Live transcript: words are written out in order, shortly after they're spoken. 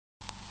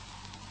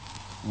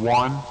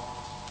1,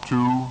 2,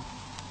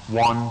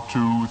 1,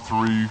 2,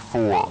 3,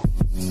 4.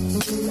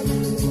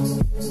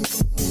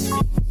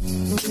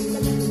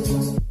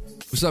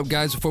 What's up,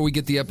 guys? Before we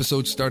get the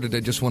episode started, I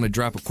just want to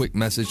drop a quick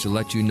message to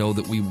let you know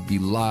that we will be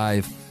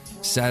live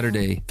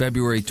Saturday,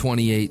 February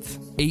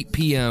 28th, 8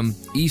 p.m.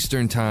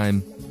 Eastern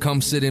Time.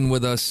 Come sit in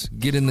with us.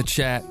 Get in the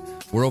chat.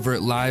 We're over at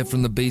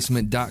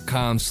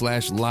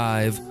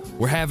livefromthebasement.com/live.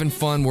 We're having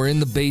fun. We're in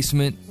the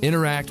basement.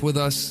 Interact with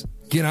us.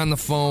 Get on the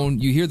phone.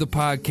 You hear the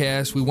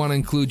podcast. We want to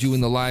include you in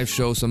the live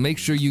show, so make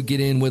sure you get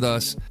in with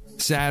us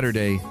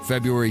Saturday,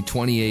 February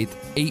 28th,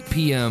 8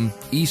 p.m.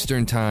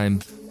 Eastern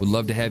Time. Would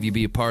love to have you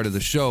be a part of the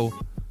show.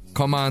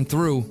 Come on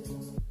through.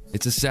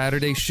 It's a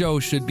Saturday show.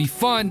 Should be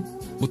fun.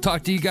 We'll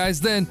talk to you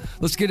guys then.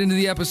 Let's get into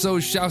the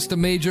episode. Shouts to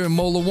Major and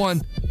Mola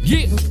One.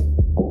 Yeah!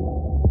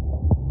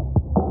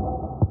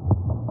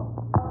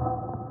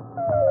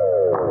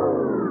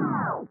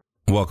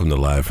 Welcome to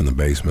Live from the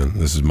Basement.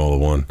 This is Mola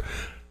One.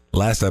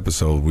 Last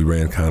episode, we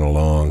ran kind of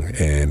long,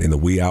 and in the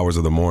wee hours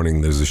of the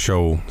morning, there's a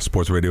show,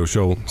 sports radio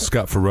show.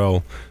 Scott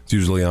Farrell is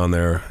usually on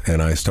there,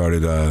 and I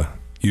started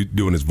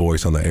doing his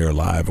voice on the air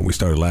live, and we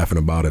started laughing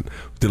about it.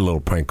 Did a little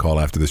prank call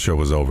after the show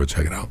was over.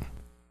 Check it out.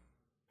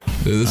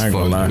 Dude, this is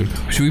fun, dude.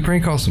 Should we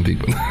prank call some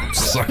people?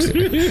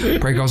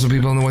 Prank call some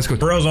people on the West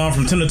Coast. Farrell's on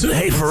from 10 to 2.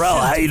 Hey, Farrell,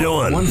 how you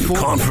doing?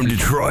 Calling from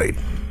Detroit.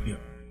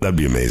 That'd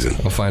be amazing.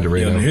 I'll find it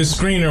right now. His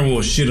screener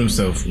will shit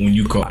himself when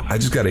you call. I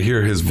just got to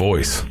hear his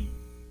voice.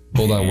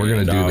 Hold on, we're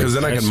going to do this. Because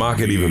then I can mock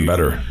it even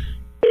better.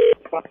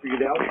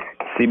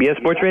 CBS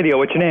Sports Radio,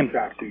 what's your name?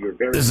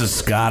 This is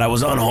Scott. I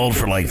was on hold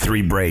for like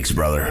 3 breaks,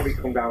 brother.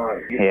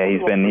 Yeah,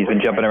 he's been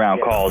jumping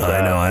around calls.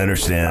 I know, I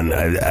understand.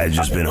 I've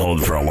just been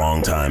holding for a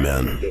long time,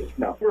 man.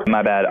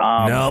 My bad.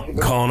 Nope,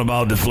 calling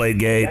about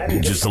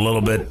Deflategate. Just a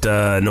little bit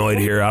annoyed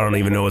here. I don't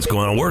even know what's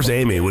going on. Where's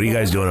Amy? What are you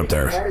guys doing up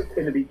there?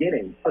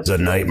 It's a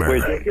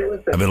nightmare.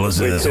 I've been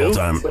listening to this whole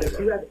time.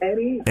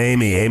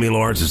 Amy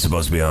Lawrence is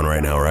supposed to be on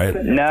right now, right?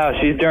 No,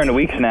 she's during the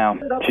weeks now.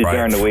 She's right.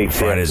 during the weeks.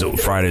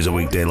 Friday's a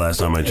weekday last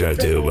time I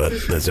checked too, but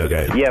that's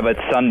okay. Yeah, but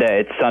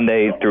it's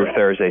Sunday through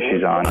Thursday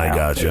she's on now. I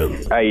gotcha. All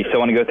right, you still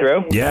want to go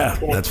through? Yeah,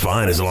 that's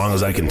fine as long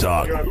as I can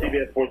talk. All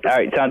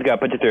right, sounds good. I'll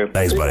put you through.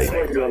 Thanks, buddy.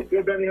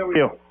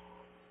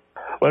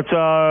 Let's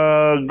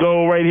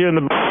go right here in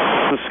the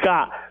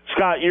Scott.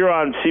 Scott, you're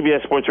on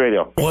CBS Sports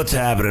Radio. What's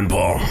happening,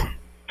 Paul?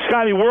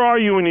 Scotty, where are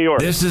you in New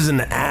York? This is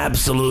an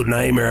absolute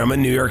nightmare. I'm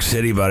in New York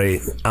City, buddy.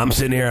 I'm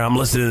sitting here, I'm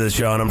listening to the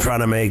show, and I'm trying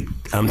to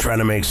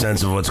make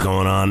sense of what's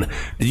going on.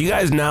 Did you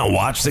guys not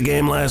watch the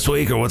game last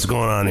week, or what's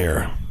going on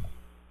here?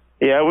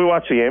 Yeah, we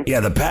watched the game. Yeah,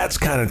 the Pats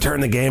kind of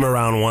turned the game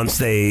around once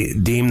they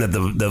deemed that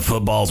the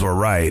footballs were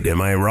right. Am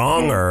I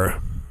wrong, or?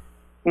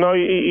 No,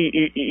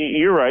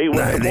 you're right.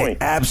 What's the point?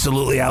 They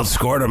absolutely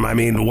outscored them. I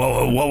mean,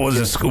 what was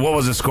the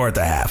score at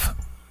the half?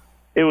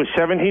 It was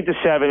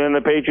 17-7, and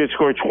the Patriots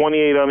scored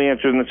 28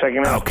 unanswered in the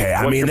second half. Okay,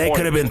 I mean they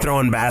could have been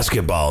throwing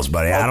basketballs,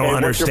 buddy. Okay, I don't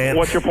understand.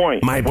 What's your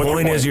point? My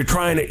point is you're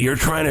trying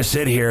to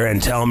sit here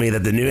and tell me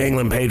that the New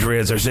England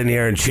Patriots are sitting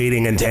here and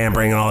cheating and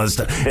tampering and all this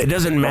stuff. It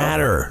doesn't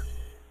matter.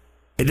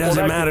 It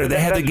doesn't matter. They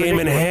had the game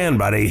in hand,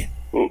 buddy.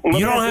 You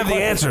don't have the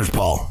answers,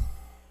 Paul.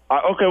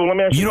 Okay, well let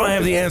me ask you. You don't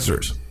have the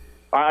answers.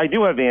 I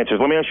do have the answers.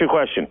 Let me ask you a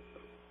question.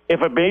 If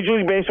a Major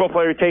League Baseball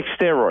player takes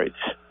steroids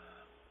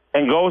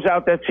and goes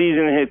out that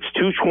season and hits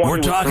 220. We're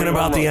talking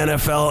about the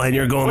NFL, and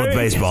you're going with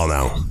baseball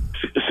now.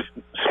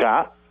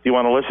 Scott, do you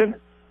want to listen?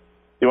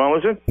 Do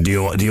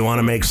you want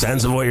to make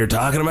sense of what you're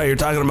talking about? You're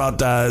talking about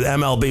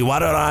MLB. Why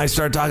don't I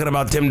start talking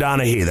about Tim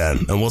Donaghy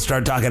then, and we'll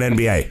start talking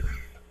NBA, and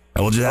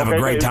we'll just have a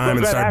great time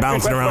and start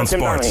bouncing around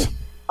sports.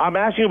 I'm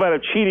asking you about a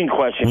cheating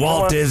question.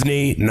 Walt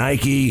Disney,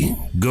 Nike,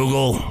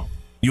 Google.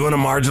 You want to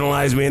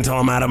marginalize me until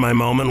I'm out of my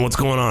moment? What's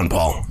going on,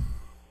 Paul?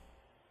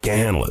 Can't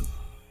handle it.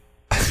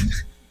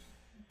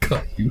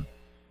 Cut you.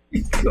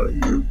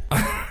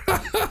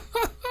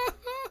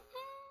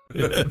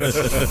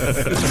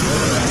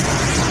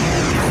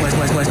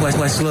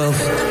 West love,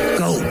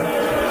 go.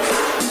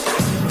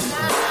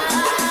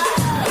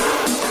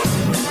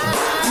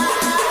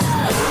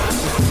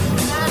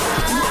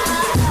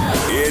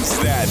 It's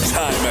that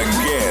time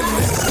again.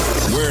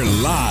 We're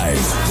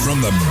live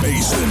from the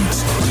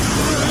basement.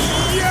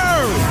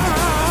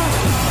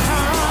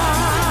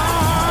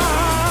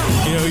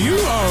 You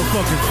are a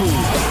fucking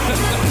fool.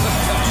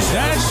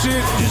 That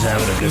shit. Just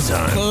having a good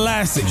time.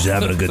 Classic. Just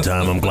having a good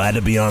time. I'm glad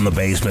to be on the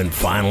basement.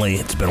 Finally,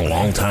 it's been a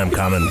long time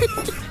coming.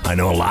 I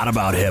know a lot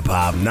about hip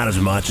hop, not as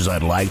much as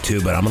I'd like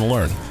to, but I'm gonna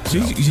learn. So.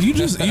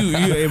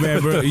 Hey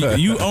man, bro,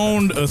 you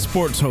owned a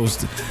sports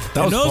host.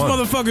 Those fun.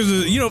 Motherfuckers,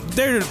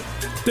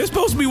 they're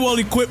supposed to be well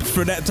equipped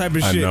for that type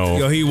of shit. I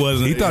know. He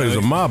wasn't. He thought he was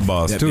a mob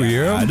boss too.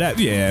 Yeah,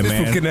 man. He's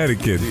from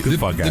Connecticut. The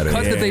fuck out of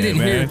cut here. that they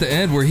didn't hear at the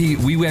end, where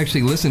we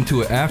actually listened to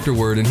it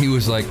afterward, and he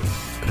was like,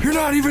 "You're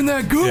not even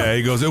that good." Yeah,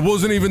 he goes, "It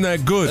wasn't even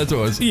that good." That's what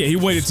it was. Yeah, he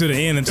waited to the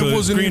end until the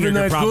screener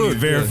could probably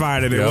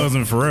verify that it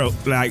wasn't for real.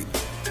 Like.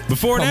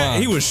 Before that,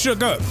 he was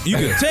shook up. You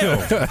could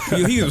tell.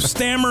 He was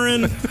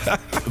stammering,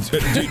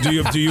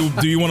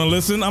 do you want to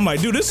listen? I'm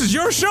like, dude, this is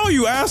your show,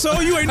 you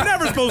asshole. You ain't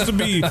never supposed to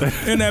be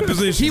in that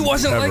position. He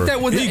wasn't like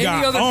that with any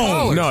other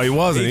caller. No, he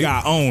wasn't. He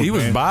got owned. He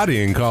was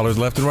bodying callers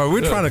left and right.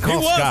 We were trying to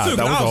call Scott. Too,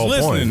 that was the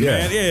whole point.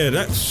 Man.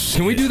 Yeah.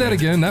 Can we do that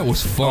again? That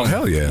was fun. Oh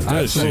hell yeah!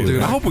 Absolutely.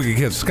 I hope we can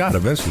get Scott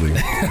eventually.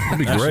 That'd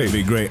be great. That'd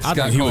be great. I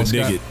think he would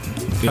dig it.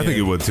 I think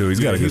he would too. He's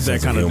got a good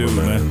that kind of dude,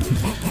 man.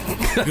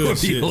 That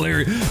would be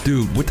hilarious,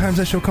 dude. What time's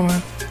that show come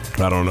on?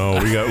 I don't know.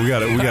 We got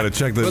to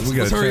check this.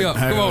 Let's hurry up.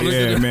 Come on,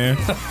 man.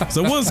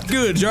 So what's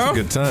good, y'all?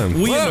 Good time.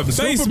 We in the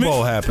basement. Super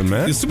Bowl happened,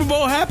 man. The Super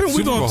Bowl happened.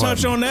 We're gonna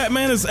touch on that,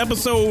 man. It's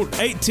episode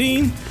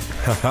 18.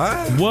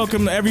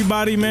 Welcome to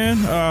everybody, man.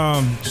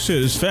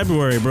 It's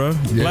February, bro.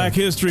 Yeah. Black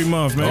History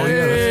Month, man. Oh,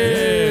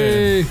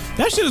 yeah.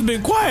 That shit has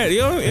been quiet,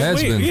 yo.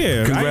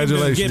 Yeah.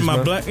 Congratulations, getting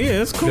my black.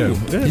 Yeah, it's cool.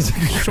 Yeah.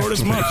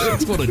 Shortest month.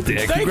 That's what a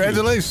dick.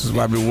 Congratulations.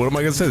 I mean, what am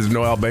I gonna say? There's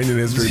no Albanian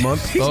History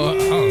Month. I don't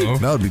know.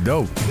 That would be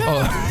dope.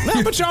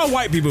 No, but y'all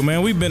white people,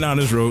 man. We've been on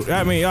this road.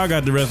 I mean, y'all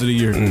got the rest of the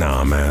year.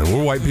 Nah, man.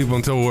 We're white people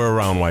until we're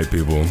around white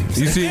people.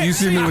 You see me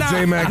with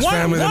J-Max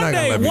family.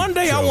 One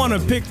day, I want to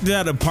pick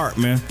that apart,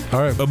 man.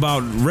 All right.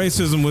 About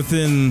racism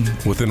within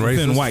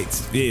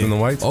whites. Yeah. Within the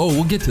whites. Oh,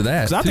 we'll get to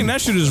that. I think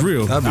that shit is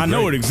real. I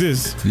know it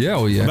exists. Yeah,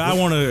 well, yeah. But I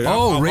want to.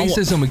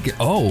 Racism.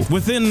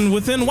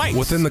 Within whites.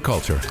 Within the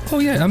culture. Oh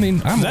yeah. I mean,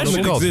 that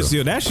shit exists.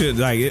 Yeah, that shit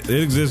it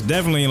exists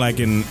definitely like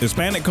in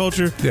Hispanic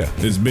culture. Yeah,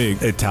 it's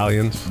big.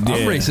 Italians. Yeah.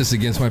 I'm racist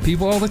against my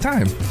people all the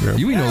time. Yeah.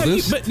 You know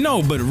this. But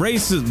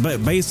racist,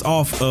 but based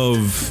off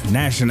of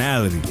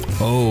nationality.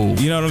 Oh,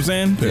 you know what I'm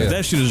saying? Yeah.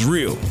 That shit is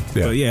real.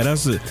 Yeah, but yeah,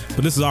 that's it.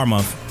 But this is our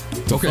month.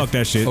 So fuck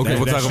that shit. Okay,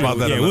 we'll talk about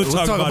that. Yeah, we'll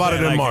talk about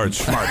it in March.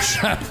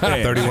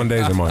 31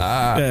 days in March.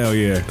 Hell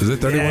yeah. Is it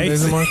 31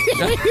 days in March?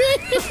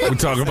 We'll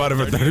talk about it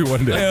for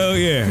 31 days. Hell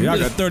yeah. Y'all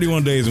got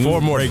 31 days and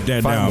we'll break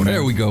that down.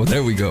 There we go.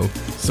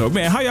 So,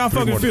 man, how y'all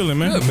fucking feeling,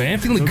 man? Good, man.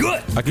 Feeling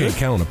good. I can't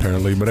count,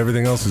 apparently, but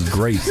everything else is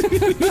great.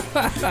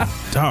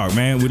 Dog,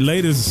 man. We're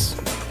late as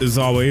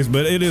always,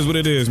 but it is what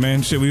it is,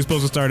 man. Shit, we were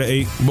supposed to start at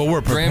 8. But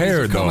we're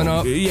prepared, coming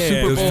up. Yeah.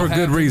 Super Bowl for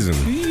good reason.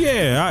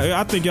 Yeah,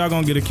 I think y'all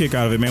gonna get a kick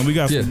out of it, man. We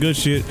got some good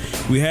shit.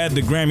 We had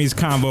the Grammys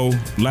combo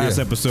last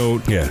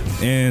episode. Yeah.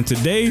 And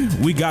today,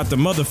 we got the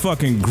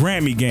motherfucking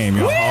Grammy game,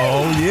 y'all.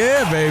 Oh,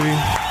 yeah, baby.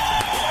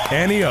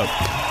 Ante up.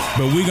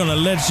 But we're gonna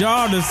let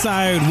y'all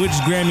decide which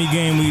Grammy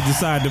game we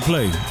decide to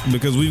play,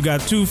 because we've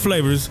got 2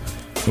 flavors,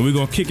 and we're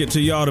gonna kick it to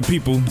y'all, the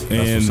people.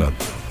 That's what's up.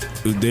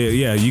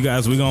 Yeah, you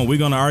guys, we're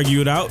gonna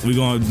argue it out. We're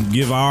gonna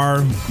give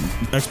our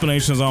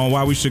explanations on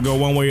why we should go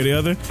one way or the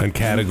other. And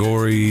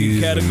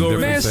categories.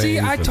 Man, see,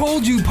 I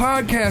told you,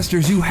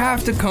 podcasters, you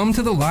have to come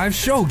to the live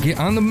show. Get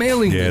on the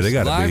mailing list. Yeah, they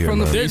gotta be here,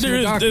 man. There's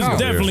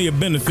definitely a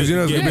benefit. Because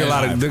there's gonna be a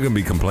lot of, they're gonna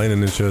be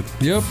complaining and shit.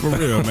 Yep, for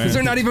real, man. Because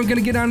they're not even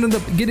gonna get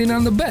in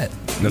on the bet.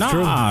 That's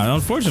true.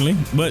 Unfortunately,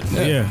 but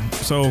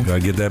so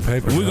gotta get that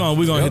paper. We're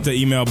gonna hit the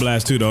email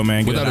blast too, though,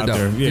 man. Get Without it out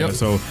there. Yeah,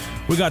 so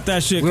we got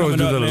that shit coming up,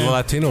 man. We do the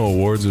Latino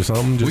Awards or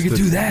something. We could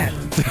do that.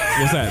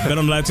 What's that? Bet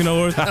on the Latino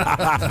Awards? Now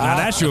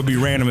that shit would be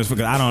random as fuck.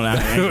 I ain't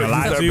gonna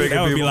lie to you.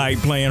 That would be like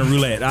playing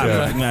roulette. I'd be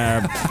like,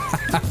 nah.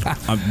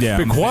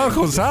 Juan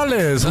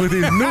Gonzalez with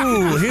his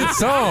new hit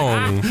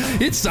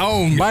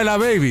song. Baila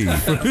Baby.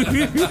 For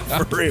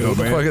real, what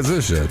the fuck is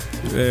this shit?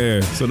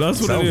 Yeah, so that's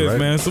what it is,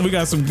 man. So we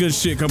got some good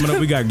shit coming up.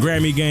 We got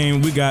Grammy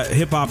game. We got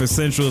Hip Hop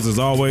Essentials as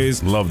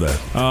always. Love that.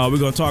 We're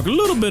gonna talk a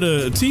little bit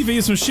of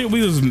TV, some shit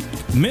we was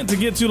meant to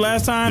get to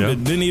last time,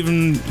 but didn't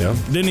even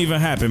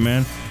happen,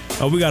 man.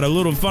 We got a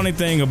little funny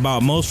thing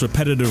about most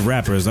repetitive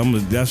rappers.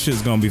 That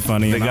shit's gonna be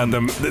funny. They got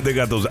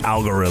those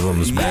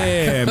algorithms.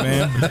 Yeah,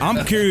 man.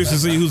 I'm curious to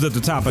see who's at the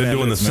top of that. They're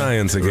doing list, the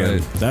science again.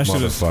 Right. That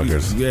shit is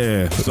motherfuckers.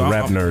 Yeah, so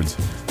rap nerds.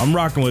 I'm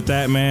rocking with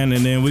that, man.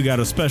 And then we got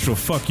a special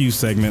 "fuck you"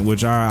 segment,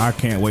 which I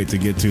can't wait to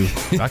get to.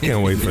 I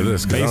can't wait for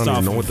this because I don't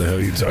even know what the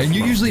hell you're talking about. And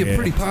you're usually a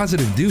pretty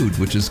positive dude,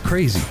 which is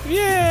crazy.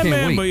 Yeah,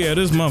 man. Wait. But yeah,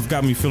 this month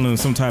got me feeling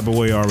some type of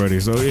way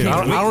already. So yeah,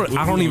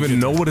 I don't even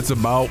know what it's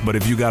about. But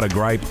if you got a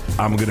gripe,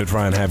 I'm gonna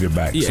try and have your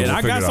back. Yeah, so and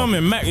I got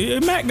something.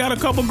 Mac got a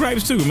couple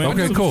gripes too, man.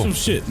 Okay, cool. Some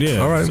shit. Yeah.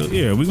 All right. So,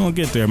 yeah, we're gonna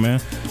get there,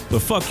 man.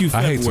 But fuck you,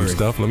 February. I hate some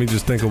stuff. Let me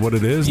just think of what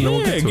it is.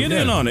 Yeah, get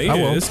in on it.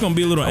 Yeah, it's gonna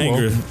be a little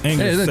anger. Hey,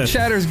 the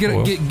chatters get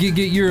your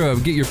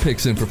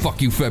picks in for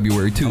fuck you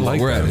February too.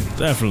 Like we're that. at it.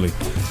 Definitely.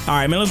 All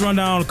right, man. Let's run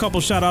down a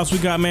couple shout outs we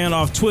got, man,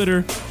 off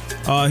Twitter.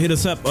 Hit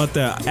us up at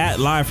the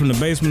 @Live from the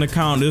Basement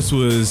account. This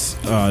was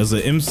is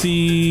a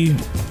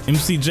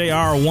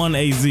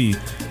MCJR1AZ.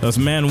 That's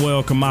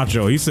Manuel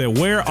Camacho. He said,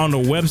 "Where on the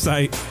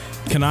website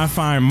can I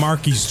find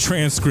Marky's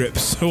transcript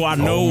so I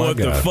know what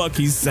the fuck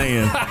he's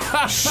saying?"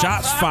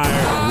 Shots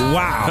fired.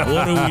 Wow,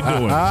 what are we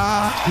doing?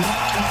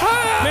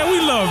 Man, we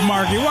love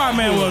Marky. Why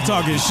Manuel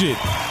talking shit?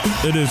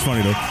 It is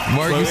funny though.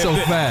 Marky's so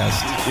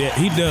fast. Yeah,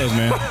 he does,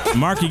 man.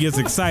 Marky gets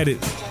excited.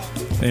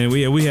 And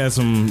we had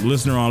some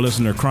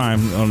listener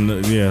crime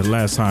on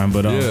last time,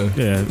 but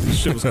this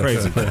shit was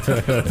crazy.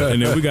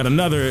 And then we got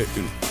another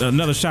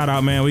shout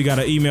out, man. We got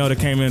an email that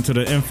came into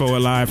the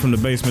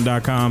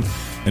info@livefromthebasement.com,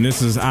 and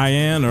this is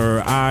Ian,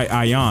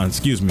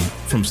 excuse me,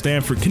 from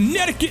Stamford,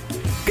 Connecticut.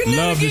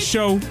 Love the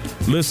show.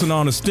 Listen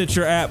on the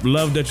Stitcher app.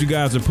 Love that you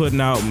guys are putting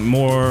out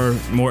more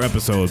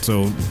episodes.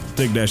 So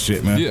dig that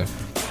shit, man. Yeah.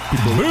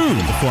 People love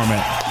the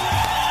format.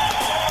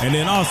 And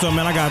then also,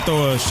 man, I gotta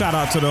throw a shout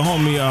out to the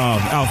homie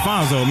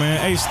Alfonso, man.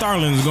 Hey,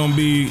 Starling's gonna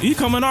be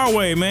coming our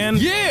way, man.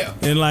 Yeah.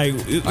 And like,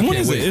 when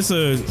is it? Is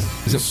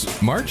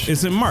it March?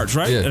 It's in March,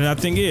 right? Yeah. And I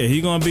think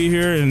he's gonna be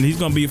here, and he's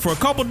gonna be for a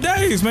couple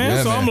days, man.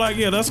 Yeah, so man. I'm like,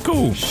 that's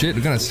cool. Shit,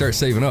 we're gonna start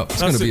saving up. It's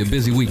gonna be a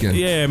busy weekend.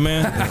 Yeah,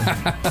 man.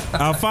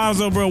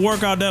 Alfonso, bro,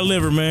 work out that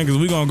liver, man, because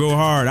we gonna go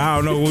hard. I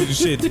don't know what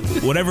shit.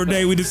 Whatever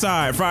day we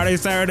decide, Friday,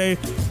 Saturday.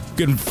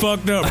 Getting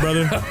fucked up,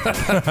 brother.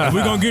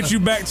 We're gonna get you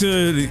back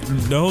to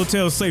the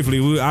hotel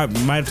safely. I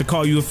might have to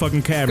call you a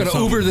fucking cab. Gonna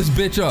Uber this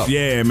bitch up.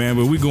 Yeah, man,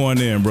 but we going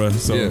in, bro.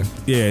 So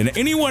yeah. And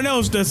anyone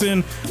else that's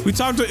in, we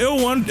talked to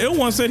Ill1.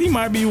 Ill1 said he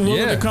might be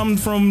willing to come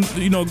from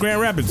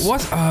Grand Rapids.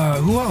 What's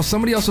who else?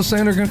 Somebody else was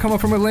saying they're gonna come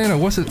up from Atlanta.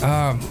 What's it?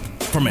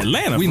 From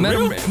Atlanta? We met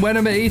real?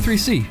 him at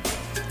A3C.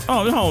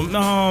 Oh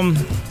no,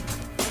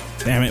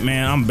 damn it,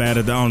 man, I'm bad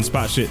at the on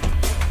spot shit.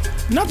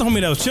 Not the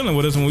homie that was chilling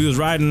with us when we was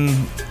riding.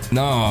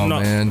 No,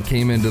 man,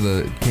 came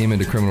into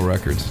Criminal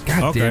Records.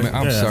 God damn it,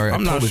 I'm sorry,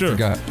 I'm not totally sure.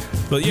 forgot.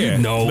 But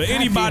yeah, but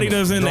anybody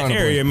that's in the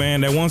area,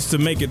 man, that wants to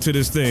make it to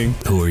this thing.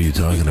 Who are you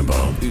talking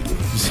about?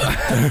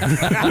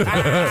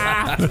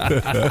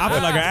 I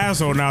feel like an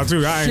asshole now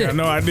too. I ain't got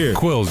no idea.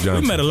 Quills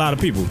Johnson. We met a lot of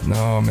people.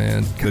 No,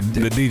 man.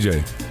 The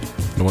DJ.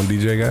 The one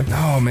DJ guy?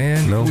 No,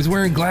 man. No? He was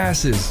wearing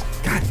glasses.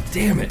 God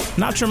damn it.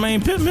 Not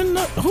Tremaine Pittman?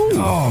 Who?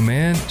 Oh,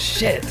 man.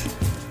 Shit.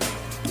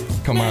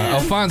 Come on.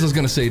 Alfonso's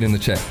going to say it in the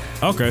chat.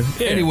 Okay.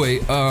 Yeah. Anyway,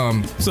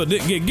 so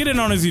get in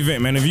on this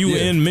event, man. If you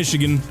in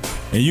Michigan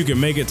and you can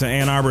make it to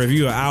Ann Arbor, if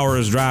you an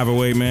hour's drive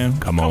away, man,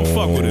 come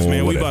fuck with us,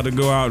 man. We about to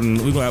go out and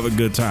we gonna have a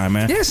good time,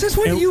 man. Yeah, since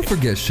when do you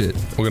forget shit?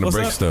 We're gonna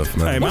break stuff,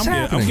 man. Hey, What's I'm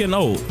happening? getting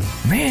old.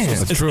 Man,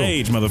 it's true.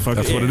 age, motherfucker.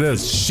 That's what it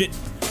is. Shit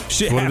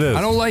That's what it happens. is.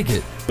 I don't like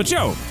it. But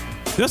yo,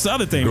 that's the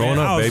other thing, Growing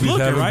man. up, I was babies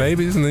looking, having right?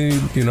 babies, and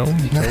then you know.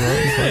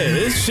 Yeah,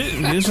 this shit,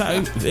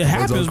 it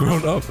happens.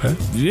 Grown up, man.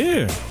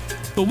 Yeah.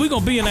 But we're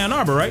going to be in Ann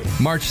Arbor, right?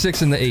 March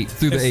 6th and the 8th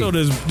through the 8th. So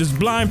there's this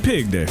Blind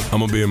Pig there. I'm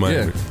gonna be in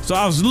Miami. So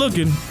I was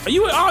looking.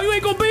 You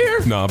ain't going to be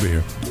here? No, I'll be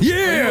here. You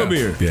going to be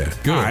here? Yeah.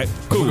 Good. All right,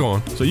 cool. We're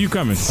going. So you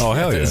coming. Oh,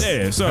 hell yeah.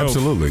 Yeah, so.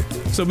 Absolutely.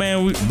 So,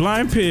 man,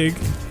 Blind Pig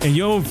and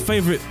your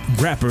favorite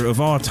rapper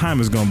of all time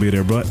is going to be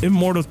there, bro.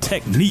 Immortal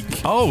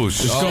Technique. Oh,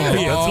 shit. It's going to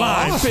be a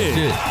Blind Pig.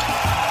 Shit.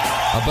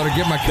 I better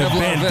get my The Kevlar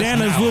vest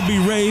bandanas now. will be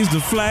raised. The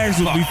flags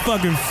will be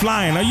fucking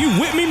flying. Are you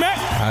with me, Mac?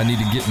 I need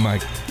to get my...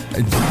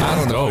 I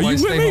don't know. I might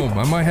stay home.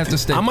 I might have to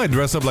stay. I might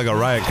dress up like a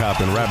riot cop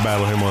and rap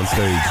battle him on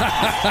stage.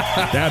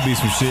 That'd be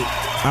some shit.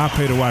 I'll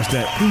pay to watch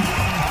that.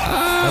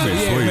 That'd be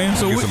sweet. Man.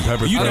 So Get some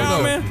pepper you spray.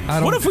 down, man?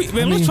 What if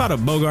let's try to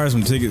bogart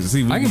some tickets and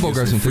see if we I can get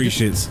bogart some free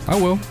tickets. shits. I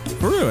will.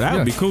 For real, that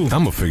would be cool. I'm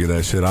gonna figure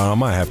that shit out. I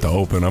might have to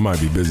open. I might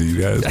be busy, you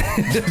guys.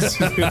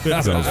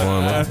 Sounds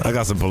fun, man. I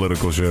got some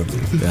political shit.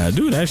 Yeah,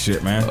 do that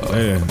shit, man.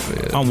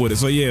 I'm with it.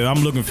 So yeah,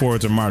 I'm looking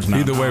forward to March 9th.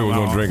 Either way, we're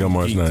gonna drink on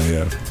March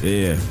 9th.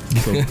 Yeah.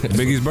 So,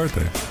 Biggie's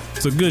birthday.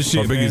 so good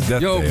shit, Or Biggie's man.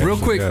 death Yo, day, real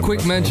actually. quick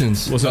Yeah,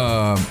 mentions. What's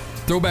up?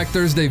 Throwback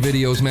Thursday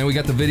videos, man. We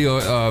got the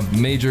video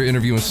Major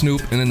interviewing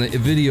Snoop, and then the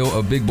video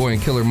of Big Boy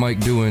and Killer Mike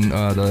doing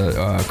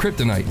the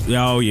Kryptonite.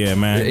 Oh yeah,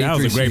 man. The That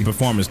was a great A3C.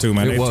 performance too,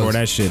 man. It They was. tore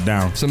that shit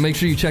down. So make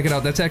sure you check it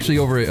out. That's actually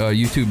over at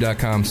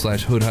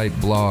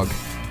youtube.com/hoodhypeblog.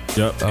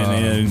 Yep. And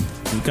then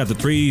we got the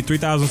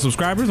 3,000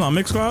 subscribers on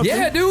Mixcloud.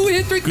 Yeah, dude, we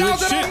hit Good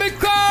 3,000 on shit.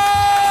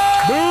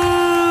 Mixcloud!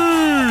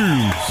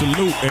 Boom!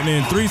 Salute. And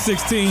then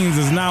 316s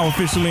is now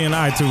officially in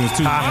iTunes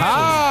too.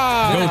 Aha!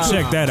 Go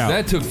check that out.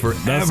 That took forever.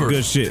 That's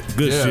good shit.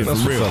 Good Yeah, shit for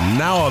That's real. what's up.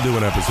 Now I'll do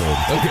an episode.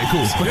 Okay,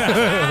 cool.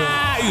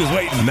 He was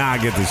waiting. Now I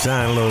get to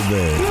shine a little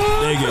bit.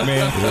 Dig it,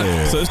 man.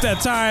 Yeah. So it's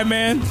that time,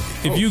 man.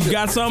 If you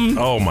got something,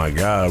 Oh my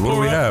God! What do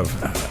we have?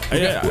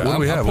 yeah. What do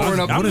we have? pouring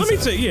What up- is Let me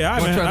that? tell you, yeah, I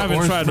Wanna try the haven't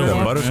orange tried the Is that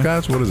orange.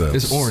 butterscotch? What is that?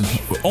 It's orange.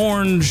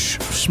 Orange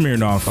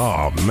Smirnoff.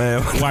 Oh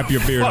man. Wipe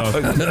your beard off.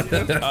 I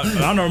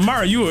don't know,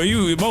 Mara, you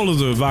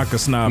Ebola's a vodka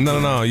snob.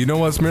 No. You know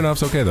what?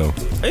 Smirnoff's okay though.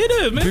 It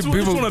is, man. It's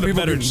one of the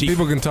better cheap.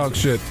 People can talk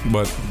shit,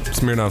 but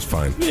Smirnoff's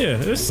fine. Yeah,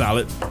 it's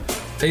solid.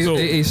 So-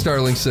 A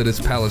Starling said it's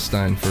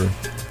Palestine for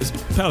It's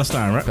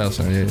Palestine, right?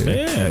 Palestine.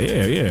 Yeah.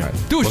 Yeah.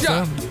 Do a What's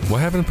shot. that? What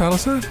happened in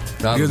Palestine? You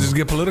don't guys just know.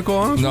 get political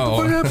on us? No,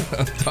 What the fuck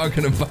happened? I'm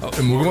talking about.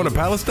 We're going to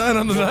Palestine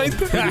on the 9th?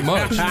 Pretty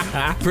much.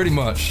 Pretty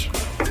much.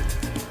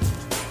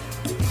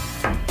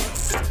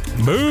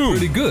 Boom.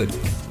 Pretty good.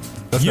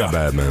 That's Yeah. not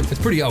bad, man. It's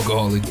pretty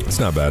alcoholic. It's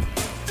not bad.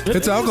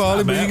 It's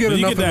alcoholic, but you get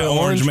enough of that the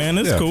orange, man.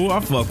 It's Yeah. cool.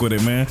 I fuck with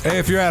it, man. Hey,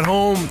 if you're at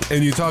home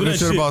and you talking Do that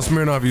shit shit. about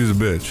Smirnoff, you's a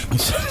bitch.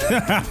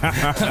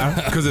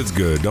 Because it's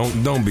good.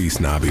 Don't be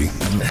snobby.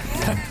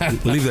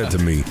 Leave that to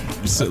me.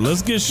 So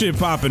let's get shit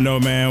popping though,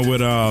 man.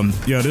 With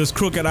this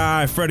Crooked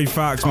Eye, Freddie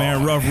Fox,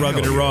 man, rough,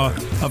 rugged, and raw. I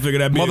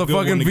figured that'd be a good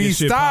one Motherfucking to V get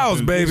shit Styles,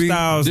 popping. baby. V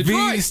Styles, V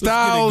Let's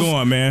Styles. get it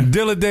going, man.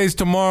 Dilla Days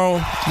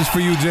tomorrow. Just for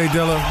you, Jay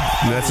Dilla.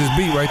 That's his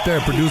beat right there,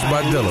 produced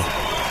by Dilla.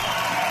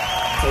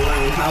 To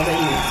learn how they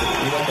used it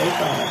and what they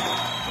thought,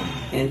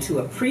 and to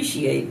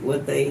appreciate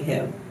what they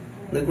have,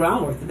 the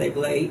groundwork that they've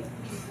laid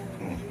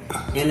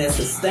and that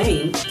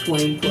sustained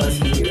 20 plus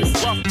years.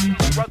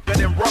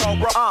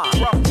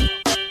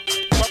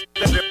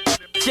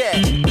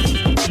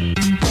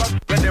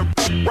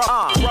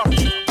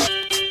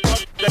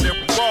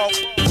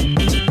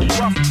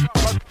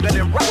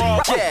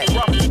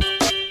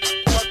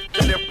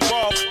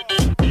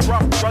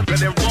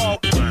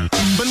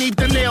 Beneath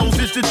the nails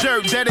is the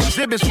dirt that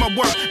exhibits my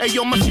work.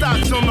 Ayo, my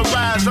stock's on the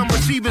rise, I'm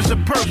receiving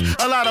some perks.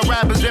 A lot of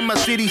rappers in my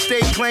city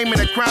stay claiming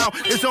a crown.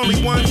 There's only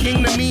one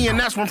king to me, and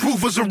that's when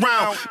proof is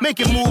around.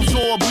 Making moves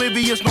so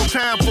oblivious, no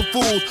time for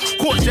fools.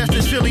 Court just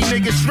a silly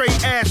nigga,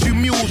 straight ass you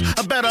mules.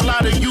 I bet a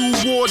lot of you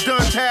wore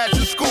done tats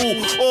in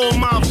school. All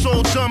mouth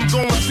so dumb, go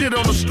and sit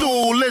on the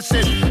stool.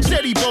 Listen,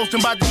 steady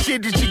boasting about the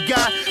shit that you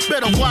got.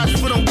 Better watch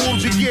for the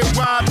wolves that get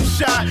robbed and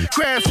shot.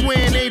 Crash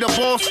win, ain't a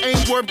boss,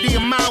 ain't worth the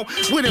amount.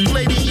 With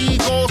inflated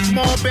ego,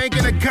 small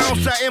banking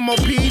accounts, I MOP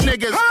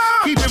niggas.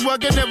 Keep it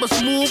rugged, never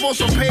smooth on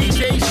some page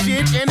A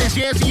shit. And it's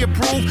Yancey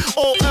approved.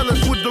 All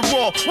Ellis with the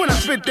raw when I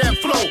spit that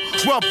flow.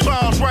 Rough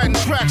bars, writing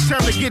tracks,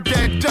 time to get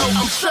that dough.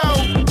 I'm so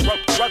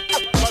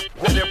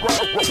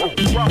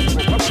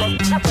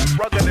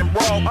rugged and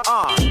raw.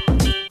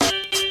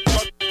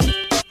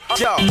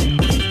 Yo.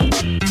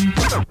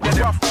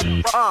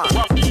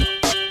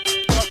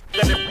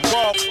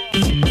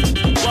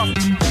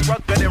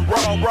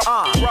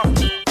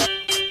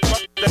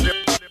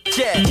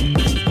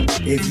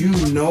 If you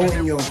know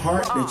in your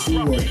heart that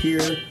you were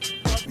here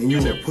and you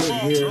were put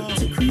here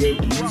to create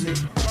music,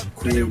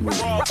 create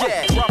music.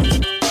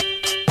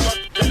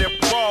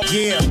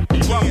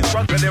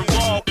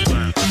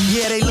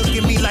 Yeah, they look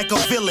at me like a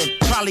villain,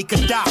 probably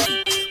Gaddafi.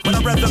 But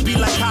I'd rather be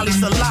like Haile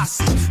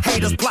Selassie.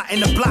 Haters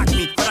plotting to block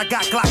me, but I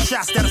got Glock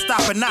shots that'll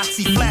stop a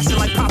Nazi. Flashing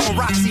like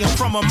paparazzi, I'm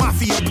from a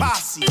mafia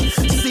posse.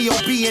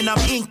 C.O.B. and I'm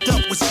inked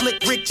up with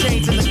slick Rick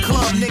chains in the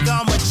club. Nigga,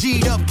 I'm a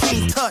G'd up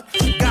King Tut.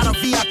 Got a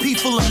VIP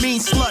full of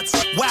mean sluts.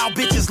 Wild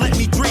bitches let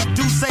me drink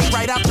Douce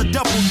right out the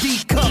double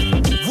D cup.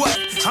 What?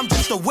 I'm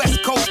just a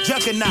West Coast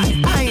juggernaut.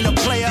 I ain't a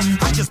player,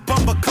 I just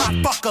bump a clock,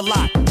 fuck a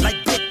lot.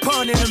 Like Big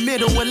Pun in the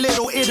middle of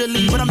Little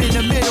Italy. But I'm in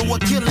the middle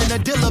of killing a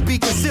Dilla B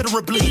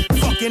considerably.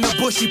 Fucking a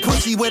bushy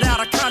pussy without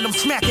a condom,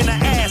 smacking her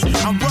ass.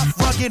 I'm rough,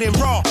 rugged, and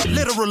raw,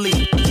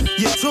 literally.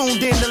 You're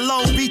tuned in to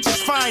Long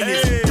Beach's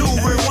finest. Hey. Do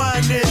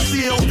rewind this,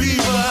 C.O.B.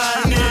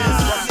 behind this.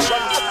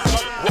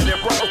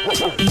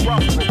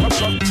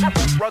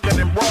 Rugged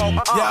and raw,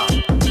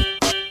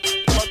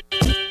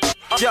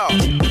 Yo.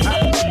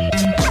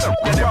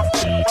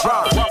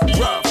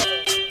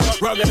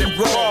 Rugged and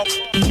raw.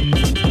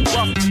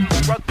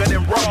 Rugged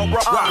and raw.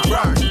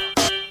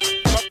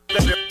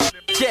 Yeah.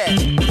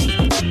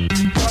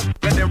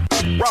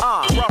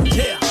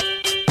 Yeah.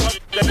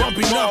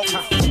 Bumpy knuckles.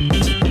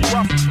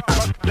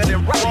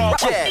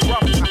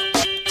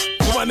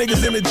 For my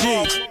niggas in the D.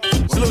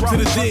 Salute to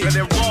the D.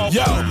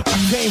 Yo, I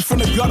came from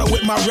the gutter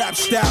with my rap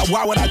style.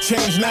 Why would I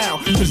change now?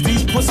 Cause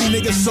these pussy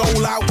niggas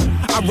sold out.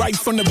 I write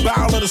from the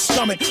bowel of the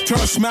stomach. Turn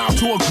a smile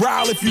to a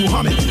growl if you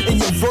hum it. In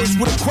your verse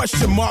with a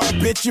question mark,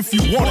 bitch, if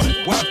you want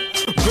it.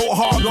 Go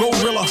hard,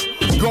 gorilla.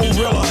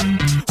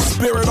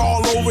 Spirit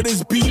all over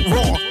this beat,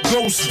 raw.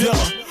 Ghost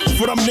Dilla.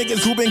 For them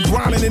niggas who been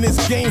grinding in this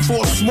game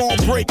for a small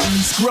break.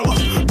 Skrilla,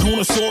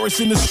 Goonosaurus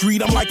in the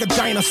street, I'm like a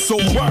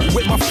dinosaur.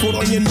 With my foot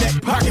on your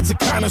neck, pockets are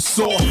kinda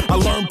sore. I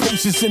learned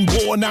patience in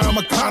war, now I'm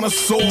a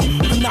connoisseur.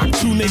 I knocked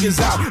two niggas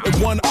out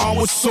and one arm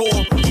was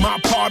sore. My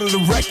part of the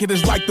record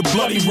is like the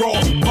bloody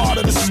raw. Part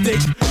of the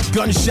steak,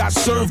 gunshot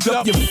served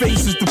up, your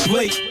face is the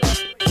plate.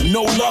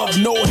 No love,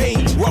 no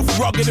hate, rough,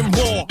 rugged, and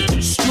raw.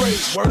 Straight,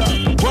 word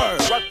up, word.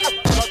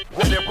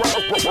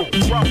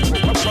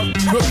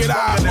 Crooked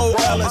Eye, O.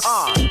 Ellis.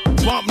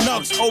 Bump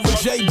Nucks over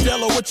J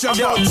Dilla, what y'all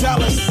gonna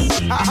tell us?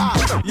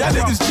 Y'all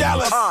niggas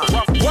jealous.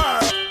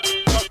 Word.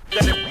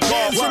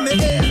 Hands in the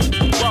air.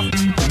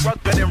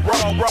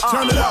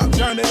 Turn it up,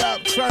 turn it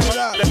up, turn it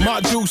up. My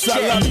Deuce, I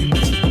love you.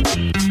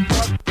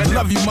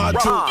 Love you, my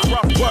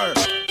Deuce. Word.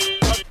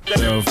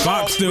 Yo,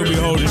 Fox still be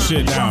holding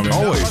shit down, man.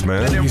 Always,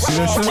 man. You see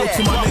that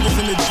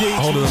shit?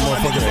 Holding the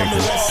motherfucking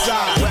anchor.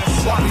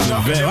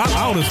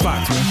 How old is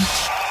Fox, man?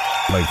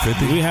 Like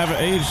 50? We have an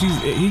age.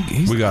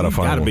 We gotta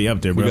find gotta be up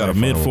there, bro. Like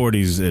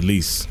mid-40s at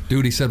least.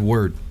 Dude, he said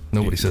word.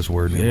 Nobody says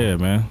word anymore. Yeah,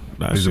 man.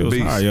 He's a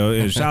beast. Hard, yo.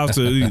 And shout out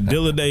to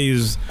Dilla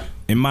Days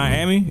in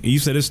Miami. You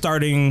said it's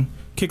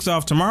kicks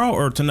off tomorrow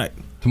or tonight?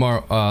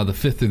 Tomorrow, the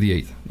 5th through the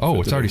 8th.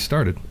 Oh, it's already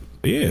started.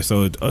 Yeah,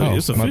 so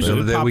it's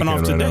officially popping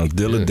off today. Right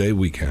Dilla Day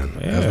weekend.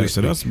 Yeah,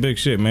 so that's big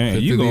shit,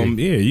 man. You gonna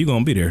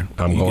be there.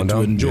 I'm going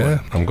down. Enjoy. Yeah,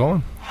 I'm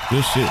going.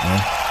 Good shit,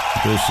 man.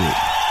 Good shit.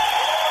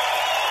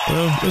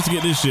 Well, let's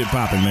get this shit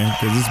popping, man,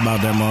 because it's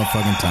about that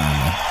motherfucking time,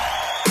 man.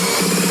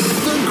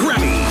 The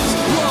Grammys.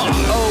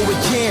 Oh, it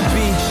can't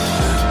be.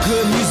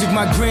 Good music,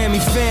 my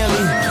Grammy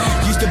family.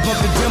 Used to bump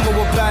the demo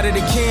up out of the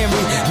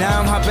Camry.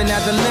 Now I'm hopping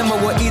out the limo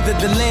or either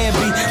the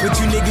Lamby. What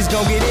you niggas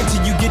gon' get into,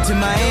 you get to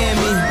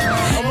Miami.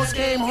 Almost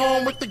came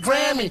home with the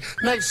Grammy.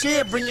 Next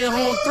year, bring it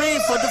home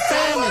 3 for the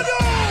family.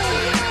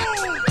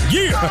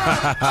 Yeah.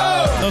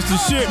 That's the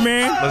shit,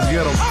 man. Let's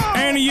get them.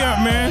 Annie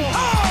up, man.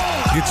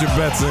 Get your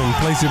bets in.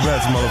 Place your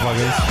bets,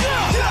 motherfuckers.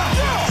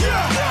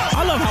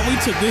 love how we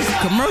took this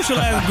commercial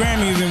ass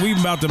Grammys and we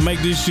about to make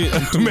this shit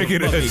into Make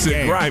it a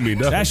shit grimy,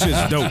 dog. That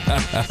shit's dope.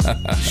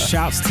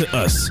 Shouts to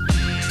us.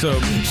 So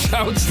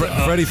shouts to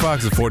us. Freddie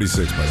Fox is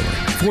 46, by the way.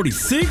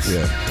 46?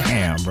 Yeah.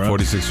 Damn, bro.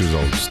 46 years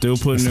old. Still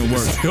putting in work.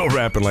 Still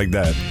rapping like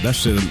that. That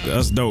shit,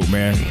 that's dope,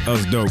 man.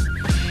 That's dope.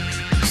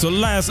 So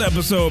last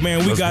episode,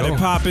 man, we got it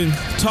popping.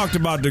 Talked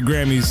about the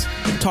Grammys.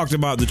 Talked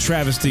about the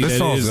travesty this that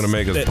song's is. Gonna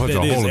make us that, punch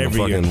that a hole in the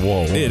fucking year.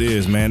 wall. It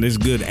is, man. It's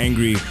good,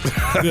 angry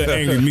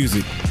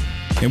music.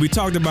 And we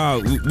talked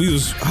about, we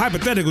was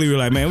hypothetically, we were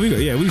like, man,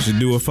 we should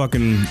do a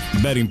fucking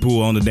betting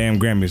pool on the damn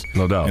Grammys.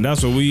 No doubt. And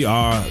that's what we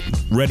are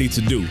ready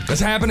to do.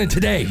 That's happening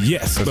today.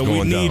 Yes, but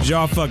we need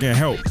y'all fucking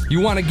help. You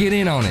want to get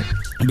in on it.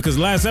 Because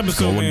last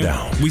episode,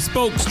 man, we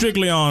spoke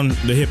strictly on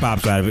the hip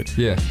hop side of it.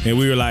 Yeah. And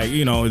we were like,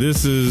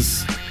 this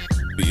is,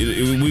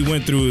 we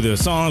went through the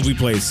songs, we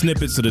played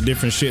snippets of the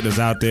different shit that's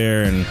out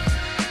there and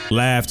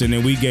laughed, and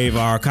then we gave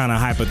our kind of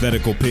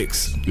hypothetical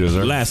picks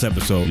last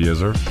episode. Yes,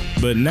 sir.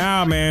 But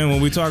now, man,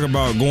 when we talk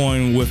about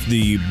going with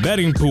the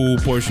betting pool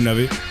portion of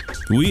it,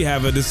 we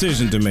have a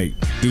decision to make.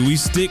 Do we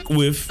stick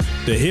with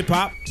the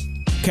hip-hop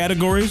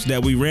categories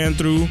that we ran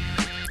through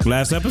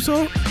last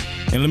episode?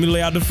 And let me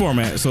lay out the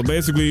format. So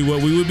basically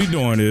what we would be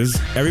doing is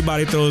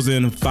everybody throws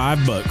in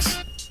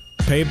 $5.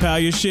 PayPal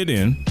your shit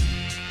in.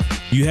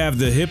 You have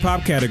the hip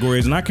hop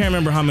categories, and I can't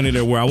remember how many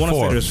there were. I want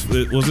to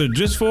say was there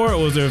just 4,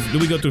 or was there? Did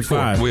we go through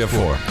 5? We have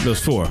 4.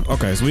 There's 4.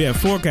 Okay, so we have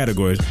 4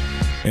 categories.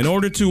 In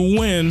order to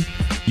win,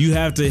 you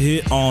have to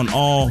hit on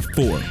all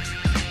 4.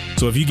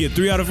 So if you get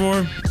 3 out of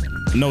 4,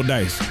 no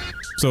dice.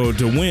 So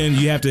to win,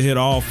 you have to hit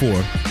all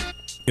 4.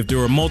 If there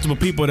were multiple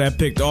people that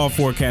picked all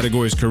 4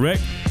 categories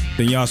correct,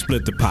 then y'all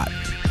split the pot.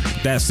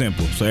 That's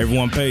simple. So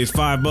everyone pays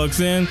 $5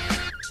 in.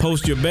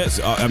 Post your bets,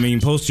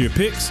 post your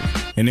picks,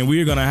 and then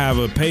we're gonna have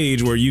a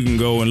page where you can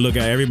go and look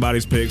at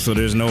everybody's picks, so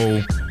there's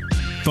no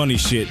funny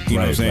shit. You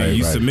know what I'm saying?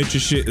 You submit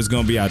your shit, it's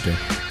gonna be out there.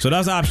 So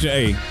that's option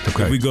A.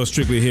 Okay. If we go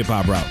strictly hip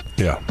hop route.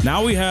 Yeah.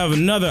 Now we have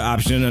another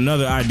option,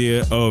 another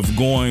idea of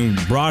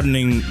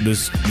broadening the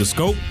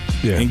scope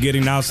and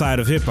getting outside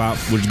of hip hop,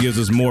 which gives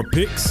us more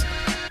picks,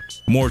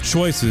 more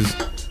choices.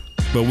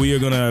 But we are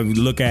gonna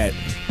look at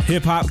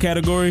hip hop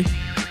category,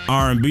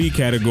 R&B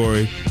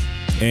category,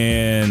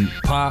 and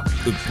pop.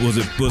 Was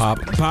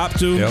pop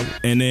too? Yep.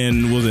 And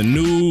then was it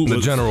new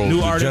artist? General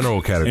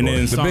category. And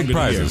then the song big of the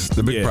prizes. year.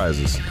 The big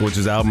prizes, which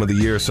is album of the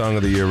year, song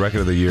of the year,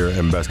 record of the year,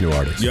 and best new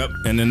artist. Yep.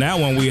 And then that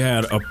one we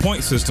had a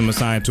point system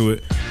assigned to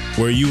it,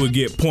 where you would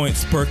get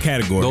points per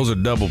category. Those are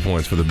double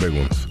points for the big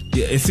ones.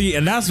 Yeah. See,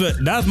 and that's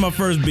my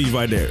first beef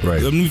right there.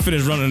 Right. Let me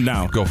finish running it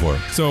down. Go for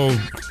it. So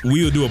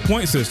we would do a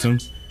point system.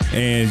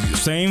 And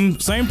same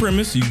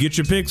premise, you get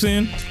your picks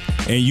in,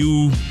 and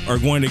you are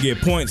going to get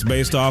points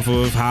based off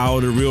of how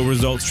the real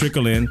results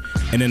trickle in,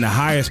 and then the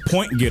highest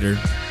point getter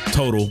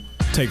total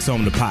takes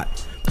home the pot.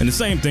 And the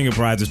same thing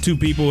applies. If 2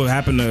 people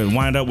happen to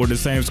wind up with the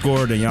same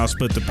score, then y'all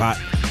split the pot.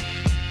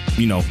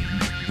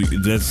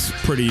 That's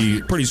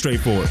pretty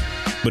straightforward.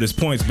 But it's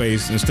points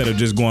based instead of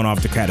just going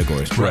off the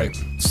categories. Right.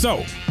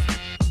 So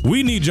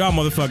we need y'all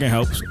motherfucking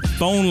help.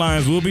 Phone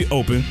lines will be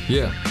open.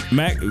 Yeah.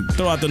 Mac,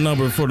 throw out the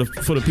number for the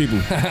people.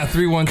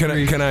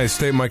 313. Can I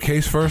state my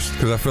case first?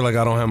 Because I feel like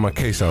I don't have my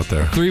case out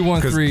there.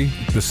 313.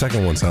 The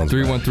second one sounds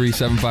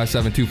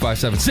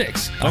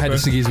 313-757-2576. I had to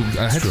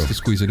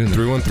squeeze it in there.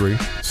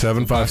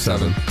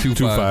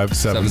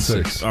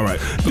 313-757-2576. All right.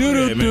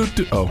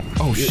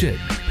 Oh shit.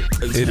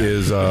 It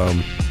is. So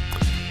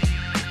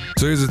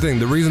here's the thing.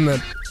 The reason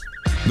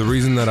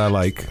that I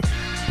like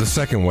the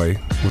second way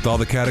with all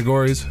the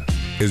categories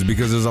is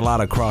because there's a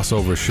lot of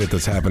crossover shit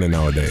that's happening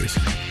nowadays.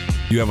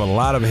 You have a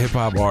lot of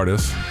hip-hop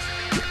artists,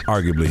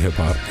 arguably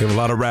hip-hop. You have a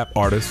lot of rap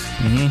artists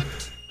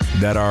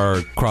that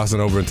are crossing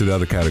over into the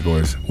other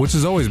categories, which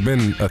has always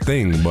been a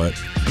thing, but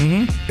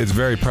it's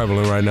very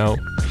prevalent right now.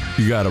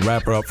 You got a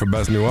rapper up for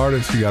Best New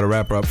Artist. You got a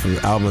rapper up for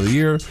Album of the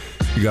Year.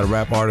 You got a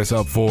rap artist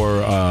up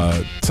for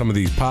some of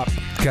these pop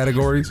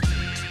categories.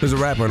 There's a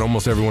rapper in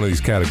almost every one of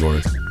these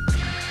categories.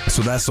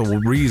 So that's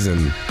the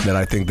reason that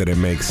I think that it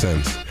makes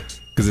sense,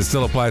 because it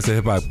still applies to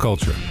hip-hop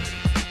culture.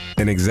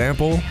 An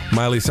example,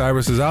 Miley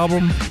Cyrus's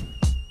album,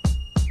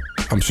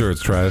 I'm sure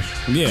it's trash.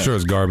 Yeah. I'm sure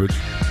it's garbage.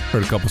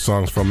 Heard a couple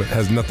songs from it.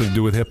 Has nothing to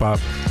do with hip-hop,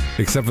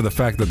 except for the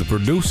fact that the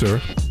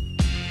producer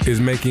is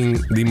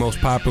making the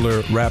most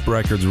popular rap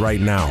records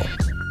right now.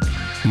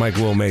 Mike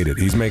Will made it.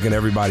 He's making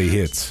everybody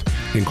hits,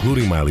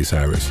 including Miley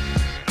Cyrus.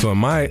 So in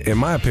my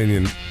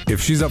opinion,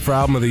 if she's up for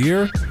Album of the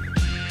Year,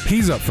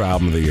 he's up for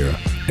Album of the Year.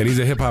 And he's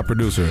a hip-hop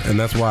producer, and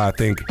that's why I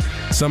think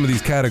some of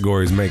these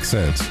categories make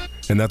sense.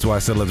 And that's why I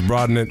said let's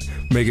broaden it,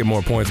 make it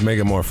more points, make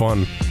it more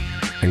fun,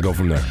 and go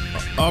from there.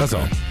 Okay. That's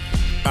all.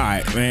 All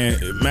right, man.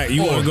 Matt,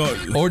 you want to go?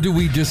 Or do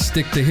we just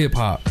stick to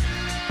hip-hop?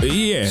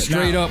 Yeah.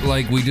 Straight up,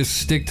 like we just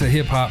stick to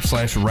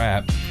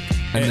hip-hop/rap,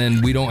 and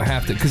then we don't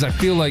have to, because I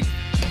feel like...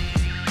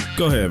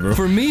 Go ahead, bro.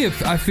 For me,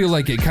 I feel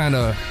like it kind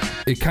of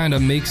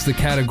makes the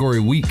category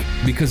weak,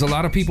 because a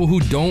lot of people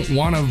who don't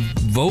want to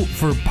vote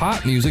for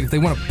pop music, if they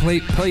want to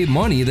play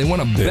money, they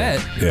want to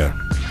bet. Yeah.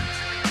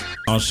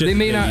 on shit. They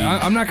may not.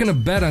 I'm not going to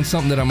bet on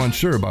something that I'm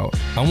unsure about.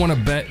 I want to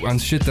bet on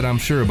shit that I'm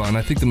sure about, and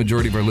I think the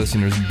majority of our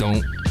listeners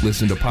don't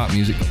listen to pop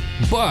music.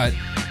 But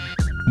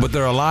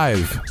they're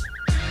alive.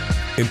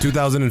 In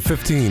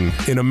 2015,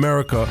 in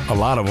America, a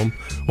lot of them,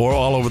 or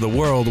all over the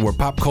world, where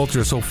pop culture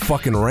is so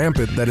fucking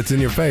rampant that it's in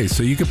your face.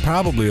 So you could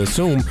probably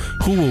assume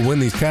who will win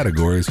these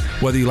categories,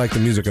 whether you like the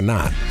music or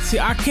not. See,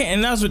 I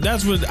can't, and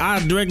that's what I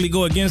directly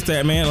go against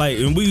that, man. Like,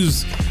 and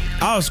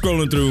I was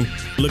scrolling through,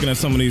 looking at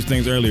some of these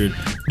things earlier.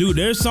 Dude,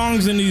 there's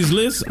songs in these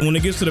lists when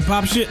it gets to the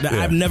pop shit that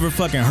I've never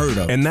fucking heard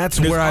of. And that's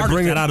where I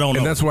bring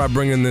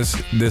in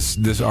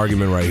this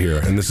argument right here.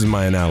 And this is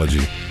my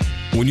analogy.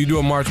 When you do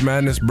a March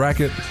Madness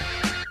bracket,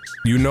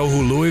 you know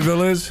who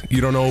Louisville is.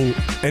 You don't know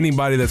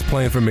anybody that's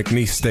playing for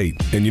McNeese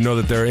State, and you know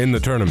that they're in the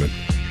tournament.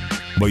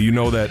 But you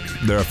know that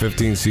they're a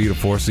 15 seed, a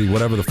 4 seed,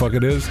 whatever the fuck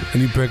it is,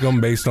 and you pick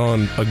them based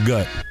on a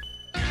gut.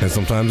 And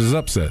sometimes it's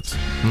upsets.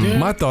 Yeah.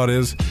 My thought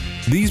is,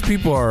 these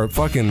people are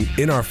fucking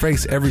in our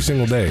face every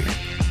single day.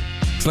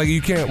 It's like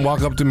you can't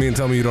walk up to me and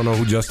tell me you don't know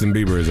who Justin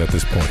Bieber is at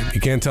this point.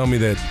 You can't tell me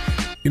that,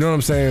 you know what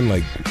I'm saying?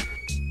 Like,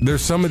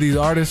 there's some of these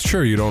artists,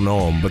 sure, you don't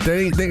know them, but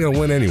they gonna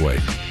win anyway.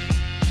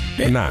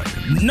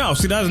 No,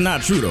 see, that's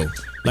not true though.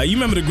 Like, you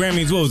remember the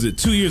Grammys? What was it?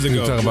 2 years ago?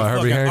 You talking about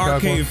Herbie Hancock?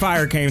 Arcade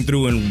Fire came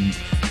through and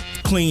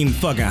cleaned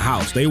fucking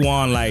house. They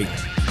won like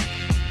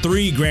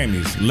 3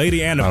 Grammys.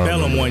 Lady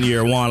Antebellum one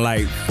year won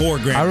like 4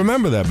 Grammys. I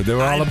remember that, but they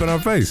were all up in our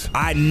face.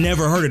 I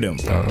never heard of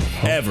them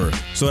ever.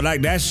 So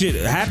like that shit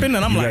happened,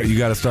 and I'm you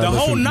gotta start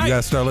listening. You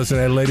gotta start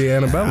listening to Lady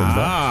Antebellum.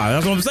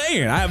 That's what I'm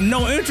saying. I have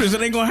no interest.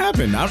 It ain't gonna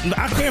happen. I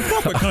can't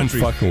fuck with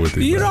country. I'm fucking with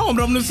you. You know,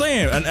 but I'm just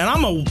saying. And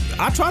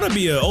I try to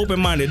be an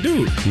open-minded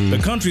dude. The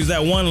country's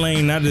that one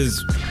lane.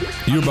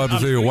 You're about to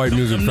say you're a white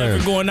music fan. I'm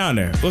never going down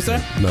there. What's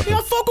that? Nothing. Yeah,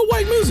 I fuck with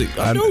white music.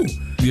 I do.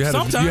 You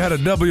had a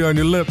W on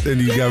your lip and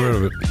you got rid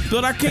of it.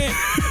 But I can't.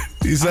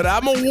 You said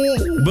I'm a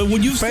war. But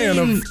when you've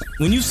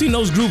seen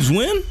those groups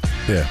win,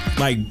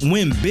 like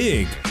win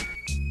big,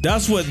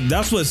 that's what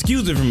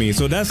skews it for me.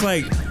 So that's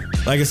like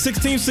a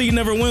 16th seed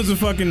never wins a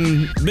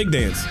fucking big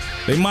dance.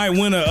 They might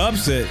win an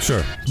upset,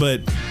 sure,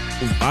 but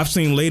I've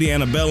seen Lady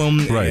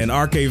Antebellum and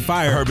Arcade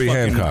Fire, Herbie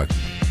Hancock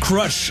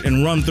crush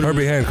and run through.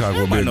 Herbie Hancock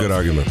would be a good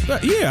argument.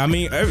 Yeah, I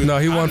mean, no,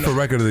 he won for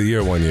Record of the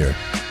Year one year.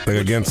 Like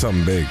against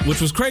something big,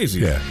 which was crazy.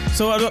 Yeah.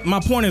 So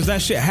my point is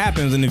that shit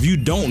happens, and if you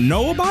don't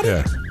know about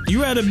it,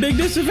 you at a big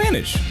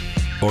disadvantage.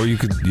 Or you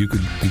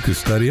could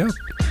study up.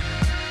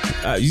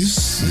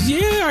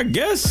 Yeah, I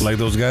guess. Like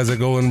those guys that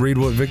go and read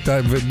what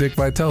Dick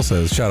Vitale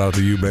says. Shout out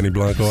to you, Benny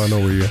Blanco. I know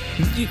where you're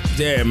at.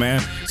 Yeah,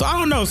 man. So I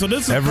don't know. So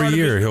this is every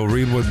year he'll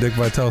read what Dick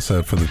Vitale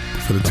said for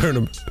the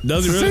tournament.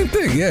 Does he really? Same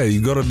thing. Yeah,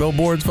 you go to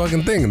Billboard's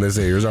fucking thing and they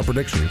say, "Here's our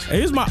predictions."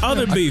 Here's my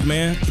other beef,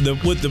 man.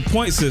 With the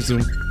point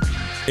system.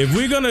 If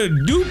we're gonna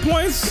do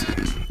points,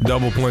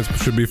 double points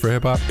should be for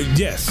hip hop.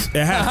 Yes,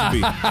 it has to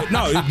be.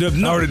 No,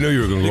 I already knew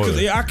you were gonna go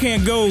there. I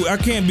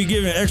can't be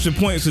giving extra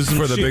points to some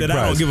for the shit big that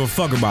prize. I don't give a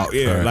fuck about.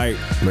 Yeah, right.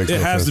 like it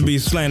has to be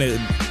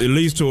slanted at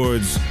least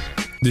towards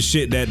the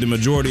shit that the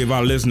majority of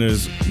our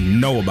listeners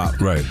know about.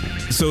 Right.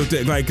 So,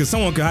 because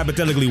someone could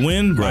hypothetically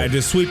win by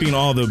just sweeping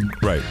all the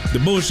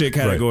bullshit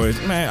categories.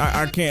 Right. Man,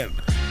 I can't.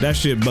 That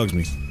shit bugs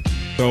me.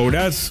 So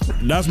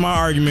that's my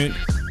argument.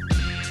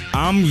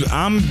 I'm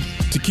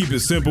to keep it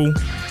simple.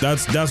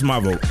 That's my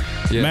vote.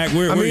 Yeah. Mac,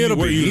 where it'll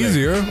be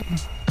easier.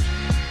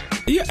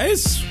 Yeah,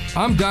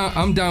 I'm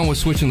down with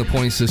switching the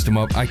point system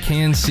up. I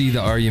can see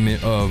the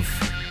argument of,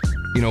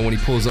 when he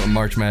pulls up a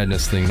March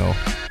Madness thing though.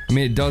 I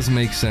mean, it does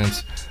make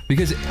sense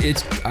because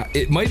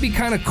it might be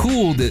kind of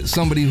cool that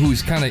somebody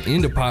who's kind of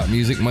into pop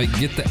music might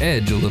get the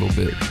edge a little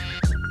bit.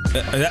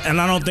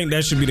 And I don't think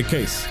that should be the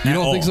case. You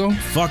don't think so?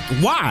 Fuck.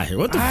 Why?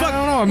 What the fuck? I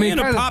don't know. I mean, in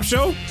a pop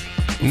show?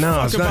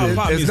 No,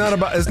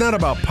 it's not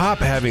about pop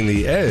having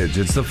the edge.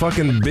 It's the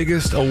fucking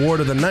biggest award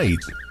of the night.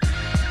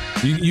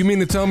 You mean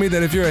to tell me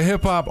that if you're a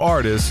hip hop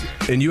artist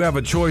and you have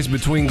a choice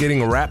between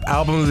getting a rap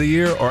album of the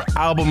year or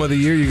album of the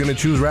year, you're gonna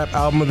choose rap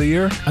album of the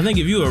year? I think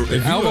if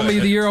album of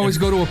the year always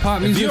go to a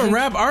pop music. If you're a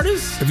rap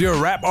artist, if you're a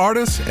rap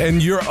artist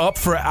and you're up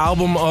for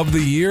album of the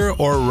year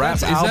or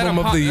rap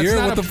album of the year,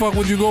 what the fuck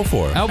would you go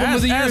for? Album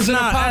of the year is in a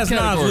pop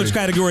category. Which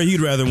category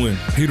he'd rather win?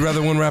 He'd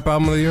rather win rap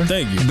album of the year.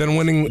 Thank you. Than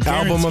winning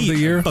album of the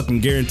year.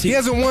 Fucking guaranteed. He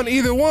hasn't won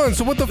either one,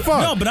 so what the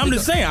fuck? No, but I'm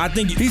just saying. I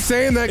think he's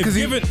saying that because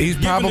he's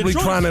probably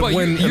trying to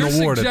win an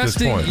award at this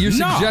point. You're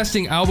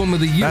suggesting album of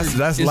the year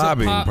that's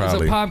lobbying, probably.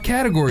 It's a pop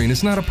category, and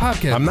it's not a pop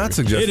category. I'm not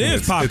suggesting it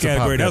is pop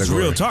category. That's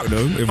real talk,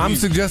 though. I'm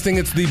suggesting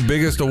it's the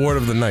biggest award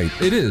of the night.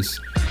 It is.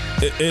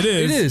 It is.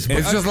 It is.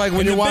 It's just like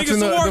when you're watching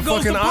the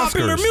fucking Oscars.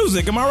 Popular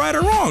music. Am I right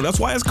or wrong? That's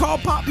why it's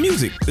called pop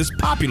music. It's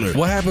popular.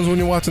 What happens when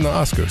you're watching the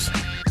Oscars?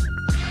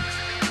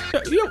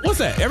 What's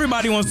that?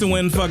 Everybody wants to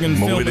win fucking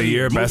movie film of the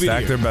year, best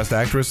actor, best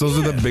actress. Those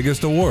are the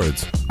biggest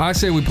awards. I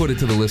say we put it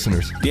to the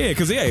listeners. Yeah,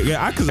 because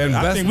I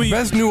think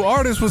best new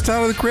artist was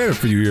Tyler the Creator a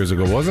few years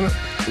ago, wasn't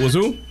it? Was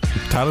who?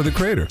 Tyler the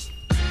Creator.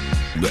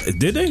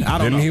 Did they? I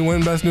don't know. Didn't he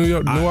win best new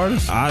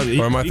artist?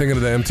 Or am I thinking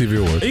of the MTV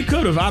Awards? He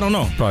could have. I don't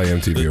know. Probably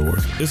MTV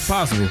Awards. It's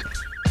possible.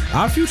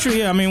 Our Future,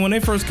 yeah. I mean, when they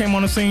first came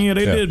on the scene, yeah,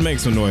 they did make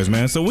some noise,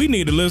 man. So we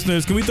need the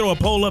listeners. Can we throw a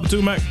poll up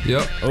too, Mac?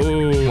 Yep.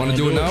 Oh, want to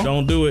do it now?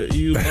 Don't do it,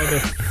 you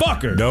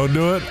motherfucker. Don't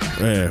do it.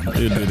 Yeah,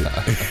 it did it.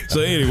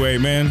 So anyway,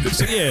 man.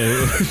 So,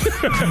 yeah.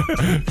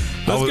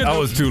 I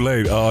was too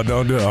late. Oh,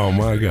 don't do it. Oh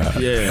my God.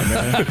 Yeah,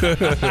 man.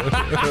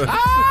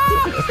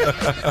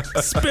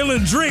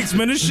 Spilling drinks,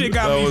 man. This shit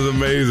got me. That was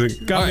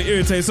amazing. Got me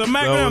irritated. So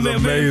Mac, that was man,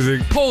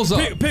 amazing. Polls up.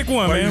 Pick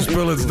one, Why man. you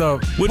spilling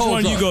stuff? Which Polls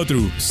one you up. go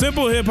through?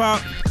 Simple hip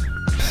hop,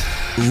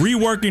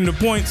 reworking the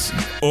points,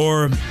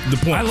 or the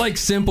point? I like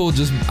simple.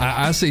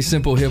 I say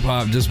simple hip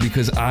hop just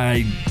because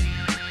I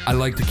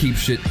like to keep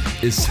shit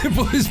as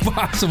simple as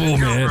possible,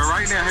 man.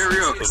 Right now,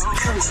 hurry up.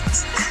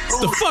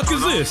 The fuck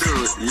is this?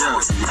 Yeah.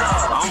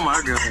 Oh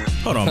my God.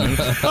 Hold on, man.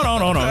 Hold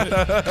on.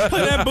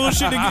 Play that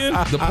bullshit again.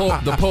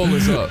 The poll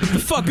is up. The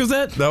fuck is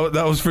that?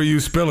 That was for you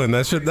spilling.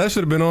 That should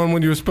have been on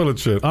when you were spilling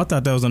shit. I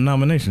thought that was a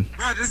nomination.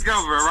 Bro, just go,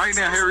 bro. Right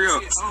now, hurry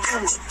up.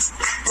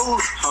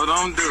 Hold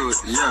on, do it.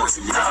 Yeah.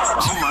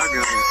 Oh my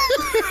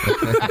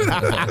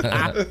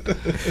God.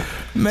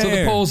 Man. So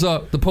the poll's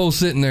up. The poll's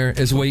sitting there.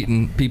 It's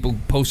waiting. People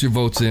post your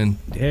votes in.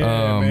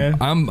 Yeah, man.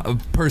 I'm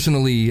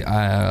personally.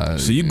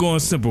 So you going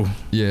simple?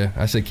 Yeah,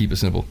 I say keep it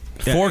simple.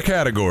 4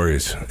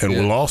 categories, and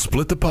we'll all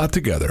split the pot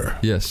together.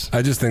 Yes.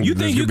 I just think You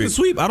think you can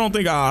sweep? I don't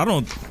think I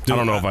don't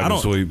know if I can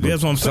sweep. but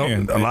That's what I'm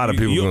saying. A lot of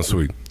people You- going to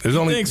sweep. There's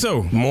only think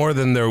so? more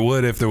than there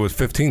would if there was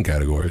 15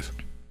 categories.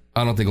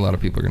 I don't think a lot of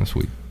people are going to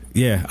sweep.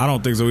 Yeah, I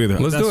don't think so either.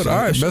 Let's do it. All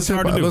right, best hip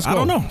hard to hop. do. Let's go. I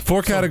don't know.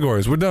 4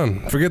 categories. We're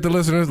done. Forget the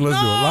listeners. Let's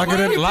do it. Lock it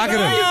in. Lock it in.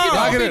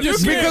 Lock it in.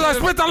 Just Because I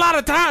spent a lot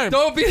of time.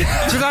 Don't be.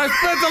 Because I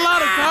spent a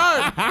lot of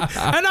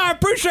time. And I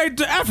appreciate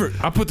the effort.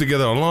 I put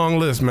together a long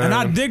list, man. And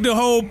I dig the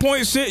whole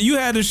point shit. You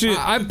had the shit.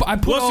 I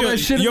put all that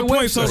shit in your the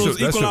point website.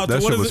 totals equal out to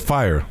that what shit is was it?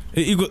 fire.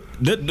 It equal,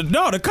 no,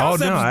 the Oh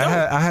concept no, is I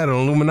dope. had an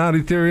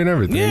Illuminati theory and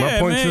everything. Yeah, My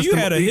point man, you system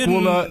had a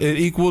equaled, hidden- it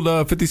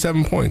equaled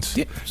 57 points.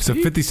 Yeah, It's the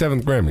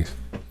 57th Grammys.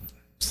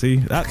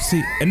 See,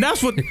 and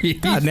that's what.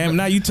 God damn,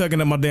 now you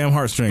tugging at my damn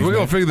heartstrings. We're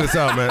man. gonna figure this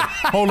out, man.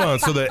 Hold on.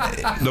 So the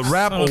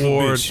rap Son of a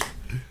award, bitch.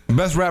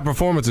 best rap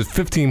performance is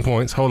 15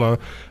 points. Hold on.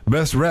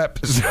 Best rap.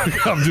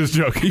 I'm just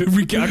joking.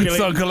 Recalculate.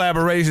 So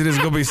collaboration is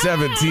gonna be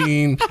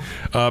 17.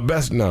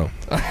 Best no.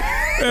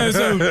 Yeah,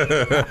 so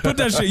put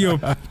that shit, yo.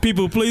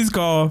 People, please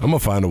call. I'm gonna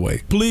find a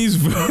way. Please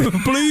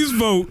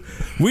vote.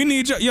 We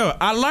need you. Yo,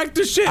 I like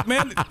the shit,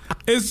 man.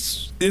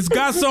 It's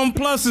got some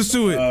pluses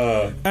to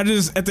it. I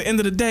just, at the end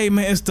of the day,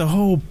 man, it's the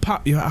whole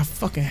pop. Yo, I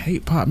fucking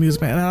hate pop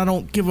music, man. And I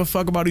don't give a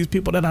fuck about these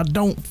people that I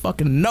don't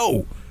fucking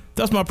know.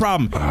 That's my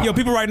problem. Yo,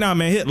 people right now,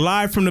 man, hit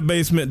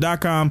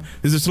livefromthebasement.com.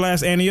 Is it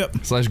 /Annie up?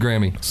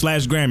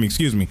 /Grammy.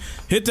 Excuse me.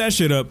 Hit that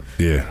shit up.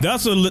 Yeah.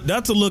 That's a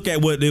look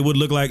at what it would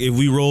look like if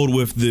we rolled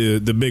with the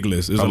big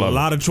list. There's a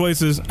lot of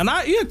choices. And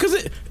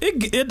because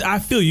it I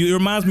feel you. It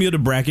reminds me of the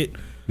bracket.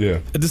 Yeah.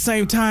 At the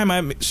same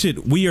time,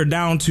 we are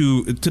down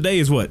to, today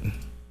is what?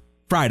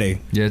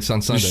 Friday. Yeah, it's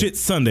on Sunday. The shit's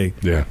Sunday.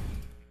 Yeah.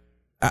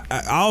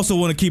 I also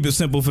want to keep it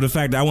simple for the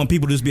fact that I want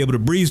people to just be able to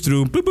breeze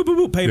through. Boop, boop, boop,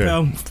 boop,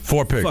 PayPal. Yeah.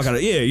 4 picks. Fuck out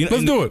of, yeah.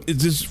 Let's do it. It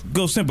just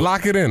go simple.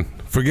 Lock it in.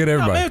 Forget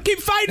everybody. Man, keep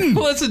fighting.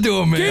 Let's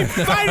do it, man.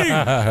 Keep fighting.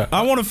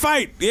 I want to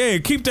fight. Yeah,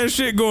 keep that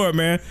shit going,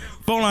 man.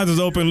 Phone lines is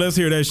open. Let's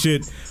hear that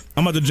shit.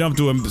 I'm about to jump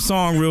to a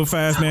song real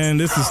fast, man.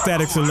 This is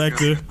Static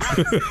Selector.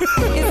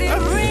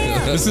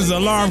 This is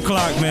Alarm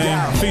Clock,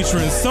 man,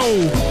 featuring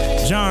Soul,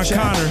 John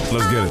Connor.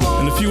 Let's get it.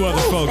 And a few other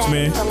folks,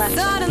 man.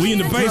 We in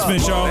the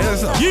basement, y'all.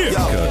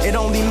 Yeah. It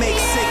only makes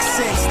 6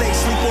 sense. They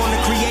sleep on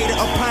the creator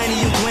of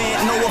pineal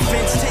gland. No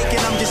offense taken.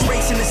 I'm just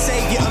racing to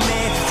savior, a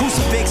man.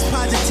 Crucifix,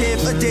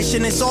 positive,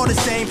 addition, it's all the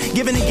same.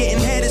 Giving and getting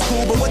head is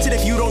cool, but what's it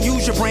if you don't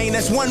use your brain?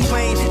 That's one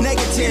plane.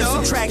 Negative,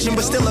 subtraction,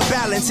 but still a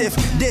balance. If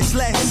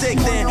dyslexic,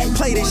 then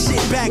play this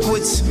shit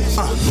backwards.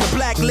 The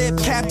black lip,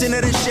 captain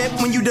of the ship.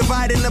 When you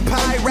divide in the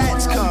pie,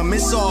 rats come.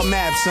 It's all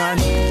map, son.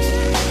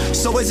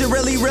 So is it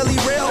really, really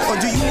real? Or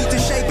do you need to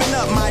shapen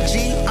up, my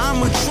G?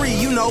 I'm a tree,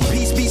 you know,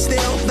 peace be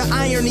still. The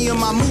irony of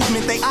my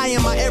movement, they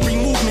iron my every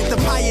movement. The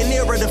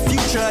pioneer of the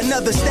future,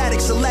 another static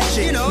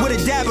selection. With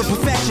a dab of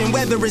perfection,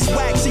 whether it's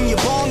wax in your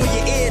bone or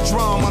your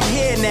eardrum. I'm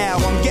here now,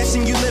 I'm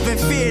guessing you live in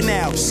fear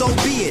now. So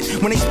be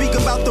it. When they speak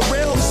about the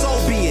real, so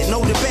be it.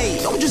 No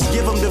debate. Don't just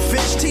give them the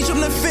fish, teach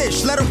them to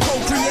fish. Let them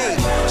procreate.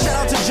 Shout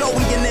out to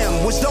Joey and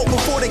them. Was dope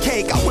before the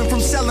cake. I went from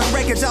selling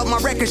records out my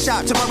record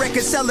shop to my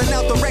record selling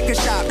out the record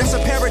shop. That's a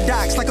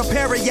paradox, like a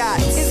pair of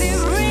yachts. Is it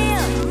real?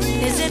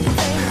 Is it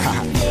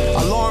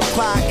fake? Alarm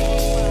clock.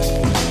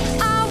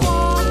 I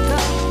woke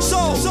up.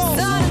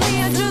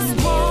 Suddenly I just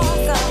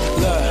woke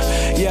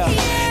up. Yeah.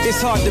 It's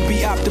hard to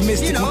be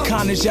optimistic when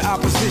Connor's your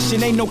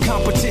opposition. Ain't no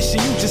competition,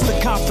 you just a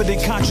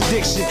confident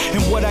contradiction.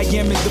 And what I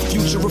am is the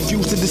future,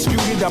 refuse to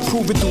dispute it. I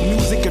prove it through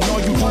music, and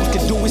all you dudes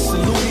can do is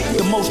salute it.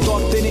 The most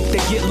authentic,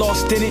 they get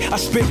lost in it. I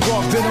spit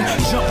raw venom.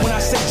 Jump when I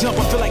say jump,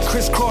 I feel like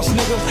crisscross,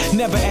 nigga.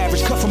 Never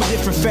average, cut from a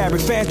different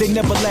fabric. Fast, they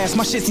never last.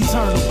 My shit's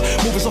eternal.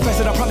 Moving so fast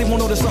that I probably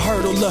won't notice a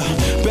hurdle. Look,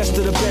 best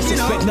of the best,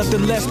 expect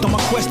nothing less. On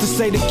my quest to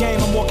say the game,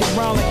 I'm walking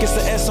around like it's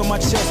an S on my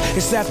chest.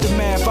 It's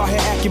aftermath, out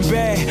here acting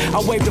bad. I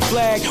wave the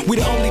flag, we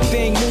the only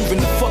everything moving.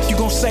 The fuck you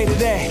gon' say to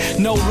that?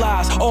 No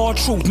lies, all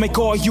truth, make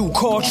all you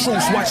call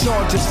truth. Watch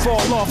y'all just fall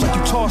off like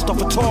you tossed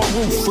off a tall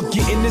roof. For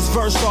getting this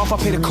verse off, I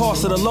pay the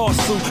cost of the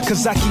lawsuit.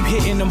 Cause I keep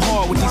hitting them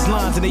hard with these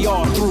lines and they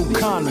all through.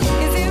 Conman.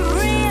 Is it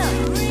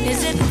real?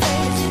 Is it fake?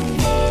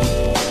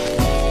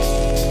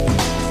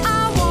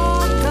 I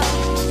woke up,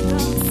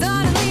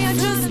 suddenly I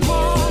just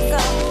woke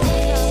up.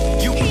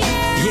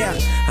 Yeah,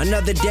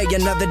 another day,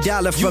 another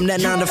dollar from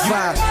that 9 to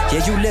 5.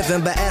 Yeah, you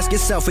living, but ask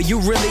yourself, are you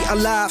really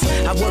alive?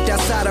 I worked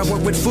outside, I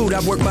work with food, I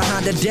work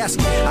behind the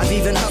desk. I've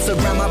even hustled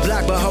around my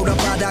block, but hold up,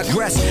 I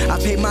digress. I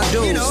paid my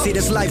dues, see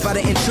this life I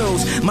didn't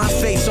choose. My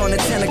face on the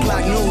 10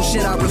 o'clock news,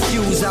 shit I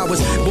refuse. I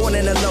was born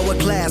in a lower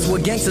class,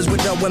 with gangsters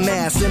with lower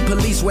masks. And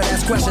police would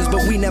ask questions,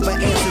 but we never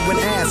answered when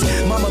asked.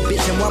 Mama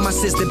bitchin' while my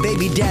sister,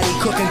 baby daddy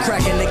cooking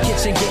crack in the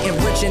kitchen. Getting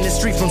rich in the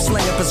street from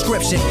slinging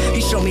prescription. He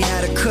showed me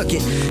how to cook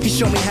it, he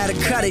showed me how to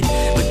cut it.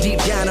 But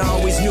deep down I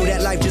always knew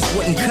that life just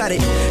wouldn't cut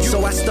it.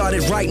 So I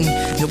started writing,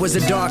 it was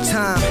a dark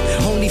time.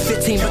 Only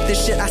 15, but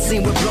this shit I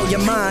seen would blow your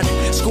mind.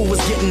 School was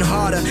getting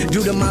harder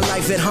due to my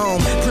life at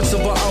home.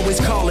 Principal always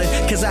calling,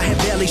 cause I had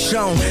barely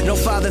shown no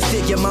father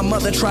figure. My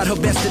mother tried her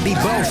best to be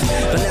both,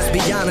 but let's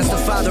be honest, the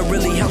father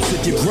really helps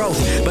with your growth.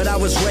 But I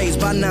was raised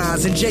by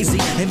Nas and Jay-Z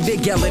and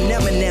Big L and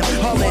Eminem.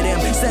 All of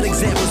them set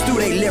examples through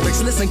their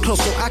lyrics. Listen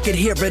close so I could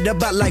hear it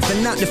about life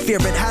and not to fear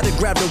it. How to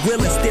grab the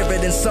wheel and steer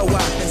it.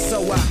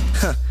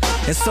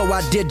 And so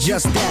I did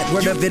just that.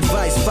 Word of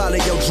advice, follow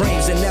your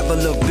dreams and never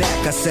look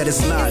back. I said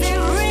it's logic. Is it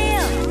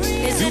real?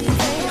 Is it fake?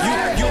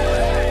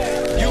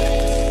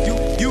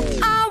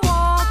 I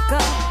woke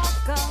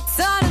up,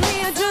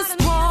 suddenly I just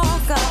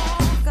woke up.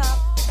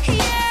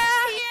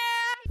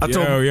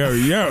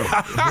 Yo.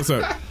 What's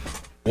up?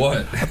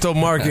 What? I told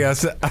Marky, I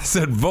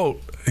said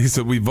vote. He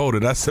said, we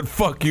voted. I said,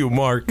 fuck you,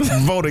 Mark.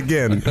 Vote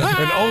again.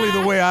 And only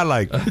the way I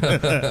like.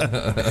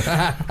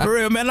 For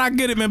real, man, I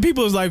get it, man.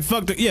 People is like,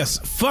 fuck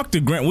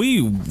the grant.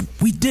 We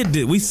did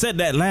it. We said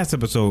that last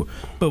episode.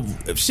 But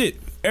shit,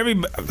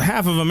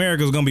 half of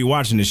America's gonna be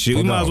watching this shit.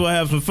 We might as well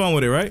have some fun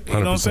with it, right? You know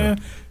what I'm saying?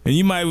 And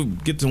you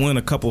might get to win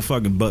a couple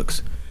fucking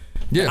bucks.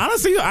 Yeah.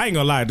 Honestly, I ain't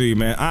gonna lie to you,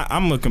 man.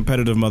 I'm a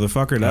competitive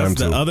motherfucker. That's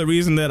the other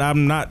reason that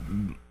I'm not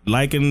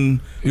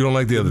liking. You don't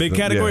like the other big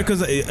category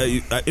because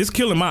it's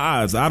killing my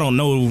odds. I don't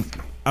know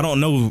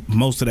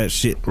most of that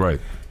shit.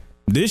 Right.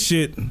 This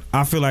shit,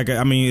 I feel like,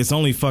 I mean, it's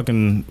only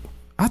fucking.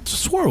 I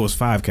swore it was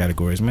 5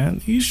 categories, man.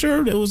 You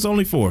sure it was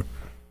only 4?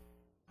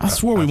 I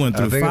swore we went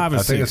through 5 or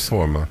 6. I think it's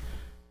 4, man.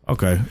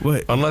 Okay,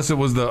 wait. Unless it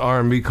was the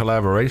R&B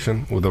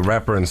collaboration with the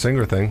rapper and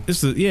singer thing.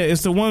 It's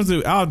the ones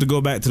that I'll have to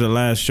go back to the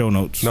last show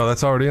notes. No,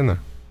 that's already in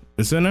there.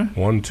 It's in there?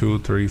 1, 2,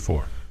 3,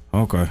 4.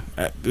 Okay.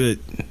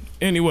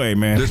 Anyway,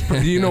 man.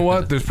 You know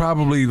what? There's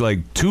probably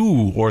like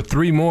 2 or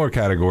 3 more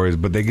categories,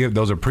 but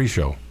those are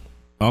pre-show.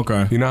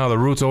 Okay. You know how the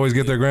Roots always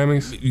get their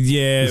Grammys?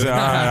 Yeah. All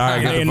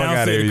right, get the fuck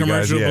out of here, you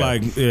guys.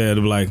 They'll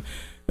be like,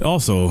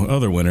 also,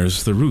 other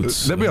winners, the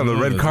Roots. They'll be on the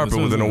red carpet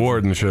with an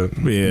award and shit.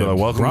 Yeah. Like,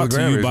 welcome brought to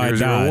the to Grammys. you by Here's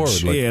your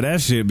Dodge. award. Yeah,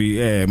 that shit be,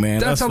 man.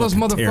 That's how those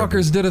motherfuckers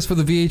terrible. did us for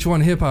the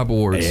VH1 Hip Hop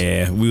Awards.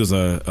 Yeah, we was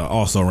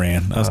also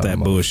ran. That's that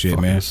bullshit,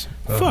 man.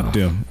 Fuck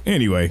them.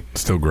 Anyway.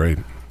 Still great.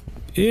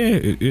 Yeah,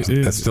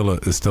 it's still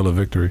a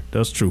victory.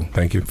 That's true.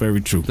 Thank you. Very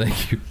true.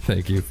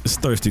 Thank you. It's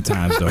thirsty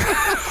times, though.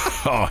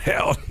 Oh,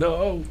 hell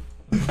no.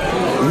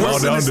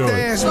 What's in the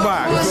stash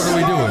box? What are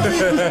we doing?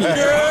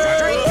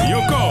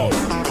 Your call.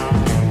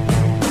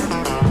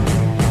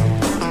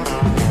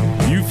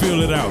 You fill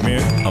it out,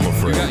 man. I'm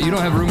afraid. You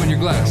don't have room in your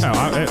glass.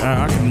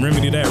 I can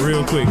remedy that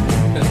real quick.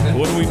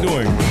 What are we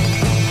doing?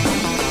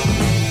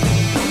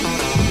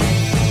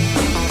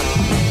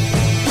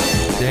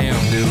 Damn,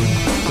 dude.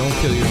 Don't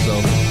kill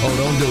yourself. Oh,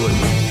 don't do it.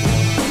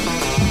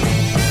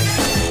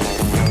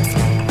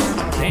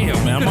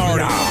 Damn, man.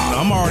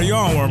 I'm already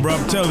on one, bro.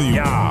 I'm telling you.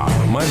 Yeah.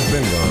 Mine's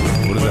been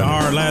gone. What is that?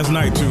 Hard last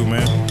night, too,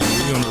 man.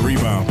 We on the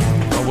rebound.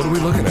 Oh, what are we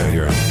looking at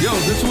here? Yo,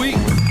 this week.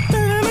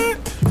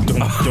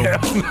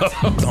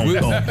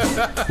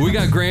 We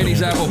got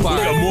Granny's apple pie.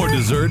 We got more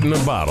dessert in a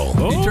bottle.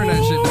 He turned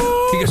that shit down.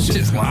 He got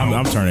shit.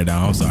 I'm turning it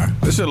down. I'm sorry.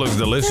 This shit looks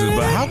delicious,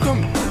 but how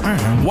come?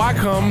 Why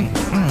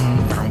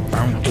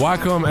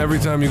come every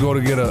time you go to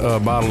get a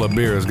bottle of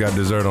beer, it's got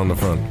dessert on the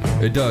front?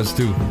 It does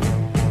too.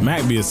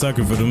 Mac be a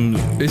sucker for them.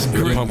 It's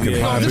great. Pumpkin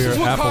pie This beer, is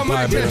what apple caught my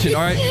pie beer. attention.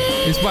 All right,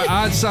 it's by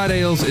Odd Side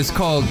Ales. It's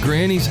called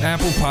Granny's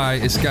Apple Pie.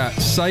 It's got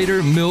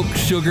cider, milk,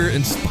 sugar,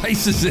 and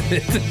spices in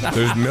it.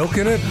 There's milk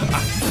in it?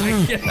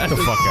 Get the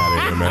fuck out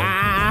of here, man.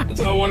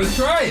 I want to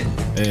try it.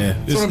 Yeah,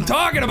 That's what I'm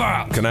talking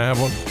about. Can I have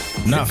one?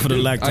 Not for the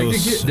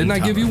lactose. Didn't I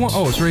give you one?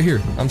 Oh, it's right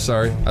here. I'm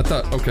sorry. I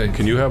thought, okay.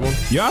 Can you have one?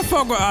 Yeah, I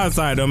fuck with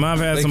Outside, though, man. I've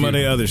had some of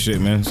their other shit,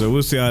 man. So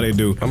we'll see how they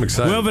do. I'm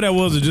excited. Whoever that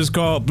was, just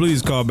call.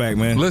 Please call back,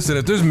 man. Listen,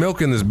 if there's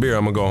milk in this beer,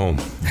 I'm going to go home.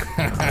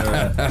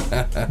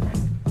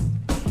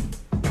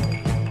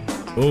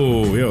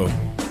 Oh, yo.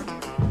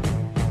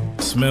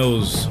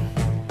 Smells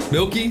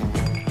milky?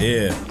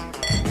 Yeah.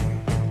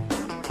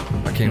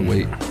 I can't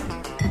wait.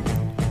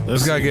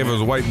 This guy gave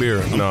us white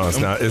beer. No, it's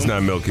not. It's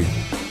not milky.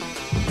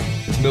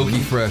 It's milky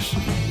fresh.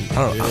 I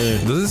don't,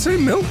 Does it say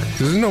milk?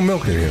 There's no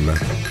milk in here, man.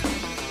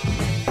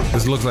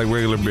 This looks like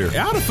regular beer.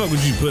 How the fuck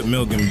would you put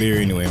milk in beer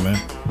anyway, man?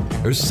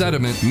 There's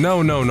sediment.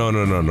 No.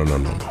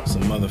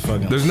 Some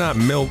motherfucking. There's not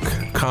milk,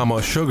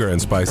 sugar and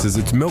spices.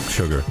 It's milk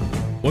sugar.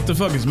 What the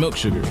fuck is milk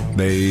sugar?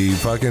 They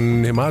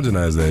fucking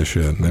homogenized that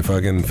shit. They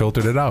fucking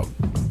filtered it out.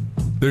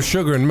 There's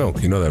sugar in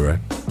milk. You know that, right?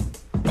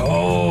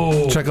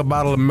 Oh. Check a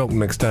bottle of milk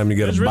next time you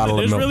get a bottle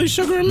of milk. There's really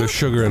sugar in milk? There's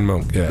sugar in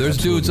milk, yeah. There's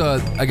absolutely.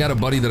 dudes, I got a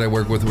buddy that I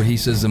work with where he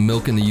says the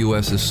milk in the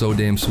U.S. is so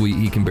damn sweet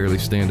he can barely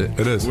stand it.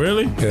 It is.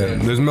 Really? Yeah,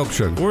 there's milk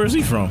sugar. Where is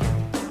he from?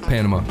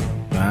 Panama.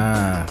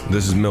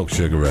 This is milk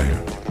sugar right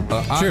here.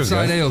 Cheers,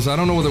 Oxide guys. Ales. I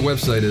don't know what their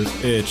website is.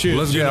 Yeah, cheers.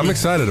 Let's get. I'm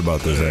excited about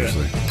this,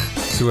 actually.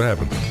 See what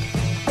happens.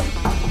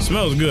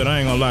 Smells good, I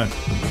ain't gonna lie.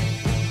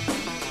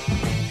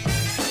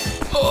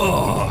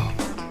 Oh.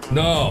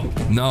 No,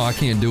 I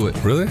can't do it.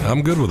 Really?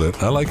 I'm good with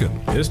it. I like it.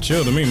 It's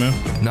chill to me,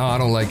 man. No, I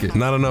don't like it.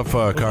 Not enough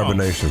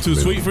carbonation. Too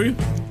sweet for you?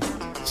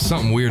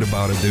 Something weird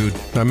about it, dude.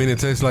 I mean, it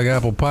tastes like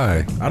apple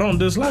pie. I don't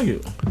dislike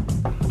it.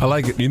 I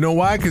like it. You know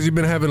why? Because you've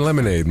been having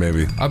lemonade,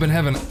 maybe. I've been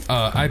having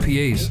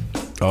IPAs.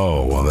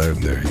 Oh, well, there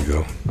you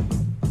go.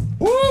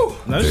 Woo!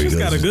 That There shit's you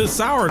go. got a good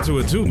sour to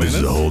it, too, man. This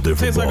is a whole different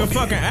Tastes like a ballgame.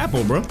 fucking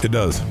apple, bro. It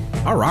does.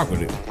 I rock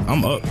with it.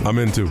 I'm up. I'm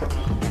in too.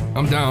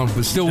 I'm down,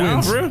 but still Down,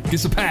 wins. for real?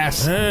 Gets a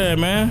pass. Yeah,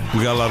 man.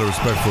 We got a lot of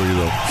respect for you,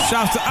 though.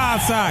 Shouts to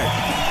Outside.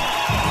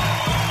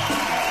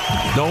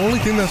 The only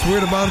thing that's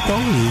weird about it,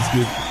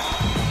 though, is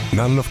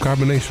not enough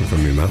carbonation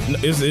from you, man.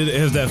 It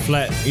has that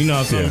flat, you know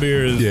how some Yeah.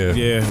 beers,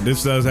 Yeah.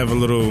 this does have a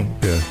little,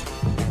 Yeah.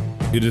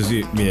 you just,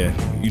 you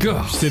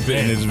sip it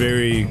and it's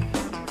very,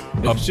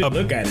 look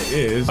at it,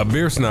 it is. A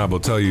beer snob will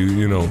tell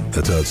you,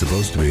 that's how it's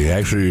supposed to be.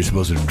 Actually, you're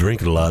supposed to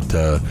drink it a lot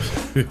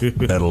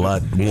at a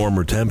lot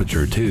warmer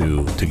temperature,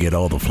 too, to get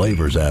all the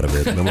flavors out of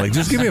it. And I'm like,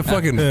 just give me a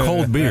fucking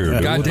cold beer.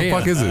 Dude. What the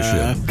fuck is this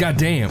shit?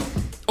 Goddamn.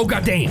 Oh,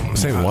 goddamn.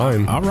 This ain't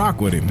wine. I rock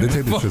with it, man. They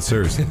take this shit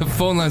seriously.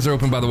 Phone lines are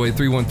open, by the way,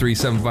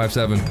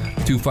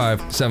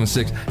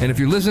 313-757-2576. And if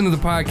you're listening to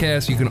the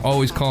podcast, you can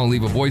always call and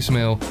leave a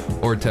voicemail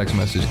or a text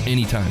message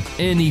anytime.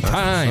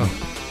 Anytime.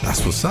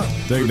 That's what's up.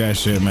 Take that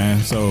shit, man.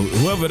 So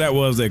whoever that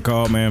was that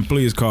called, man,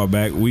 please call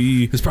back.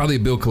 It's probably a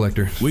bill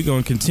collector. We're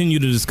going to continue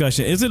the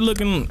discussion. Is it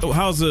looking,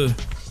 what's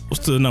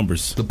the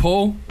numbers? The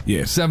poll?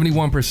 Yeah.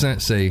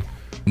 71% say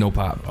no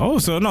pop. Oh,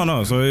 so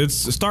no. So it's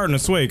starting to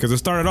sway because it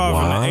started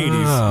off in the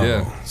 80s.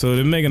 Yeah. So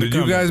they're making Did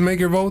you guys make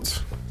your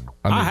votes?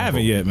 I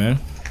haven't yet, man.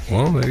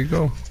 Well, there you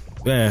go.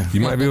 Yeah.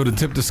 You might be able to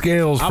tip the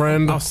scales,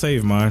 friend. I'll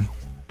save mine.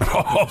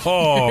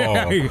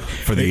 Oh,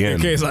 for the end.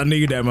 In case I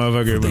need that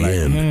motherfucker. For the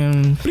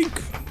end.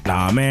 Blink.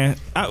 Nah, man.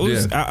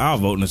 I'll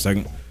vote in a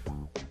second.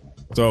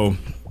 So,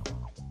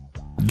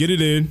 get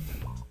it in.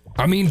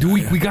 I mean,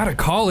 we gotta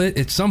call it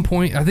at some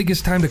point. I think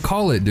it's time to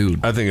call it,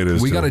 dude. I think it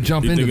is. We gotta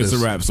jump into this. this.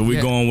 It's a wrap. So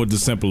we're going with the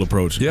simple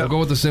approach. Yeah, we'll go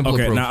with the simple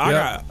approach.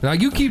 Now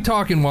you keep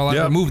talking while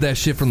I remove that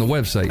shit from the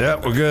website.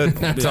 Yep, we're good.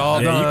 It's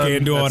all done. You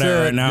can't do all That's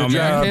that it. right now, Good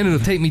man. job. And it'll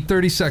take me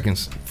 30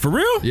 seconds. For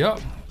real? Yep.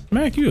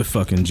 Mac, you a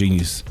fucking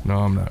genius. No,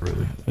 I'm not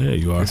really. Yeah,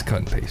 you are. It's cut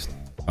and paste.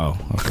 Oh,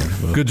 okay.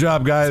 Well. Good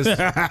job, guys.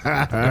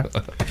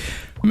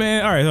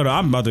 Man, all right, hold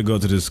on. I'm about to go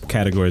to this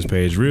categories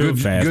page real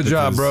fast. Good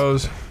job,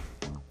 bros.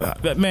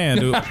 Man,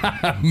 dude.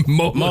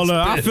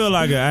 Mola, I feel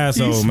like an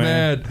asshole, He's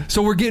man. mad.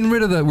 So we're getting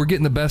rid of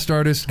the best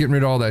artists, getting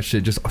rid of all that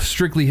shit. Just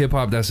strictly hip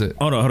hop. That's it.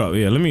 Hold on.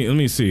 Yeah, let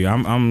me see.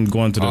 I'm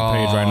going to the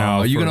page right now.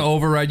 Are you gonna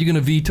override? You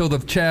gonna veto the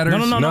chatters?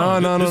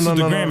 No. This is the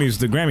Grammys.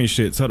 The Grammy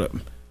shits. Hold up.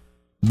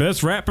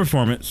 Best rap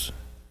performance.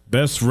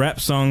 Best rap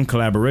song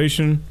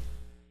collaboration.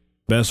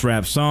 Best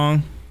rap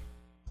song.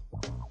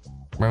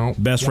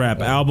 Best rap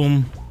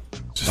album.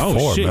 Just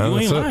four, shit, man. you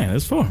ain't That's it. lying.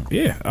 It's 4.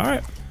 Yeah, all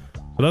right.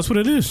 So that's what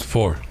it is.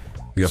 4.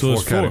 You got So 4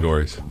 it's 4.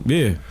 categories.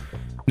 Yeah.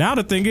 Now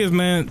the thing is,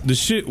 man, the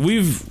shit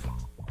we've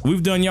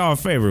done y'all a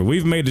favor.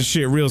 We've made the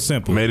shit real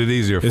simple. Made it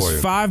easier for It's you.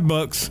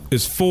 $5.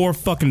 It's 4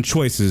 fucking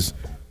choices.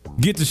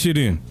 Get the shit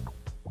in.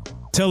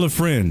 Tell a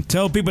friend.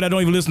 Tell people that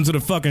don't even listen to the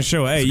fucking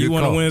show. Hey, It's a you good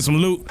want to call. win some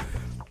loot?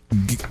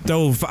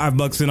 Throw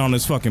 $5 in on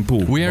this fucking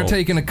pool. We aren't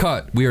taking a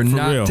cut. We are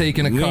not real.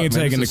 taking a We cut. ain't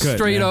man. taking This the is cut,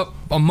 straight man. up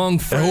among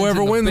friends.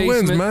 Whoever in the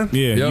wins, basement.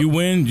 man. Yeah, Yep. you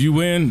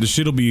win. The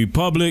shit'll be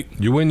public.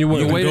 You win. You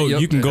wait, can go,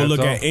 yep. you can go That's look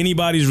all. at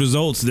anybody's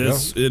results.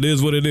 It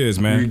is what it is,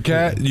 man.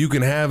 You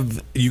can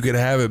have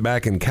it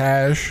back in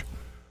cash,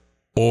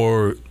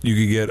 or you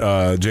could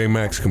get J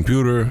Mac's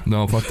computer.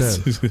 No, fuck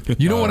that.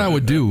 You know what I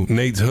would do?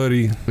 Nate's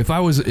hoodie. If I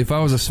was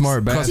a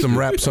smart bastard, Custom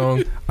rap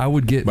song. I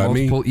would get by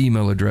me. multiple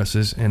email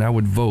addresses and I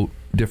would vote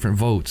different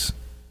votes.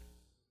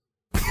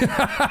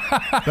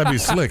 That'd be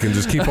slick and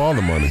just keep all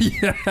the money.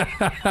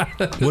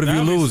 What if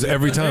you lose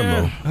every time,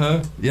 though?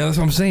 Huh? Yeah, that's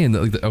what I'm saying.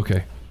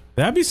 Okay.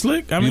 That'd be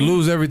slick. I mean, You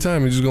lose every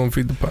time, you're just going to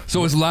feed the pot.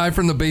 So it's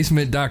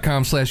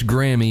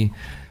livefromthebasement.com/Grammy.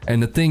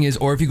 And the thing is,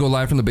 or if you go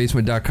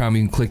livefromthebasement.com,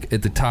 you can click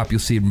at the top. You'll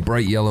see it in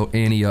bright yellow,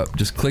 Annie up.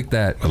 Just click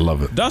that. I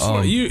love it. That's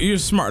what you're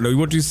smart though.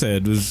 What you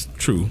said was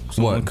true.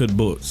 Someone could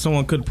pull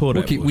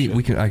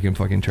that. I can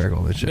fucking track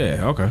all that shit.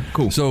 Yeah. Okay.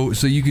 Cool. So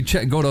you could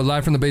go to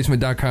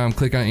livefromthebasement.com,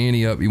 click on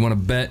Annie up. You want to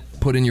bet,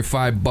 put in your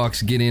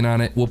 $5, get in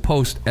on it. We'll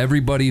post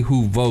everybody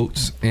who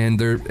votes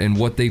and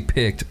what they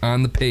picked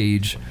on the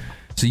page.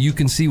 so you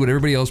can see what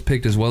everybody else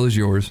picked as well as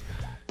yours.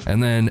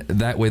 And then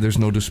that way there's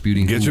no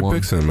disputing. Get your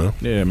picks in, man.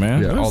 Yeah,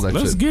 man. Yeah, all that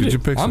let's shit. Get your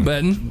picks I'm in.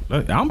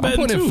 betting. I'm betting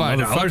putting too. in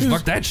 $5.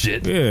 Fuck that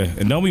shit. Yeah,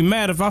 and don't be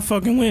mad if I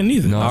fucking win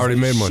either. No. I already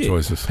made my Shit.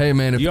 choices. Hey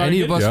man, if You already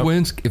any of did? us Yep.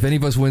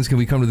 wins, can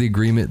we come to the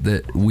agreement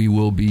that we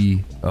will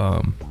be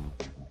That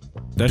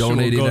shit will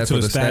donating go that to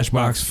for the Stash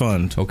Box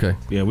Fund. Okay.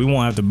 Yeah, we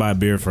won't have to buy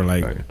beer for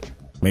like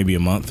maybe a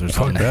month or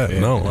something. Fuck that. Yeah.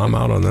 No, I'm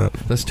out on that.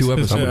 That's 2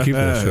 episodes. I'm gonna keep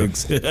that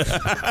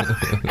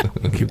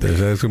shit. Keep that shit.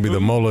 It's gonna be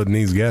the Mola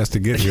needs gas to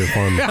get here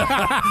fund.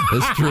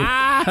 That's true.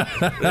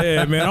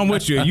 Yeah, man, I'm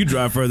with you. You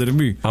drive further than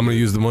me. I'm gonna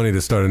use the money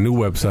to start a new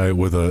website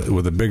with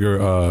a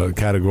bigger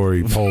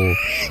category poll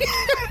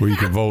where you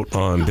can vote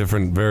on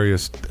different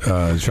various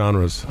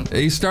genres.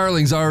 Hey,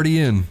 Starling's already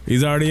in.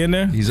 He's already in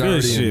there? He's Good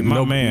already shit, in. my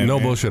No man. no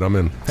bullshit. I'm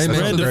in. Hey, man,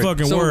 Spread the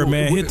fucking word,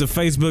 man. Hit the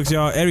Facebooks,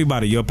 y'all.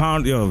 Everybody,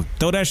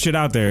 throw that shit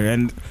out there.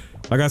 And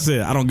like I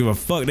said, I don't give a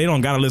fuck. They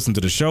don't gotta listen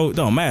to the show. It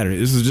don't matter.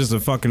 This is just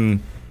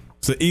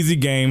it's an easy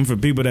game for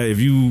people that if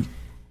you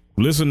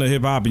listen to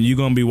hip hop and you're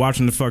gonna be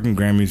watching the fucking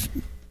Grammys,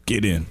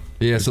 get in.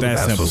 Yeah, It's so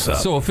that simple.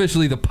 So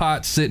officially the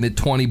pot's sitting at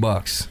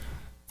 $20.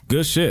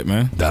 Good shit,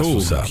 man. That's cool.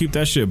 what's up. Keep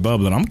that shit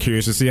bubbling. I'm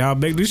curious to see how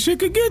big this shit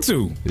could get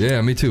to. Yeah,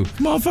 me too.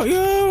 Motherfucker,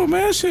 yo,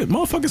 man, shit.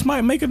 Motherfuckers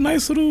might make a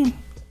nice little,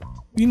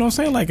 you know what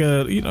I'm saying? Like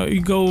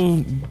you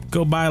go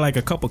buy like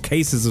a couple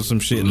cases of some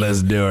shit.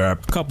 Let's do it. A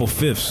couple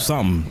fifths,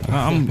 something.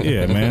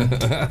 Yeah, man.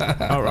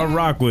 I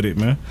rock with it,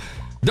 man.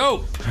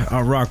 Dope.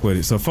 I rock with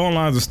it. So phone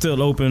lines are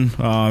still open.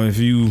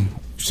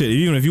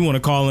 Even if you want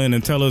to call in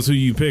and tell us who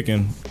you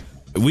picking,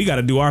 we got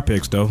to do our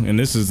picks though, and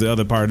this is the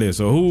other part of this.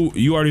 So who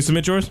you already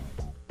submit yours?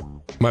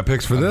 My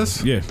picks for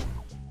this? Yeah.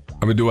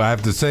 I mean, do I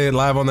have to say it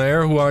live on the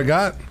air who I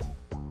got?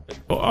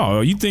 Oh,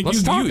 you think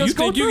Let's talk. Let's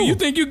go through. you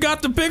think you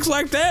got the picks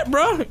like that,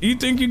 bro? You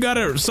think you got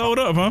it sold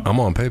up, huh? I'm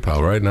on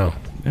PayPal right now.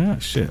 Yeah,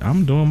 shit.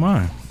 I'm doing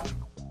mine.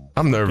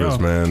 I'm nervous,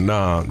 man.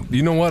 Nah,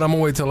 you know what? I'm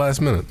gonna wait till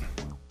last minute.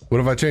 What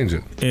if I change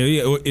it?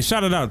 Yeah.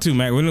 Shout it out too,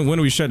 Mac. When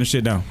are we shutting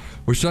shit down?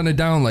 We're shutting it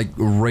down like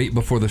right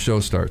before the show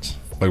starts.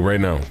 Like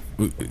right now?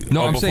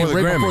 No, I'm saying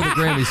right Grammy. before the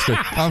Grammys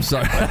start. I'm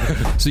sorry.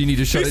 So you need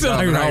to shut it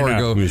down an hour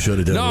ago. We shut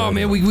it down. No,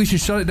 man, we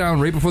should shut it down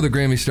right before the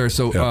Grammys start.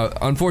 So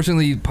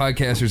unfortunately,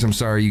 podcasters, I'm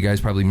sorry, you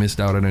guys probably missed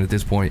out on it at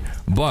this point.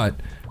 But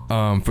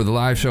for the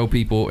live show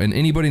people and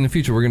anybody in the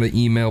future, we're going to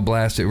email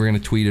blast it. We're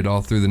going to tweet it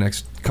all through the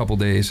next couple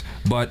days.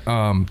 But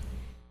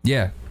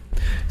yeah.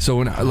 So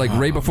when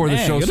right before the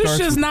show starts, this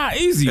shit's not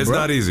easy. It's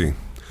not easy.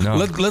 No.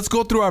 Let's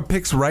go through our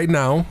picks right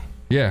now.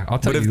 Yeah, I'll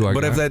tell you who I got.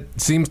 But if that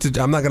seems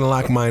to, I'm not going to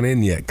lock mine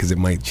in yet because it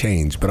might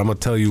change. But I'm going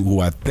to tell you who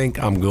I think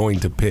I'm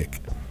going to pick.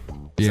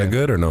 Is that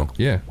good or no?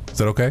 Yeah. Is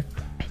that okay?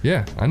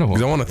 Yeah, I know.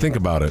 Because I want to think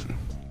about it.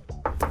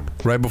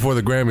 Right before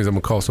the Grammys, I'm going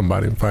to call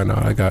somebody and find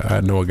out.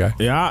 I know a guy.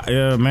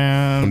 Yeah,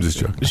 man. I'm just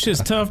joking. This shit's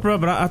tough, bro,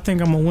 but I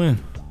think I'm going to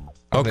win.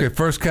 Okay,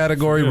 first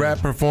category, rap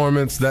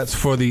performance. That's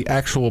for the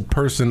actual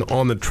person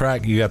on the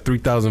track. You got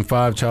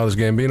 3005, Childish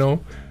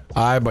Gambino.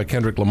 I by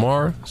Kendrick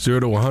Lamar.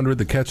 0 to 100,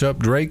 The Catch Up,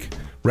 Drake.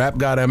 Rap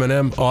God,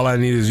 Eminem. All I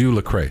Need Is You,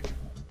 Lecrae.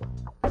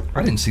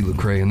 I didn't see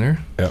Lecrae in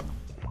there. Yep.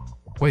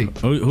 Wait.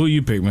 Who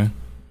you pick, man?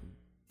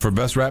 For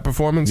best rap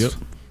performance? Yep.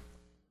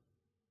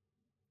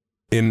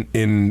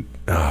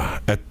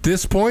 At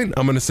this point,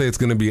 I'm going to say it's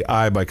going to be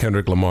I by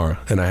Kendrick Lamar,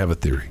 and I have a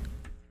theory.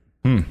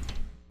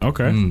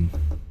 Okay.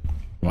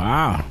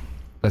 Wow.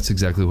 That's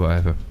exactly who I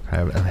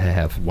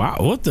have. Wow,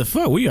 what the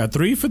fuck? We got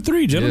 3 for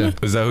 3, gentlemen.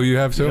 Is that who you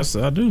have, too? Yes,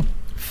 I do.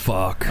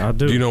 Fuck. I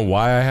do. Do you know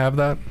why I have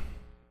that?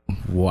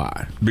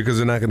 Why? Because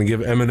they're not going to give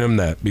Eminem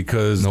that,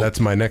 because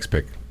that's my next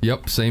pick.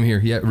 Yep, same here.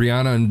 Yeah,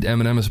 Rihanna and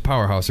Eminem is a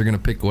powerhouse. They're going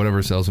to pick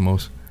whatever sells the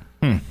most.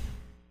 All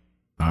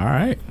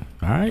right.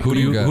 Who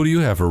do you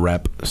have for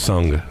rap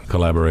song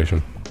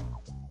collaboration?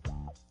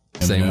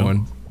 Same Eminem.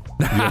 one.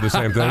 You have the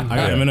same thing? I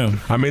got Eminem.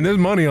 I mean, there's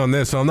money on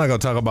this, so I'm not going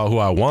to talk about who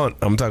I want.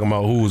 I'm talking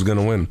about who's going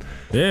to win.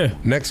 Yeah.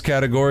 Next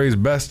category is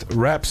best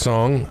rap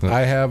song.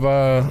 I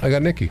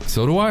got Nicki.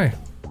 So do I.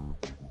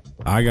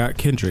 I got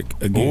Kendrick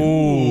again.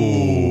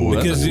 Ooh,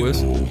 that's a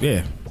twist.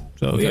 Yeah.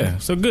 So Okay. yeah.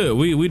 So good.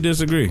 We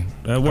disagree.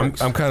 That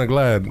works. I'm kind of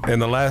glad. In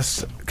the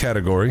last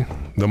category,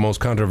 the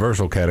most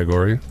controversial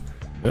category,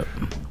 Yep.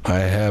 I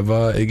have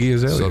Iggy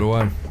Azalea. So do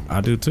I.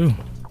 I do too.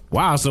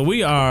 Wow. So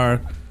we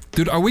are.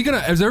 Dude,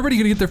 is everybody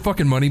gonna get their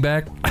fucking money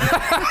back?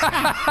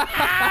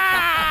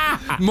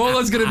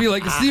 Mola's gonna be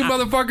like, see,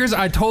 motherfuckers,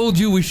 I told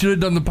you we should have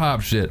done the pop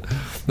shit.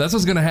 That's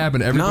what's gonna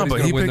happen. Everybody's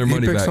gonna win their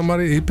money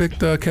back. He picked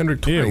Kendrick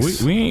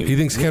twice. Yeah, he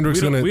thinks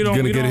Kendrick's gonna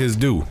get his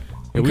due.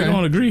 Yeah, we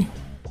don't agree.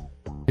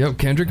 Yep,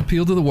 Kendrick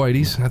appealed to the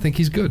whiteys. I think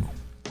he's good.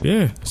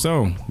 Yeah.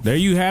 So there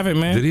you have it,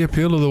 man. Did he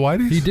appeal to the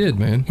whiteys? He did,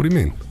 man. What do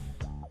you mean?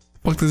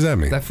 fuck does that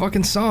mean? That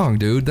fucking song,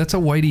 dude. That's a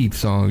Whitey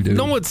song, dude.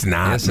 No, it's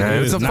not, Yes, man. it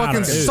It's is. a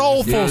fucking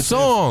soulful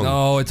song.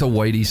 No, it's a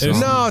Whitey song.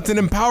 No, it's an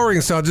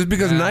empowering song. Just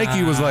because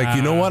Nike was like,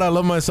 you know what? I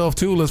love myself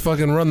too. Let's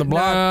fucking run the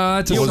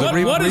block.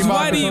 What is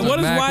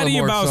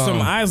Whitey about song.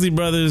 some Isley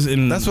Brothers?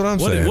 And that's what I'm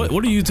saying.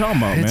 What are you talking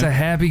about, It's man? a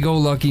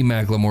happy-go-lucky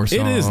Macklemore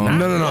song. It is not.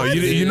 No.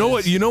 You know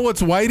what? You know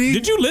what's Whitey?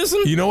 Did you listen?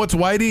 You know what's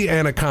Whitey?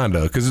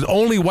 Anaconda. Because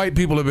only white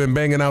people have been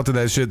banging out to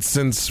that shit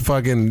since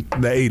fucking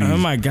the 80s. Oh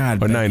my God,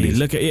 or Becky. 90s.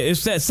 Look at it.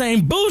 It's that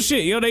same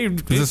bullshit, yo.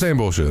 It's the same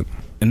bullshit.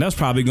 And that's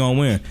probably gonna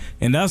win.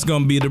 And that's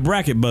gonna be the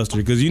bracket buster.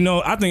 Because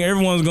I think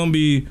everyone's gonna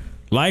be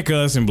like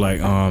us and be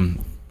like, I'm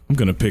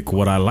gonna pick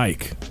what I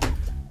like.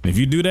 And if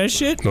you do that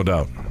shit, no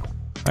doubt.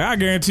 I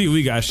guarantee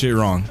we got shit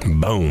wrong.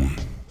 Boom.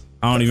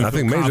 I don't even. I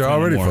think feel Major confident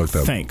already anymore. fucked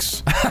up.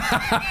 Thanks.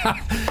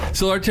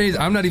 So our change.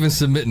 I'm not even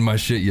submitting my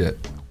shit yet.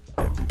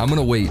 I'm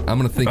gonna wait. I'm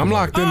gonna think. I'm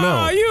about locked it. in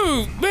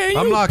now.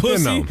 I'm locked in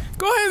pussy. now.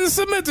 Go ahead and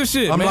submit the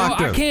shit, I'm man.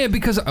 locked in. I can't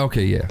because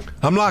yeah.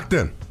 I'm locked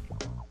in.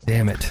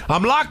 Damn it.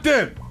 I'm locked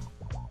in.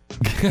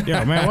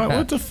 Yeah, man.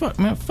 What the fuck,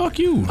 man? Fuck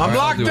you. I'm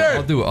locked in.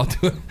 I'll do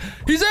it.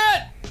 He's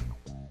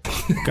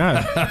it.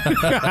 God.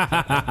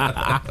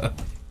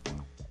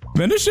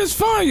 Man, this shit's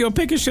fine. You're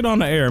picking shit on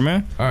the air,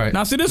 man. All right.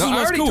 Now, see, this is I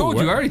what's already cool. told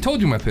you. right? I already told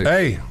you my pick.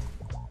 Hey,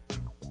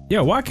 Yeah,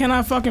 why can't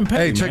I fucking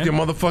pay? hey, check man? your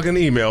motherfucking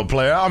email,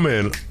 player. I'm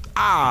in.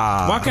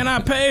 Why can't I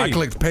pay? I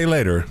clicked pay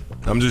later.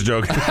 I'm just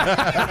joking.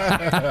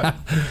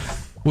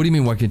 What do you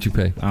mean? Why can't you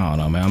pay? I don't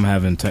know, man. I'm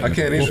having technical. I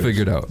can't We'll either.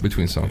 figure it out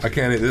between songs. I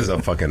can't. This is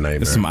a fucking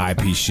nightmare. It's some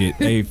IP shit.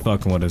 They ain't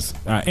fucking with us.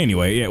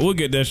 Anyway, yeah, we'll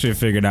get that shit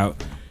figured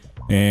out.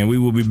 And we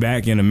will be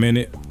back in a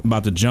minute.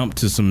 About to jump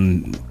to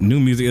some new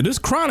music. This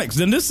Chronix.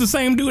 Then this is the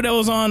same dude that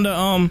was on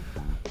the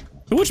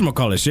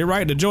whatchamacallit shit,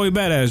 right? The Joey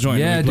Badass joint.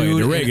 Yeah, we played,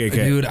 dude. The reggae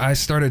cat. Dude, I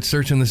started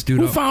searching this dude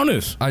Who up. found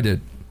this? I did.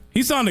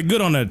 He sounded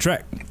good on that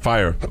track.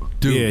 Fire.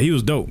 Dude. Yeah, he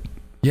was dope.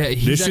 Yeah,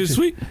 he's This shit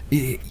actually,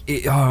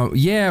 sweet?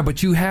 Yeah,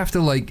 but you have to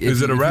like.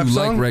 Is it a rap if you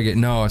song? Like reggae?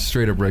 No, it's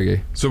straight up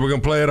reggae. So we're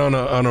gonna play it on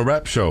a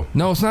rap show.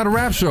 No, it's not a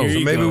rap show. So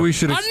maybe we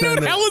should I knew extend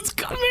that it. was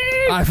coming.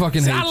 I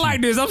fucking See, hate I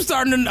like you. this. I'm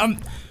starting to.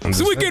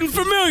 So we getting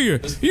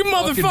familiar. You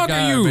motherfucker,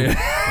 guy, you. man.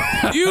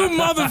 You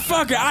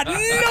motherfucker. I knew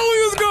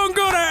he was going to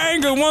go that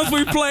angle once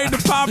we played the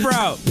pop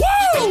route. Woo!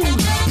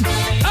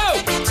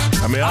 Oh!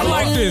 I mean, I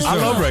like love, this, I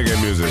though. love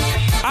reggae music.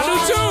 I do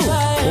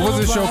too. What was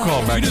this show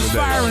called back in the just day?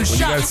 firing When you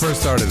guys shots. first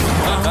started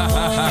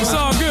it? It's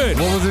all good.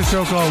 What was this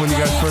show called when you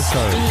guys first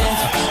started?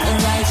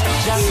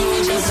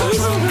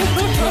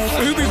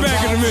 We'll be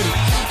back in a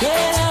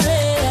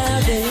minute.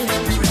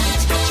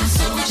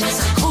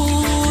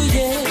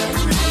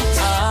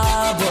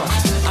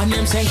 And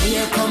them say,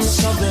 here comes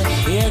trouble,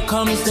 here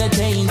comes the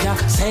danger.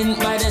 Sent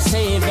by the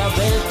Savior,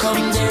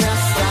 welcome the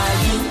Rasta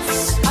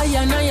youths. I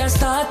and I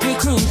start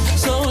recruit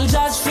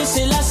soldiers for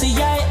Selassie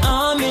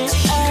army.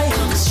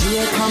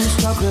 Here comes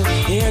trouble,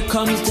 here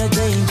comes the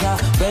danger.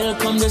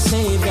 Welcome the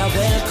Savior,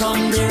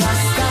 welcome the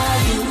Rasta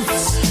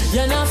youths.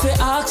 You're not for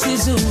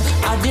oxygen,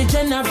 at the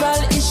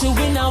general issue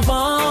in a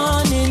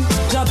warning.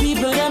 The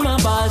people them a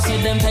ball,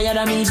 say them tired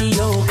of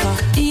mediocre.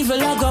 Evil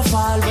a go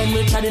fall when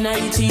we tried in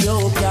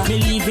Ethiopia. Me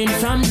leaving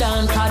from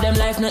down, cause them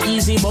life not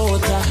easy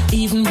boat.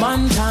 Even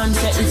one time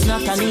say it's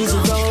not an easy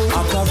road.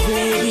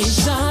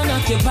 Operation,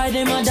 occupy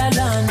the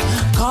motherland.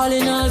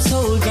 Calling all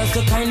soldiers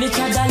to kindly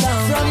chug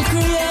along. From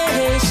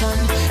creation,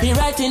 he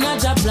writing a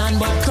job plan,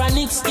 but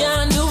Chronix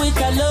can't do it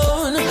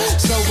alone.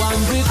 So I'm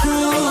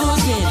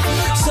recruiting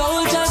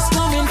soldiers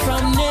coming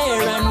from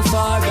near and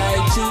far. I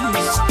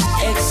choose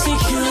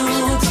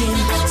executing.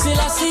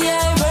 Selassie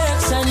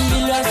works and the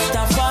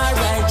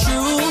Rastafari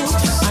choose.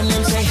 And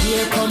them say,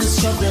 here comes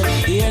trouble,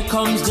 here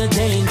comes the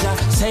danger.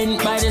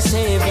 Sent by the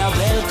Savior,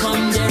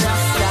 welcome the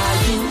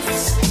Rasta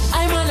youths.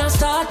 I'm gonna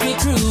start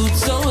recruit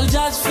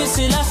soldiers for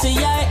Selassie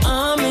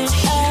army.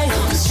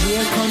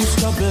 Here comes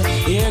trouble,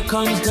 here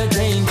comes the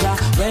danger.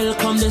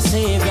 Welcome the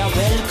Savior,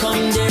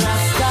 welcome the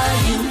Rasta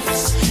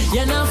youths.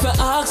 You're not for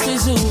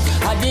oxygen,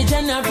 at the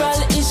general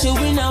issue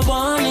in a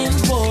warning,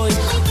 boy.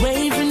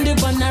 Waving the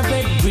banner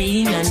red,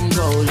 green and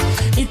gold.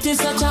 It is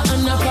such an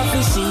honor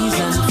prophecies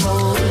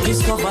unfold.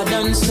 Discovered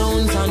on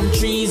stones, on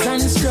trees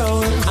and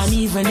scroll. And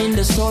even in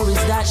the stories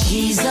that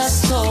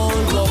Jesus told.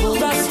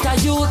 Rasta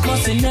youth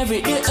must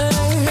inherit the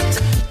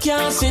earth.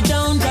 Can't sit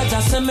down, that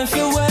I send me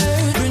for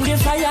work. Bring the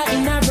fire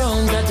in a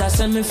round, that I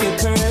send me for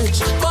purge.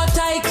 But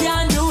I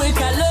can't do it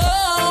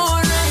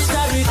alone.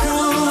 Rasta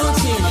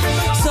recruiting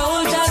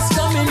soldiers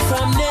coming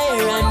from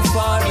near and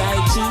far. I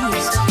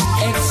choose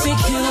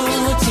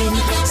executing.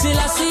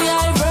 Selassie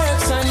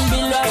works and be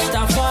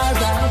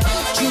Rastafari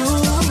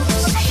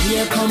choose.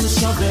 Here comes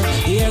trouble,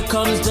 here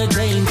comes the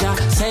danger.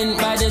 Sent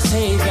by the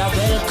Savior,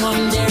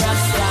 welcome the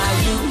Rasta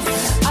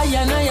youth. I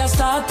and I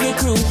start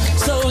recruit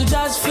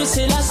soldiers for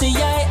Selassie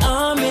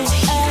army.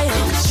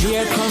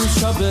 Here comes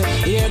trouble,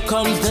 here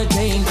comes the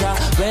danger.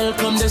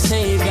 Welcome the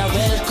Savior,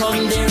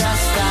 welcome the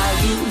Rasta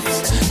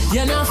youths.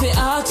 You're not for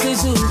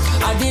oxygen,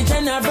 at the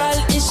general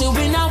issue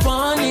in a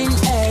warning.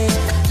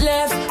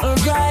 Left or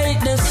right,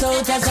 the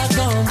soldiers are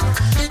come.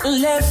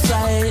 Left,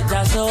 right,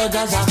 the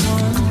soldiers are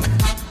come.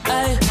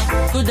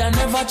 could I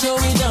never throw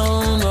it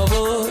down, oh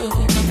boy.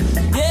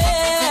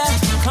 Yeah,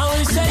 how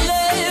we say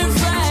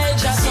left, right,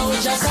 that's how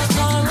just a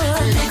come.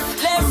 Left,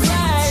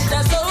 right,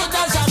 that's how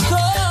just a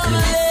come.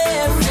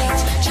 Left,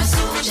 right, just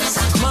how just a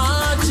come.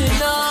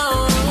 Marching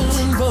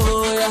on,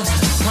 boy.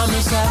 Come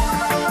inside,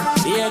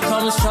 here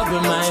comes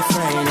trouble, my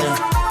friend.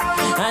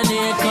 And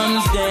here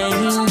comes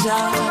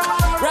danger.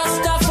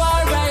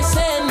 Rastafari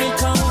send me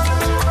come.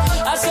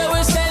 I say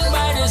we're sent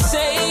by the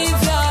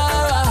Savior.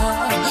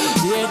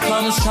 Here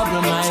comes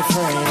trouble, my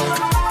friend.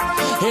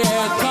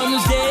 Here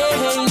comes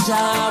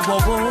danger. Whoa,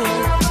 whoa.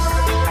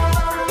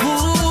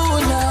 Ooh,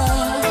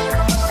 Lord.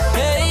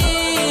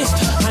 Hey.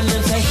 And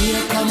then say,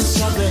 here comes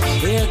trouble.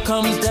 Here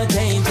comes the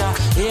danger.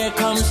 Here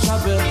comes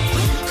trouble. Hey.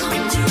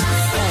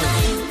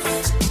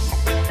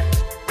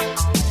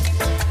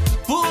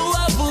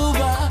 Boo-a,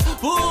 boo-a,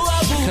 boo-a,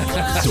 boo-a.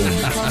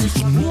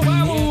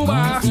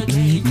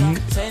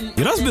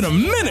 Yeah, that's been a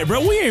minute,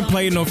 bro. We ain't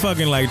played no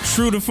fucking like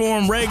true to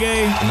form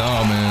reggae.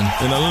 No, man.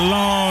 In a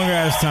long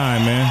ass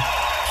time, man.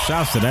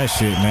 Shouts to that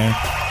shit, man.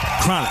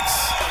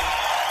 Chronics.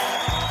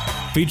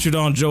 Featured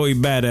on Joey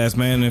Badass,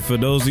 man. And for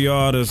those of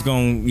y'all that's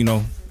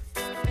gonna,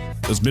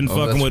 that's been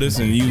fucking with us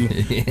and you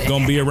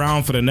gonna be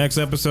around for the next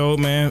episode,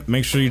 man,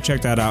 make sure you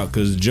check that out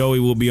because Joey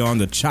will be on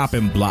the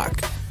chopping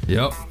block.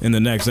 Yep. In the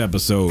next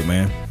episode,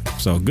 man.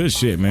 So good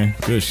shit, man.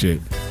 Good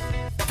shit.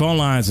 Phone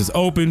lines is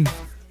open.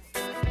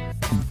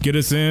 Get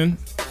us in,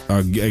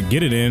 or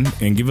get it in,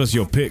 and give us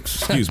your picks.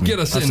 Excuse me. Get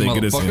us in,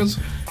 motherfuckers.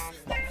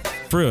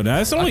 For real,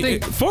 that's only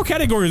 4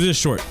 categories is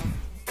short.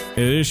 It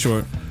is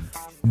short,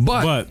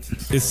 but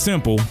it's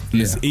simple.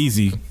 It's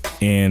easy,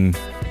 and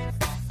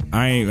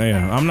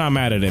I'm not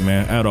mad at it,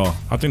 man, at all.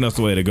 I think that's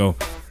the way to go.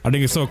 I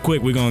think it's so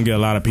quick. We're gonna get a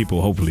lot of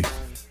people, hopefully.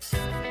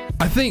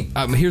 I think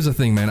here's the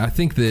thing, man. I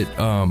think that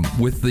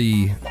with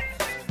the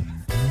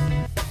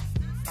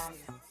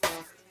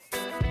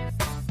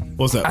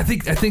what's up? I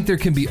think there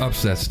can be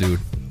upsets, dude.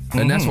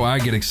 And that's why I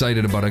get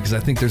excited about it, because I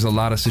think there's a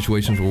lot of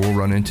situations where we'll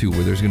run into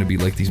where there's going to be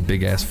like these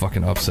big ass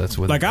fucking upsets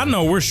with like it. I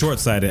know we're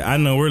short-sighted. I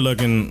know we're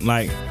looking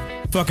like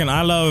fucking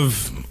I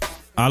love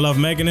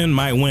Meganin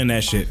might win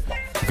that shit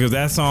because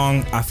that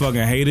song I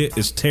fucking hate it.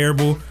 It's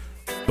terrible,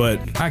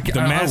 but the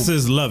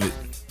masses love it.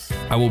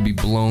 I will be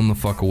blown the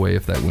fuck away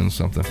if that wins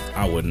something.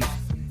 I wouldn't.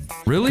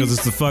 Really? Because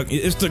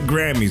it's the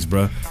Grammys,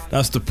 bro.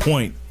 That's the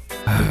point.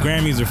 The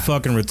Grammys are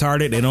fucking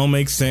retarded. They don't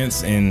make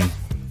sense, and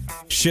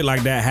shit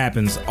like that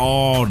happens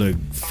all the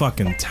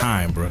fucking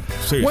time, bro.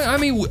 Seriously. Wait, I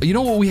mean, you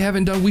know what we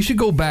haven't done? We should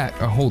go back.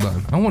 Hold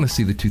on. I want to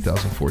see the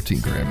 2014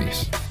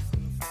 Grammys.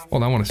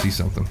 Hold on, I want to see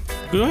something.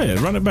 Go ahead,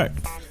 run it back.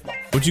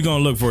 What you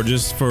gonna look for?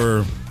 Just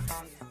for...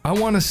 I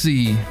want to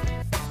see...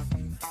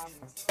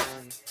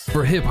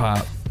 For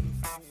hip-hop,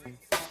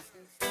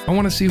 I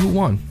want to see who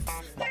won.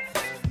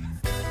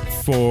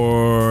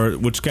 For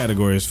which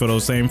categories? For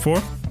those same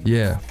 4?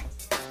 Yeah.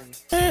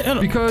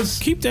 Because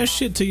keep that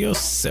shit to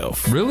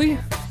yourself. Really?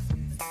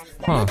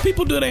 Huh.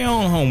 People do their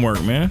own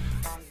homework, man.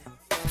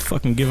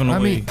 Fucking giving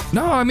away.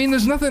 I mean,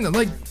 there's nothing that,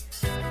 like...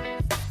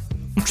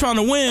 I'm trying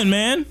to win,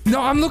 man.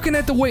 No, I'm looking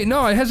at the way.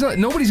 No, it has.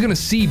 Nobody's gonna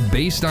see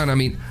based on. I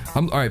mean,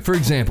 all right. For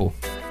example,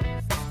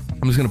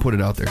 I'm just gonna put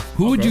it out there.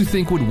 Who would you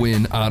think would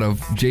win out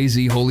of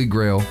Jay-Z, Holy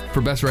Grail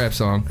for best rap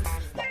song?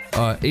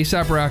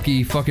 A$AP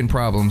Rocky, Fucking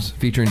Problems,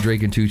 featuring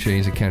Drake and 2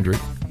 Chainz and Kendrick.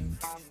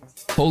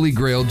 Holy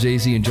Grail,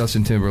 Jay-Z and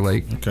Justin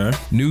Timberlake. Okay.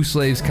 New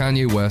Slaves,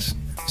 Kanye West.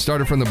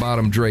 Started from the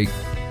bottom, Drake.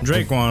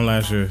 Drake won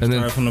last year. And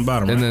then from the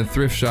bottom, right? And then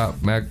Thrift Shop,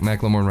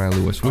 Macklemore and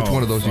Ryan Lewis. Which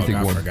one of those do you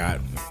think won? I forgot.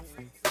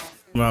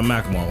 Well,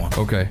 Macklemore won.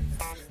 Okay.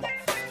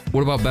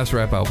 What about best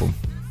rap album?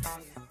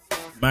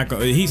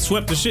 He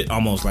swept the shit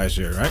almost last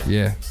year, right?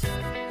 Yeah.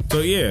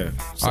 So yeah.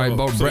 So, all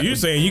right, so you're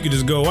saying you could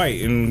just go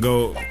white and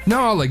go?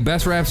 No, like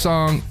best rap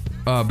song,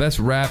 best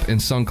rap and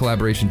song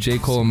collaboration, J.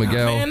 Cole and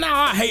Miguel. Man, now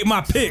I hate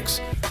my picks.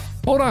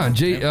 Hold on,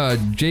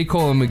 J.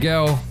 Cole and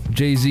Miguel,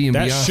 Jay-Z and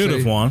Beyonce. That should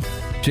have won.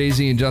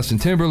 Jay-Z and Justin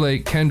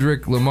Timberlake,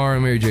 Kendrick, Lamar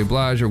and Mary J.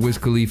 Blige, or Wiz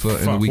Khalifa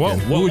and The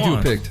Weeknd. What would you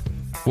have picked?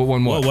 What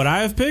one won? What would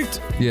I have picked?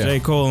 Yeah. J.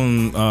 Cole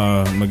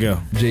and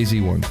Miguel.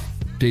 Jay-Z won.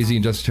 Jay-Z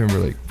and Justin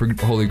Timberlake for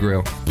Holy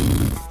Grail.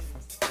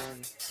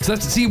 So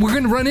see, we're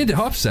going to run into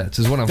upsets,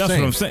 is what I'm saying.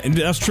 That's what I'm saying.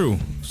 That's true.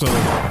 So,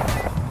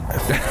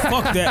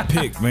 fuck that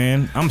pick,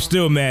 man. I'm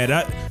still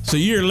mad. So a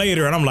year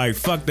later, and I'm like,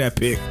 fuck that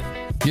pick.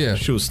 Yeah.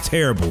 She was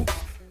terrible.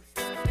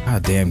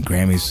 God damn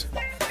Grammys.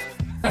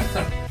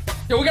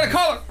 Yo, we got a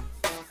caller.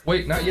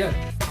 Wait, not yet.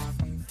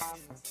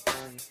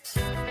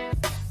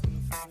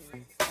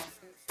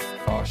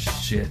 Oh,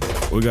 shit.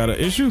 We got an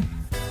issue?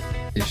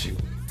 Issue.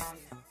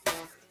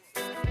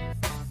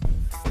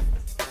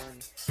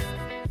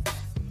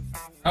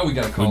 Oh, we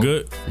got a call. We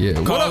good?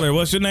 Yeah. Caller,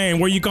 what's your name?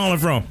 Where you calling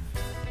from?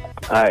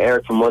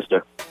 Eric from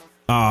Worcester.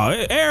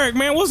 Eric,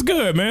 man, what's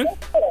good, man?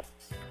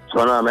 What's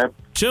going on, man?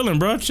 Chilling,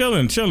 bro.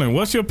 Chilling.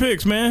 What's your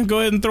picks, man? Go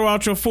ahead and throw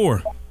out your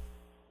 4.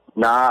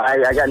 Nah,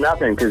 I got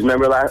nothing. Cause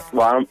remember last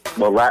time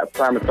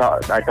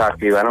I talked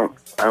to you, I don't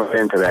get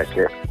into that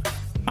shit.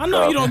 I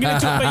know you don't get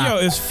into it, but yo,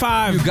 it's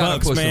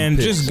 $5, man.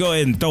 Just go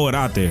ahead and throw it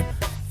out there.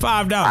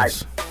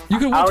 $5. You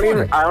can I win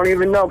 20. don't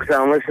even know because I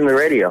don't listen to the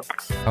radio.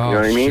 Oh, you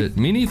know what I mean? shit.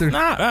 Me neither.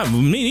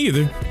 Me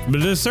neither.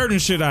 But there's certain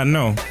shit I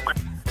know.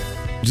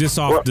 Just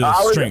off the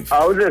strength.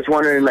 I was just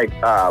wondering, like,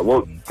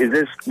 what is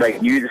this?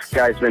 Like, you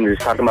guys been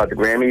just talking about the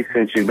Grammys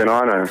since you've been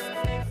on, or?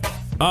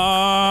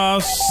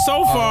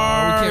 So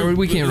far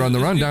we can't run the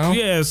rundown.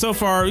 Yeah, so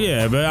far,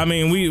 yeah. But I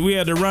mean, we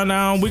had the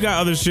rundown. We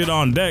got other shit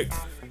on deck.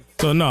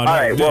 So no,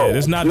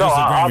 it's not just a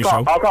Grammy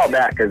show. I'll call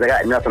back because I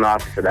got nothing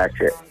off for that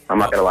shit. I'm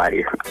not gonna lie to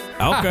you.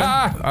 Okay, all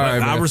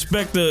right. I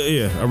respect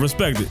I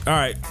respect it. All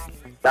right.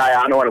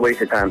 I don't want to waste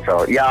your time,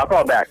 so yeah, I'll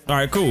call back. All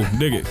right, cool.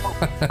 Dig it.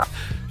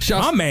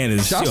 My man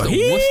is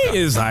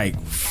is like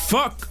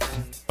fuck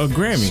a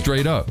Grammy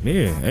straight up.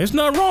 Yeah, there's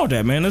nothing wrong with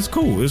that, man. It's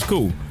cool. It's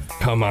cool.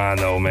 Come on,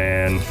 though,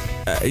 man.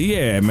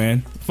 Yeah,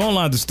 man. Phone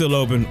lines are still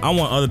open. I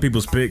want other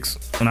people's picks,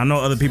 and I know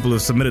other people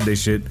have submitted their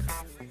shit.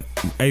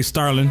 Hey,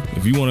 Starlin,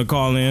 if you want to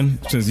call in,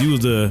 since you was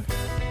the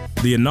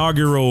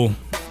inaugural.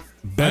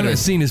 I haven't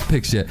seen his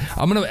picks yet.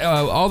 I'm gonna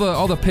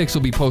all the picks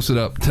will be posted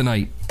up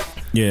tonight.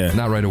 Yeah,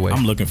 not right away.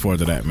 I'm looking forward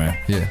to that, man.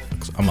 Yeah,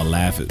 I'm gonna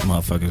laugh at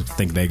motherfuckers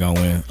think they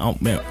gonna win.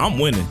 I'm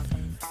winning,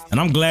 and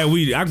I'm glad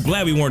we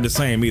weren't the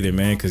same either,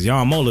 man. Because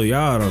y'all Mola,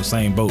 y'all are on the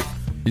same boat.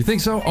 You think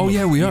so? Oh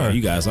yeah, we are.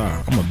 You guys are.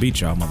 I'm gonna beat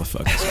y'all,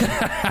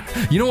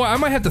 motherfuckers. You know what? I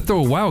might have to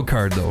throw a wild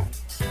card though.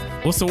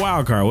 What's the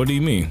wild card? What do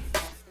you mean?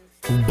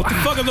 What the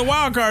fuck is the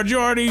wild card? You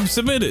already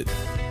submitted,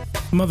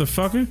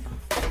 motherfucker.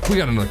 We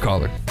got another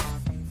caller.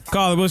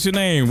 Caller, what's your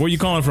name? Where you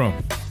calling from?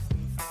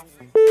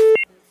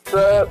 What's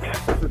up?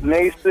 This is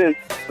Mason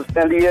from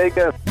San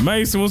Diego.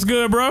 Mason, what's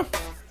good, bro?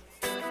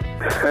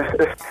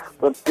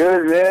 What's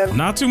good, man?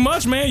 Not too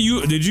much, man.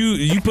 You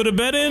put a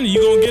bet in?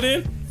 You gonna get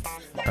in?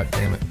 God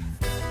damn it.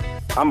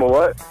 I'm a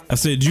what? I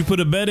said, did you put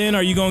a bet in?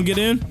 Are you gonna get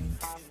in?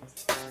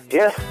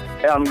 Yeah,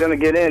 I'm gonna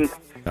get in.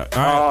 All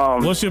right.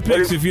 What's your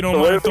picks if you don't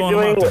mind throwing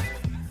them out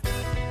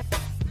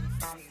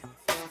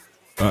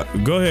there?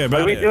 Go ahead,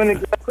 What are we doing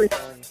exactly?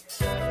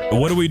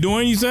 What are we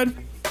doing, you said?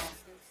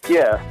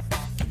 Yeah.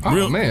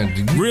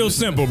 Real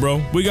simple,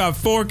 bro. We got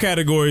 4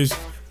 categories.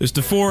 It's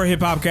the 4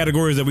 hip-hop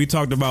categories that we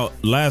talked about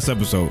last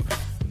episode.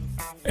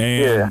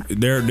 And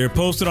they're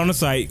posted on the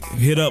site.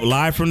 Hit up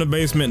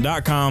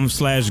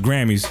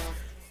livefromthebasement.com/Grammys.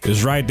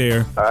 It's right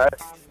there. All right.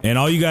 And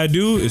all you got to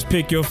do is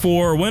pick your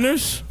 4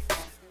 winners,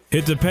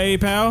 hit the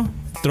PayPal,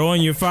 throw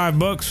in your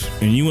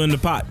 $5, and you win the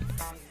pot.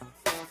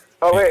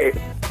 Oh, wait.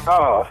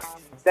 Oh,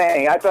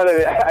 dang. I thought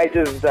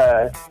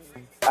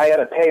I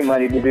gotta pay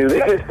money to do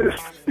this.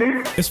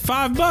 It's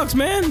 $5,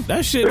 man.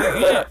 That shit,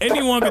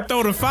 anyone can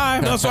throw the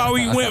 5. That's why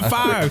we went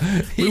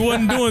 5. We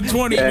wasn't doing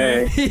 20,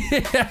 man.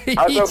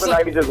 I was hoping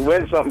I could just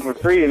win something for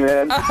free,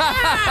 man.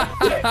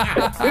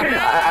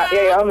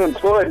 Hey, I'm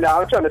employed now.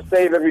 I'm trying to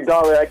save every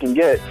dollar I can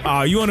get.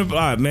 You want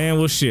to, man?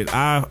 Well, shit.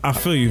 I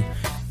feel you.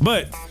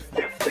 But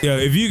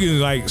if you can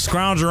like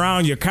scrounge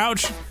around your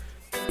couch,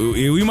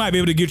 we might be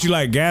able to get you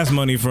like gas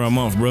money for a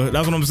month, bro.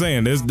 That's what I'm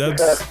saying. That's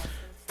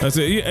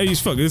it. Hey,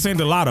 fuck, this ain't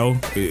the lotto.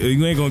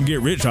 You ain't gonna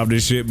get rich off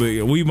this shit,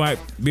 but we might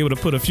be able to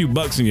put a few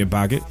bucks in your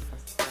pocket.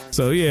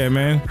 So yeah,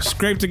 man,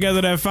 scrape together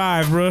that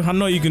 5, bro. I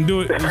know you can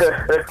do it.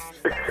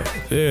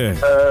 Yeah.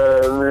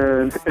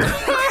 Man.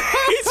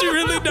 He's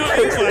really don't.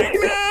 He's like,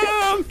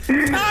 no,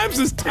 times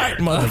is tight,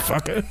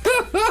 motherfucker.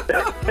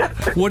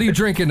 What are you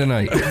drinking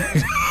tonight?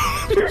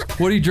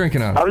 What are you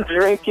drinking on? I'm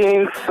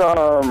drinking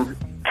some.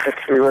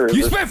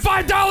 You spent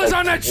 $5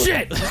 on that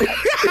shit.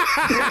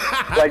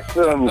 Like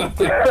some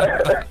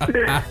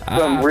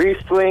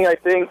Riesling, I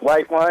think,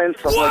 white wine,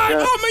 something like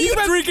that. Oh man, you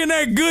drinking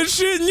that good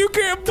shit and you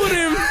can't put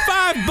in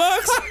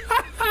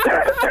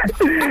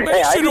 $5? Man,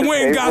 you should have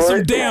went and got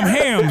some damn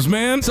hams,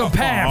 man. Some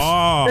paps.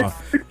 Oh,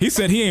 he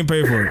said he ain't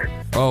paid for it.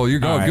 Oh, you're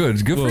going good.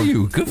 It's good for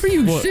you. Good for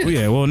you. Well, shit.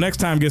 Yeah. Well, next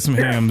time get some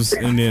hams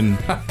and then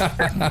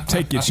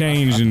take your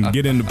change and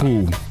get in the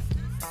pool.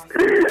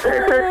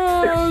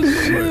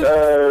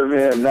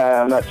 Man,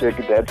 nah, I'm not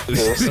drinking that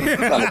still. I'm trying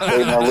to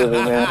save my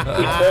living, man.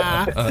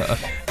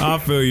 I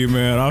feel you,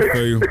 man. I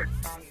feel you.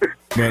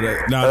 But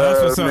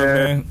that's what's up,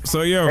 man.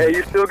 So yo, hey,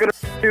 you still gonna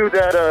do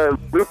that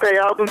Lupe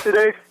album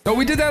today? Oh,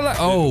 we did that.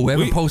 We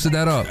haven't posted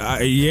that up.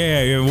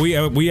 Yeah,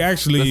 we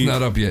actually. That's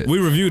not up yet. We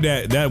reviewed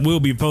that. That will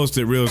be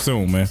posted real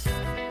soon, man.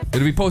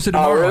 It'll be posted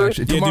tomorrow. Really?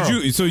 Actually, tomorrow.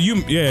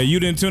 Yeah, you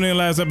didn't tune in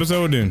last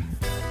episode then?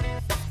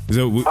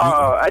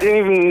 I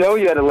didn't even know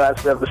you had a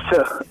last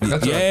episode.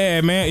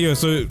 Yeah, man. Yeah,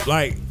 so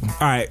like, all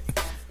right.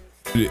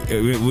 I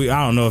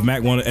don't know if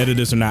Mac want to edit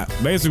this or not.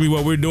 Basically,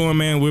 what we're doing,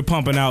 man, we're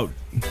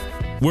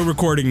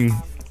recording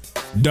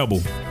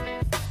double.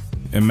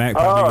 And Mac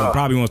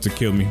probably wants to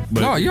kill me.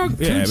 But no, say what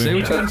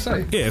you want to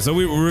say. Yeah, so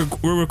we're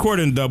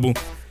recording double.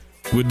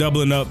 We're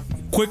doubling up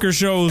quicker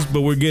shows, but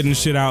we're getting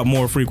shit out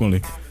more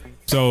frequently.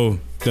 So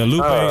the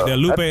Lupe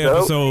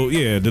episode,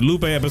 the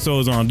Lupe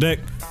episodes are on deck.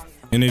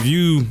 And if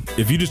you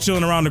just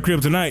chilling around the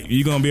crib tonight,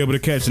 you're gonna be able to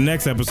catch the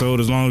next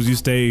episode as long as you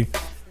stay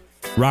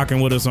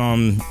rocking with us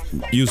on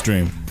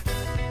Ustream.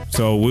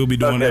 So we'll be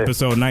doing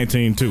episode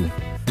 19 too.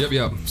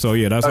 Yep. So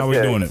yeah, that's how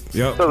we're doing it.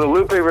 Yep. So the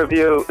Lupe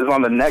review is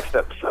on the next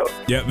episode.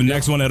 Yep, the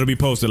next one that'll be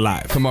posted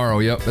live. Tomorrow,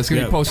 yep. That's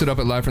going to be posted up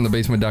at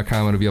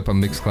livefromthebasement.com. It'll be up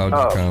on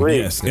Mixcloud.com.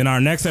 Yes, in our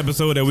next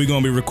episode that we're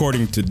going to be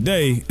recording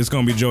today, it's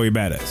going to be Joey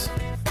Badass.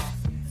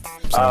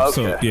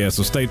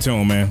 So stay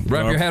tuned, man.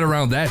 Wrap your head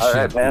around that All shit.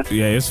 right, man.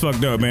 Yeah, it's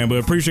fucked up, man. But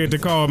appreciate the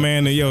call,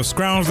 man. And yo,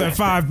 scrounge that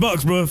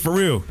 $5, bro, for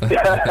real.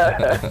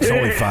 It's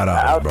only $5,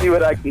 I'll bro. see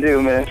what I can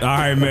do, man. All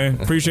right, man.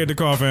 Appreciate the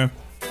call, fam.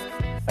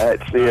 All right,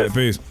 see ya.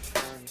 Peace.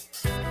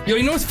 Yo,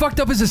 you know what's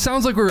fucked up is it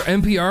sounds like we're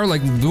NPR,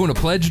 like doing a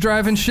pledge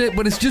drive and shit,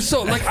 but it's just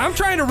so like I'm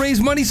trying to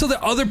raise money so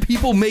that other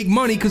people make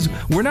money because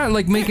we're not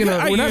like making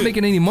not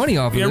making any money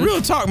off of it. Yeah,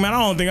 real talk, man. I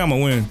don't think I'm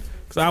gonna win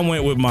because I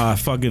went with my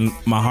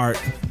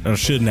heart. I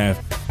shouldn't have.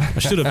 I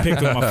should have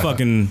picked with my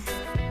fucking,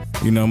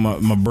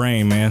 my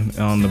brain, man,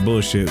 on the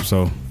bullshit.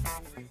 So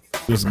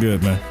it's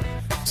good, man.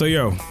 So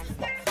yo,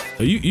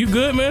 you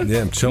good, man?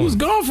 Yeah, I'm chilling. You was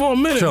gone for a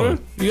minute, Chilling.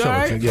 bro. You all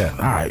right? Yeah.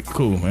 All right,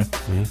 cool, man.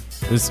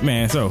 This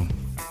man, so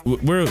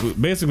we're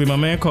basically my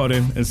man called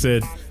in and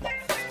said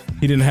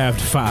he didn't have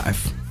the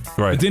 5.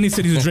 Right. But then he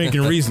said he was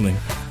drinking Riesling.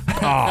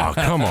 Oh,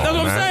 come on, That's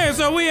what man. I'm saying.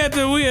 So we had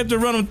to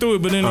run him through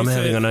it. But then I'm he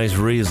having said, a nice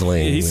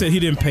Riesling. he said he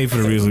didn't pay for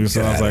the Riesling.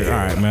 So I was like, all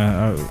right,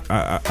 man,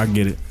 I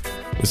get it.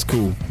 It's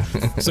cool.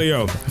 So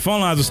yo,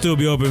 phone lines will still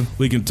be open.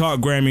 We can talk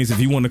Grammys if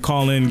you want to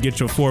call in, get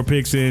your 4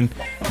 picks in,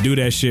 do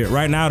that shit.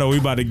 Right now though, we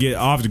about to get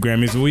off the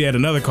Grammys. We had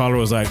another caller who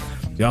was like,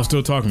 y'all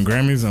still talking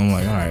Grammys? I'm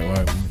like, all right,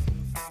 well,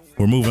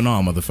 we're moving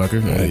on, motherfucker.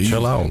 Hey,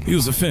 chill out. He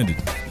was offended.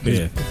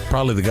 Yeah.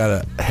 Probably the guy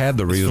that had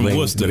the Riesling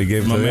that he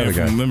gave to My the man other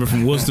guy. remember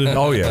from Worcester?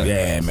 Oh, yeah.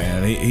 Yeah,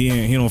 man.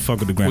 He don't fuck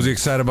with the Grammys. Was he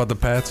excited about the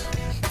Pats?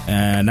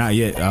 Not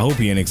yet. I hope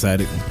he ain't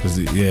excited because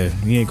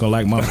he ain't gonna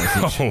like my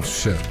message. Oh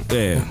shit.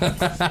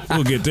 Yeah,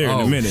 we'll get there in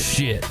a minute.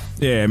 Shit.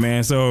 Yeah,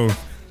 man. So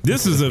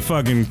this is a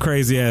fucking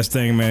crazy ass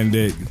thing, man.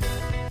 That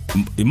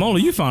Mola,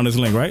 you found this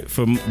link right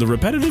from the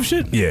repetitive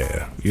shit?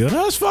 Yeah.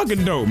 That's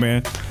fucking dope,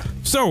 man.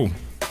 So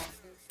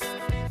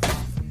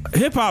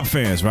hip hop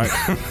fans, right?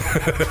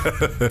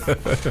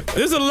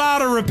 There's a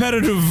lot of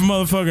repetitive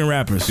motherfucking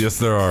rappers. Yes,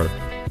 there are.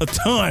 A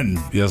ton.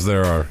 Yes,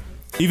 there are.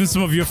 Even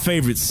some of your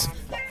favorites.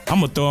 I'm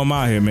gonna throw them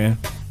out here, man.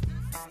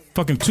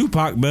 Fucking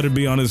Tupac better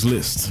be on this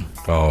list.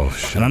 Oh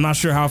shit! And I'm not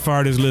sure how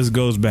far this list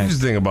goes back. You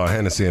just think about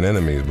Hennessy and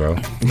enemies, bro.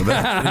 But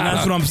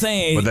that's what I'm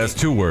saying. But that's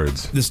 2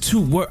 words. There's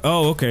 2 words.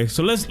 Oh, okay.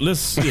 So let's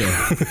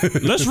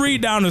let's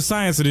read down the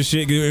science of this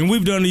shit. And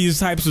we've done these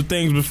types of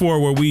things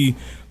before where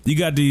you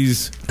got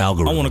these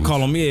algorithms. I want to call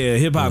them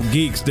hip hop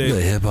geeks. That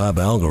The hip hop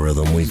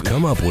algorithm we've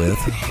come up with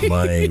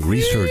by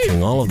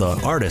researching all of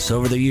the artists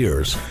over the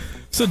years.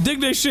 So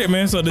dig that shit,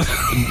 man. So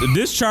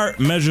this chart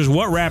measures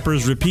what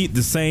rappers repeat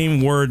the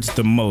same words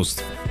the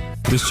most.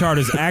 This chart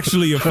is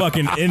actually a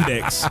fucking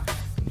index.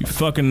 You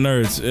fucking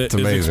nerds. It's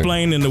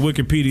explained in the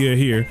Wikipedia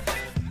here.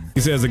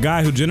 He says the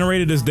guy who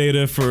generated this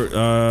data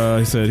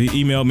he said he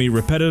emailed me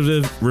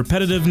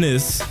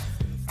repetitiveness.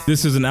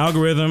 This is an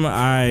algorithm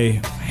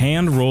I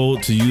hand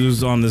rolled to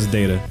use on this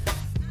data.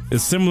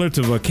 It's similar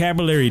to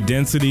vocabulary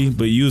density,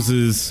 but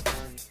uses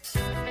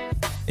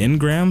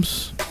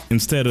engrams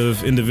instead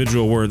of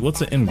individual words.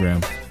 What's an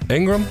engram?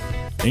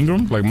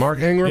 Ingram? Like Mark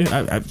Ingram?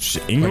 Yeah,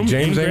 Ingram? Like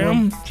James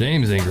Ingram?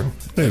 James Ingram.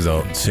 He's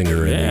a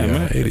singer in the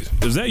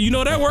 80s. Is that, you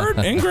know that word?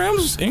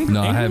 Engrams?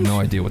 No, I have no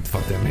idea what the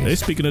fuck that means. They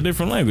speak in a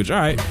different language. All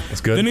right. That's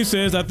good. Then he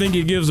says, I think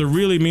it gives a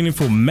really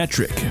meaningful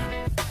metric.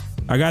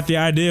 I got the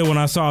idea when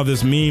I saw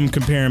this meme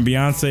comparing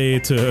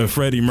Beyonce to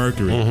Freddie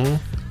Mercury.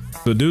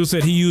 The dude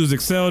said he used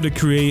Excel to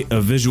create a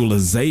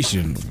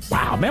visualization.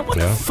 Wow, man, what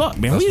the fuck,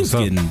 man? We just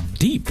getting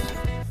deep.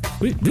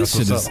 This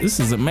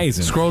is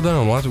amazing. Scroll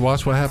down,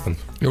 watch what happens.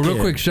 Yo, real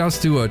quick, shouts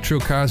to Trill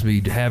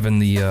Cosby having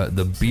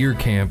the beer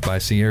camp by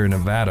Sierra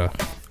Nevada.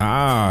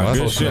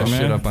 Good shit,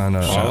 man. Shit up on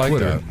I like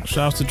Twitter. that.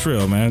 Shouts to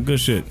Trill, man. Good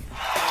shit.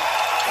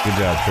 Good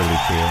job,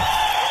 Trill.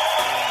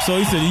 So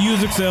he said he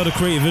used Excel to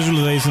create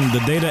visualization.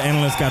 The data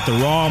analyst got the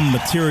raw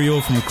material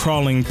from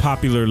crawling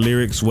popular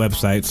lyrics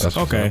websites.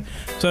 Okay,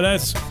 so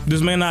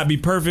this may not be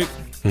perfect,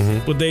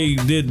 but they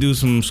did do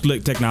some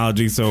slick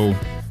technology. So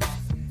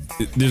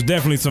there's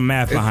definitely some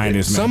math behind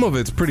this. Some of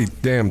it's pretty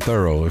damn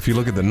thorough if you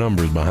look at the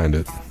numbers behind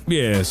it.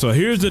 Yeah. So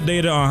here's the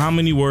data on how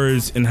many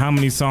words and how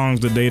many songs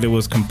the data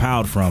was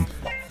compiled from.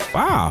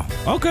 Wow.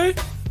 Okay.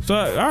 So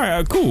all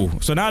right, cool.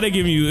 So now they're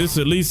giving you it's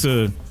at least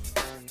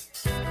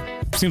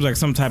seems like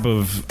some type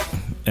of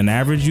an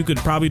average you could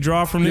probably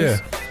draw from this.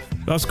 Yeah.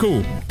 That's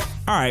cool.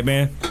 All right,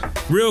 man.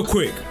 Real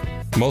quick.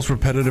 Most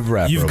repetitive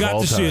rapper You've of got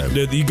all the time.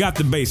 shit. You got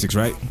the basics,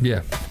 right?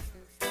 Yeah.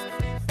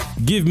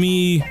 Give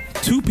me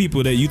 2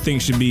 people that you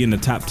think should be in the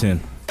top 10.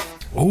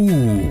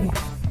 Ooh.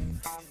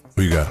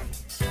 Who you got?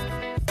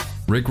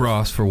 Rick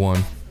Ross for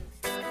one.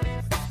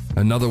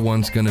 Another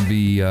one's gonna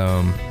be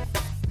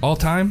all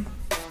time.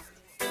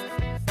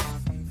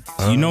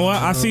 You know what?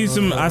 I see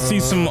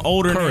some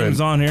older names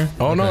on here.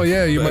 Oh no,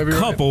 yeah, you might be a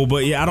couple,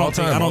 but yeah, I don't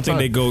think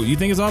they go. You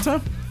think it's all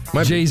time?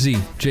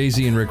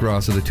 Jay-Z and Rick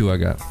Ross are the 2 I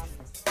got.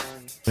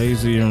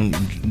 Jay-Z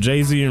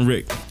and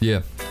Rick.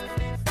 Yeah.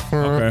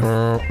 Okay.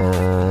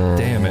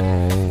 Damn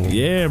it.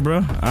 Yeah, Yeah,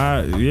 bro.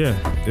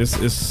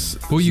 It's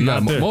Who you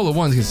got? not there. Mola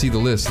Ones can see the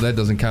list, so that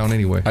doesn't count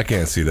anyway. I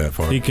can't see that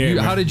far. He can't.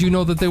 How did you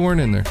know that they weren't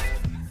in there?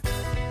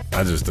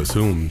 I just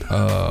assumed.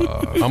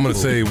 I'm gonna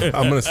say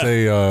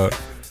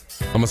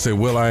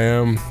Will I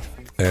Am.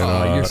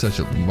 And, you're such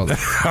a mother.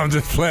 I'm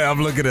just playing.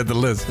 I'm looking at the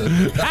list.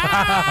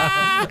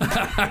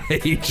 I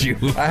hate you.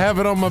 I have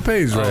it on my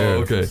page right here.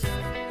 Okay.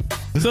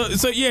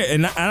 So yeah,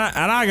 and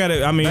I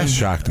gotta. I mean, that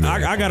shocked me.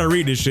 I gotta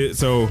read this shit.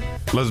 So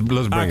let's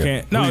bring I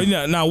it. can't.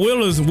 No,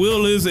 Will is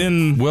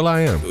in. Will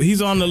I Am.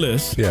 He's on the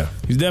list. Yeah,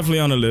 he's definitely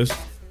on the list.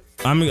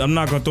 I'm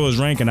not gonna throw his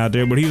ranking out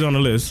there, but he's on the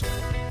list.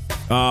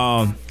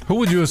 Who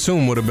would you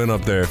assume would have been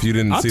up there if you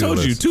didn't see the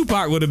list? I told you,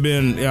 Tupac would have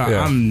been.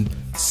 Yeah. I'm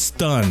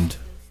stunned.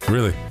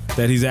 Really?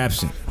 That he's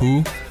absent.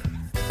 Who?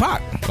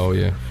 Pac. Oh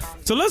yeah.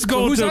 So let's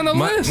go. Who's on the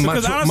list?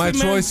 My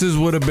choices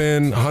would have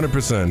been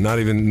 100%. Not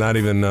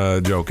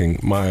even joking.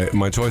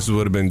 My choices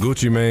would have been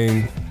Gucci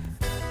Mane,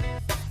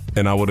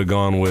 and I would have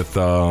gone with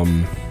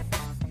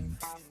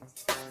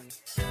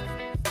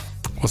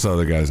what's the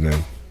other guy's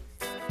name?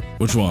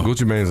 Which one?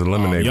 Gucci Mane's a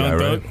lemonade guy,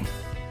 right?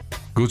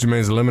 Gucci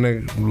Mane's a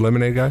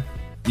lemonade guy.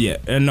 Yeah,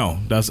 and no,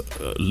 that's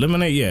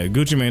Lemonade. Yeah,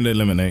 Gucci Mane did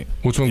Lemonade.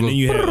 Which one? And then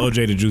you had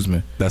OJ the Juice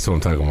Man. That's what I'm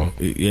talking about.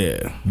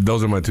 Yeah,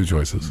 those are my two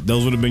choices.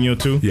 Those would have been your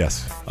two.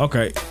 Yes.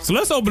 Okay, so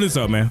let's open this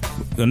up, man.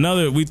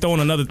 We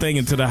throwing another thing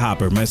into the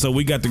hopper, man. So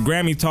we got the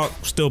Grammy talk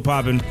still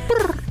popping.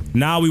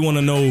 Now we want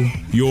to know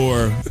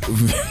your.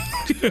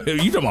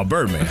 You talking about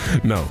Birdman?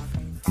 No.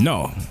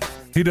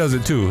 He does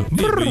it too.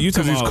 Yeah, you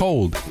because he's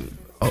cold.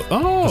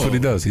 Oh, that's what he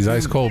does. He's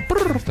ice cold.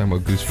 Talking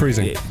about Gucci.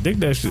 Freezing. Yeah, dig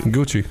that shit.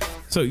 Gucci.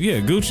 So yeah,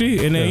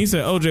 Gucci, and then he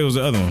said OJ was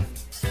the other one.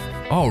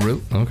 Oh,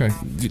 really? Okay.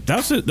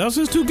 That's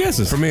his two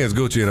guesses. For me, it's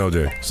Gucci and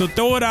OJ. So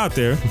throw it out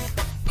there.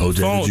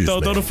 OJ.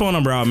 Throw the phone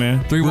number out,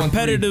 man. 313.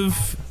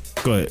 Repetitive.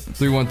 Go ahead.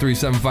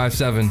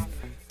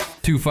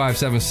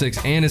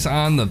 313-757-2576, and it's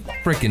on the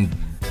freaking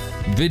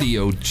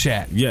video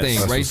chat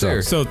thing right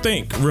there. So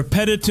think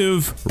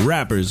repetitive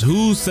rappers.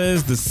 Who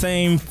says the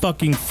same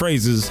fucking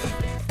phrases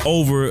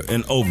over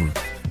and over?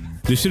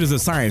 This shit is a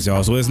science,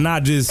 y'all. So it's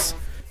not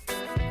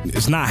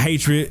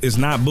hatred. It's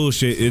not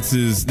bullshit.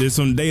 There's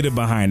some data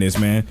behind this,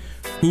 man.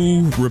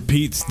 Who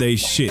repeats they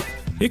shit?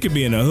 It could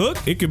be in a hook.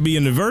 It could be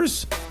in the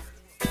verse.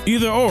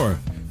 Either or.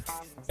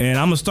 And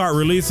I'm going to start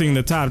releasing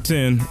the top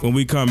 10 when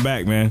we come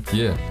back, man.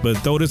 Yeah. But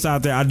throw this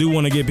out there. I do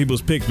want to get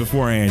people's picks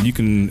beforehand. You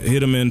can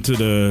hit them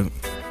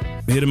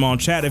on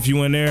chat if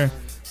you in there.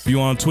 If you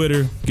on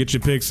Twitter, get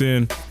your picks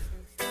in.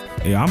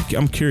 Yeah,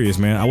 I'm curious,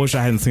 man. I wish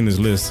I hadn't seen this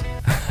list.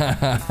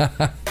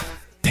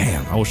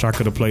 Damn, I wish I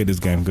could have played this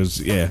game because,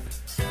 yeah,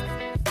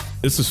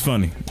 this is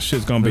funny.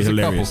 Shit's going to be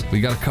hilarious. We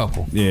got a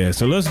couple. Yeah,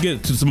 so let's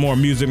get to some more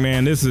music,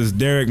 man. This is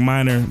Derek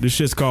Minor. This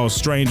shit's called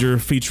Stranger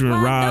featuring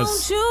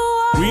Roz.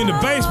 We in the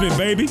basement,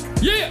 baby.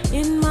 Yeah.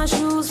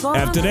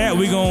 After that,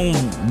 we gonna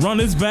run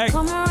this back.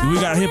 We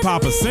got Hip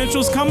Hop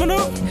Essentials coming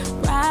up.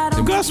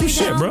 We got some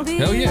shit, bro.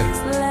 Hell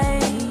yeah.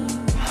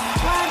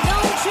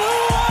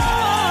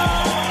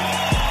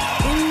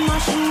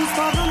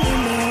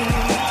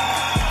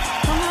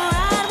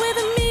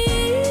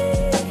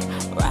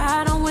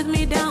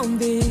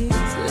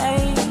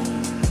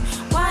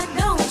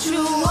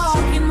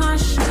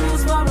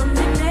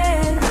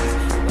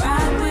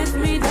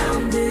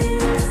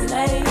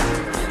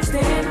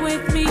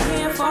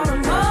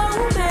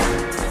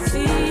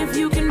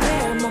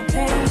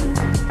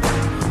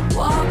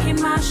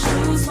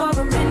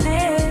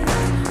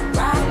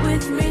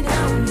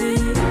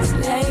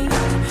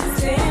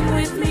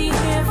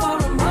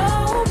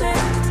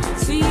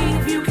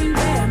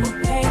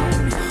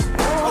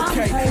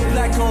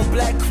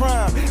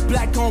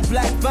 Black on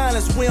black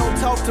violence, we don't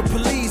talk to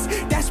police.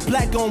 That's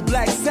black on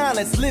black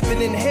silence.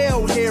 Living in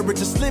hell here, or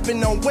just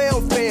living on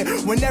welfare.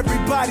 When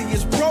everybody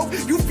is broke,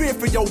 you fear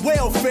for your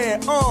welfare.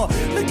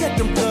 Look at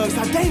them thugs,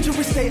 how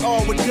dangerous they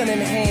are with gun in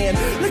hand.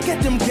 Look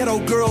at them ghetto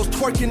girls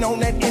twerking on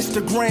that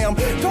Instagram.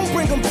 Don't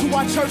bring them to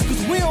our church,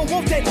 cause we don't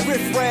want that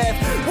riffraff.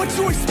 What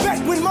you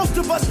expect when most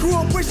of us grew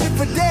up wishing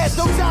for dads?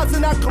 No jobs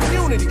in our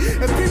community,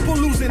 and people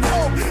losing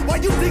hope. Why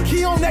you think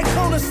he on that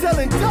corner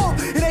selling dope?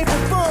 It ain't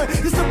for fun,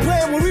 it's a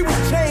plan when we was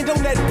chained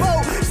on that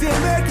boat. See,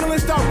 America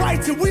lynched our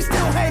rights and we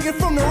still hanging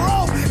from the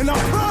rope. And I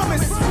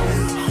promise,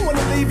 I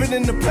wanna leave it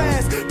in the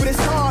past, but it's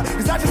hard,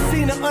 cause I just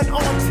seen an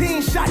unarmed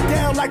teen shot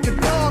down like a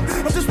dog.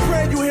 I'm just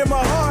praying you hear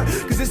my heart,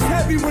 cause it's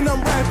heavy when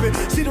I'm rapping.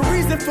 See, the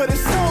reason for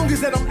this song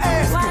is that I'm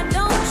asking, why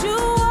don't you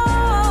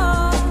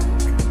walk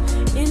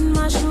in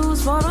my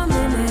shoes for a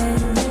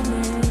minute?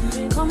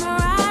 Come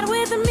ride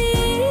with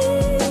me,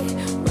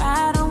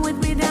 ride on with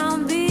me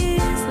down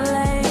this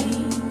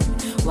lane.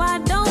 Why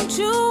don't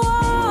you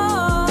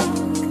walk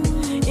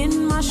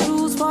in my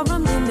shoes for a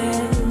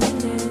minute?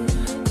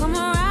 Come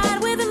ride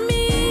with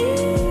me,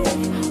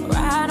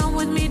 ride on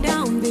with me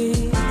down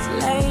this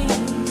lane.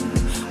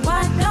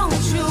 Why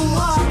don't you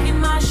walk in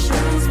my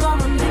shoes for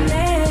a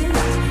minute?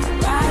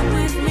 Ride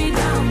with me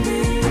down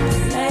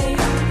this lane.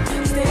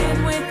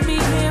 Stand with me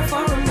here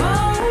for a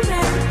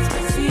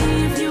moment. See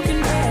if you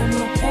can bear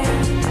my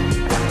pain.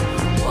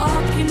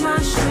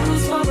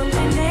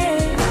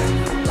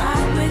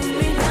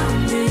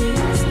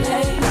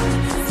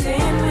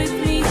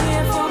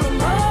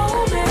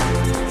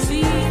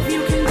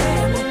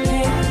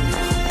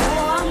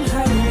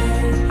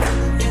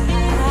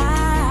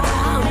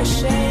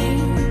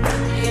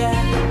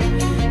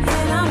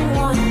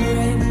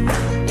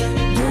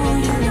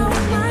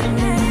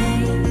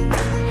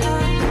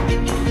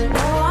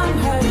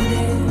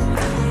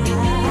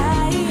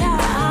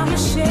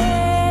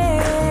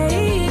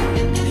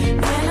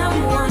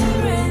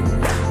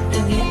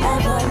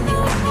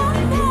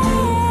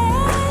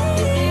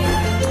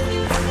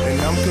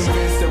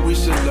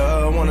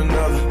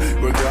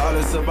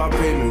 our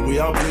payment. We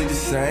all bleed the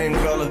same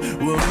color.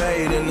 We're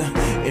made in the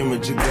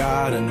image of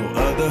God and no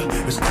other.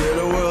 But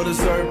still the world is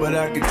hurt, but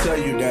I can tell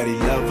you that He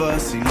love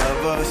us. He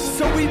love us.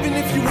 So even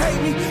if you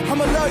hate me,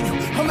 I'ma love you.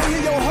 I'ma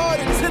hear your heart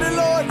until the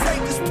Lord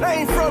take this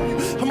pain from you.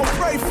 I'ma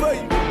pray for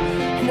you.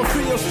 I'ma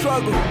feel your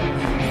struggle.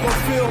 You gon'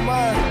 feel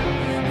mine.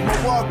 I'ma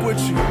walk with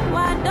you.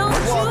 Why don't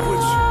you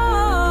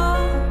walk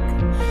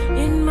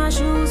in my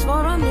shoes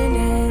for a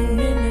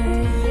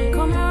minute?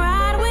 Come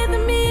ride with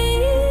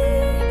me,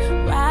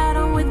 ride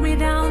on with me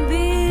down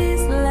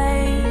this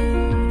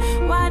lane.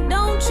 Why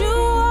don't you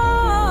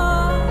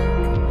walk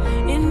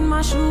in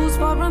my shoes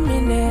for a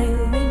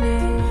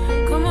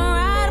minute? Come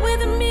ride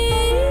with me,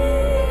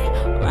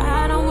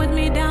 ride on with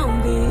me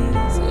down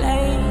this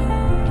lane.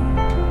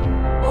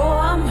 Oh,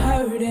 I'm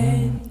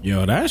hurting.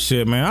 Yo, that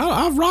shit, man.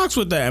 I rocks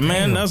with that,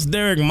 man. Damn. That's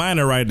Derek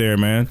Minor right there,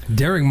 man.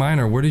 Derek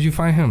Minor, where did you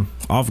find him?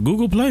 Off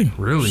Google Play.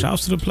 Really?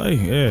 Shouts to the Play,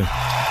 yeah.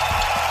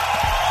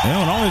 They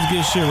don't always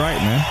get shit right,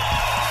 man.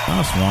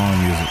 That's wrong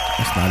music.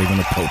 That's not even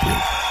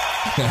appropriate.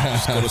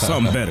 Just go to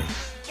something better.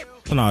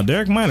 But no,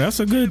 Derek Minor, that's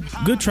a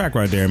good track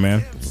right there,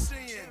 man.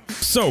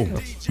 So,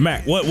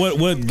 Mac,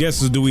 what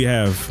guesses do we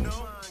have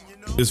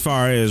as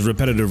far as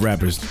repetitive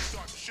rappers?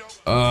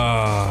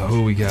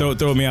 Who we got?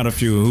 Throw me out a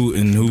few.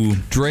 Who?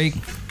 Drake,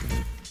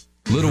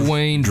 Lil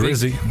Wayne,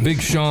 Drizzy, Big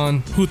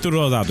Sean. Who threw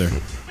those out there?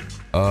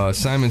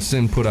 Simon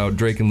Sin put out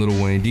Drake and Lil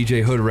Wayne.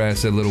 DJ Hood Rat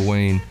said Lil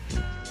Wayne.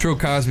 Trill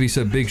Cosby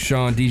said Big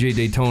Sean. DJ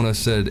Daytona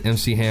said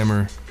MC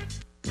Hammer.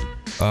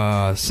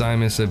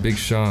 Simon said Big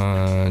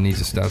Sean needs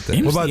to stop that.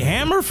 MC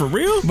Hammer for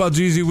real? What about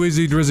Jeezy,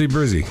 Weezy, Drizzy,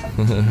 Brizzy?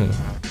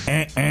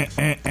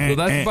 So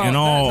that's about, and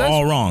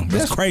all wrong.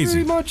 That's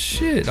crazy. Pretty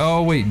much it.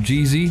 Oh wait,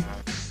 Jeezy.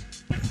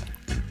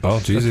 Oh,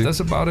 Jeezy.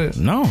 That's about it.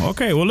 No,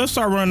 okay. Well, let's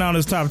start running down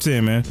this top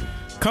 10, man.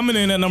 Coming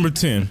in at number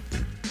 10,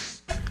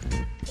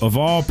 of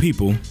all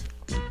people.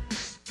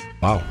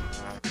 Wow.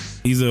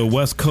 He's a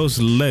West Coast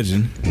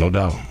legend. No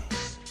doubt.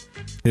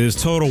 His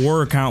total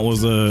word count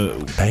was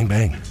bang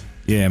bang.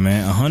 Yeah,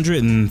 man,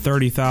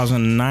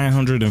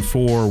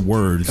 130,904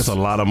 words. That's a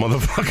lot of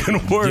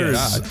motherfucking words.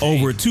 Yes.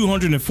 Over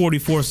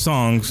 244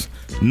 songs.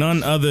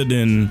 None other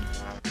than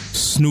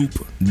Snoop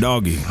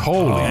Doggy.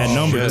 Holy at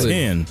number shit.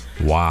 10.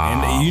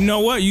 Wow. And you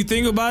know what? You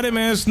think about it,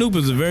 man. Snoop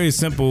is a very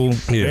simple,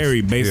 very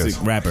basic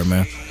rapper,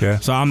 man. Yeah.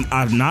 So I'm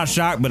not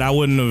shocked, but I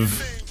wouldn't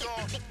have.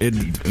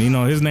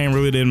 His name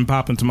really didn't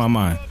pop into my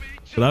mind.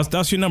 So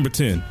that's your number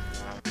 10.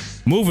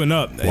 Moving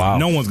up, wow.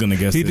 No one's gonna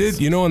guess. He this.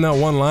 did. You know, in that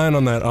one line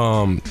on that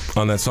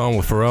song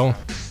with Pharrell.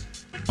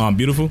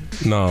 Beautiful.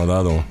 No, the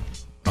other one.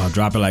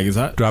 Drop it like it's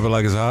hot. Drop it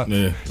like it's hot.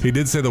 Yeah. He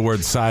did say the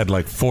word side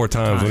like 4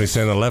 times when he's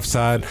saying the left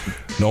side,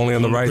 only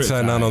on the right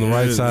side, not on the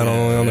right side,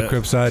 only on the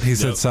Crip side. He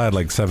said side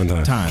like 7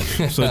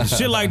 times. So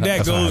shit like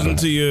that goes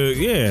into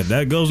your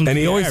that goes into. And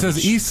he always average.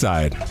 says east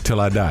side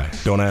till I die.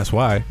 Don't ask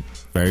why.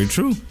 Very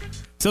true.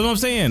 So what I'm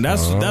saying,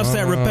 that's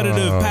that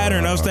repetitive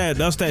pattern.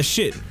 That's that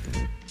shit.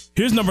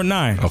 Here's number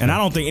 9, and I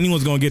don't think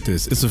anyone's gonna get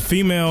this. It's a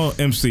female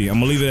MC. I'm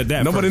gonna leave it at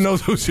that. Nobody knows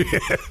who she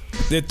is.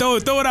 Yeah, throw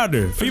it out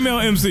there. Female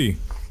MC.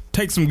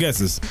 Take some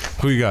guesses.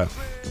 Who you got?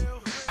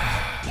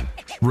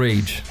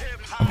 Rage.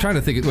 I'm trying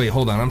to think. Wait,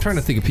 hold on. I'm trying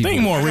to think of people.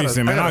 Think more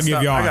recent, man. I'll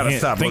give y'all. I gotta a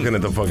hint. stop looking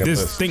at the fucking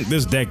list. Think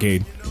this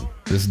decade.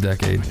 This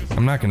decade.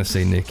 I'm not gonna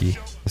say Nicki.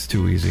 It's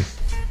too easy.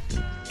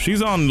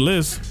 She's on the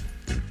list.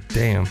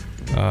 Damn.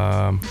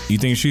 You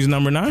think she's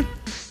number 9?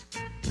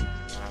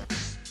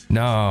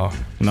 No.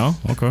 No?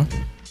 Okay.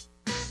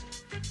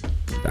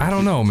 I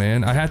don't know,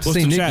 man. I have to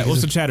say Nicki.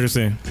 What's the chatter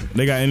saying?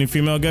 They got any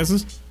female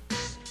guesses?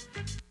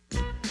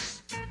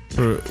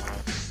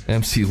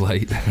 MC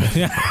Light.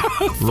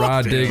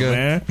 Rod Digger.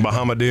 Man.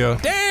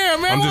 Bahamadia.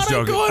 Damn, man. I'm just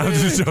joking. I'm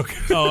just joking.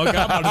 Oh, okay.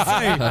 I'm about to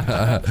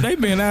say. They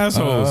been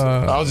assholes.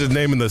 I was just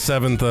naming the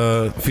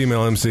 7th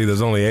female MC.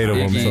 There's only 8 of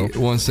them. Iggy, So.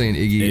 one saying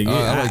Iggy.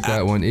 I like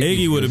that one.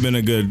 Iggy would have been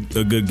a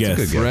good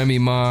guess. Remy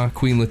Ma,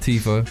 Queen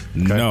Latifah. Okay.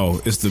 No,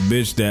 it's the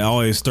bitch that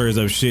always stirs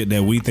up shit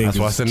that we think. That's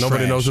why I said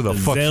nobody knows who the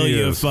fuck she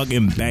Azalea is.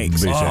 fucking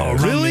Banks. Bitch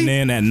ass. Coming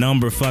in at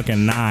number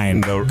fucking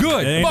 9. Good.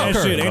 Ain't Fuck that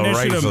her. shit? Ain't that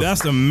shit?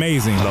 That's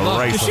amazing.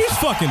 She's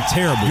fucking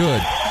terrible.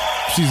 Good.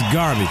 She's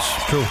garbage.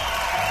 It's true.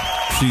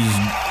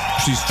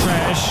 She's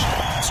trash.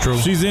 It's true.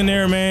 She's in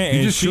there, man.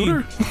 You just shoot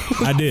her?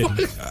 I did.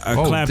 I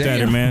clapped at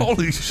her, man.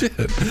 Holy shit.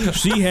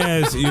 She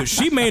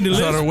made the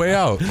list. On her way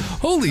out.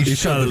 Holy shit. He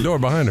shut the door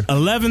behind her.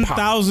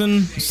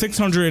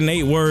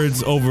 11,608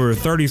 words over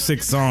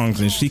 36 songs,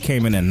 and she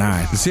came in at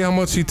 9. You see how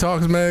much she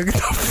talks, man? Get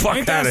the fuck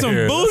Ain't that out of some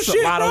here. bullshit,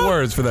 That's a lot bro? of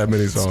words for that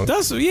many songs.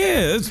 It's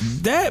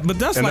that, but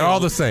that's And like, they're all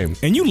the same.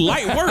 And you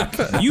light work.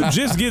 You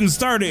just getting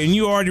started, and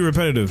you already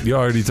repetitive. You're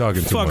already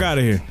talking too much. Fuck out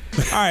of here.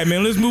 All right,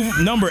 man. Let's move.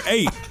 Number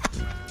 8.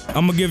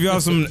 I'm gonna give y'all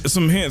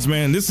some hints,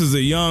 man. This is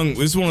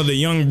one of the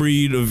young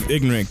breed of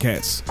ignorant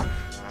cats.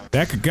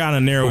 That could kind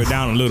of narrow it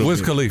down a little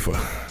Wiz bit. Khalifa.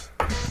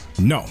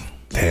 No.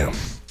 Damn.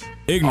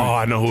 Ignorant. Oh,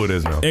 I know who it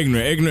is now.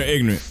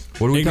 Ignorant.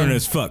 What are we ignorant talking?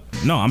 as fuck.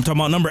 No, I'm talking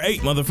about number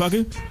 8,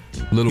 motherfucker.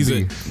 Little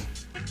B.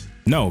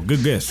 No,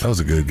 good guess. That was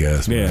a good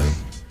guess, man. Yeah.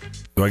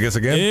 Do I guess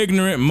again?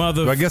 Ignorant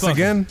motherfucker. Do I guess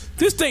again?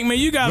 This thing, man,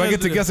 you got. Do I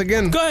get to guess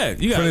again? Go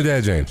ahead. You got.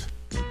 Trinidad James.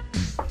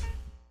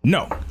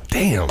 No.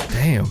 Damn.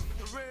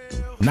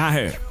 Not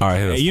here. All right,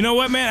 Hey, you know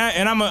what,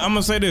 man? I'm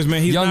gonna say this,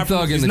 man. He's Young not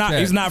Thug from, in the chat.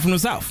 He's not from the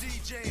South.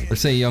 They're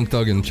saying Young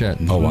Thug in the chat.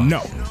 Oh, wow.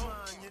 No.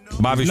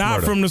 Bobby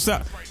Not Shmurda. from the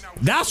South.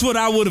 That's what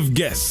I would have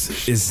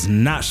guessed. It's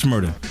not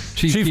Shmurda.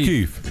 Chief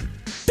Keef. Ding.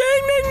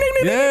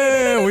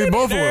 Yeah, we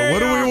both win. What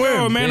do we win?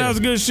 Oh, man, Yeah. that's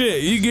good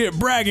shit. You get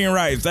bragging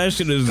rights. That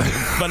shit is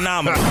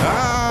phenomenal.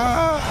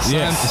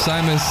 Yes.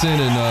 Simon Sin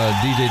and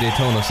DJ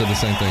Daytona said the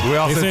same thing. We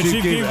all They said said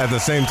Chief Keef at the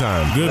same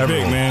time. Good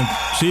Everyone. pick, man.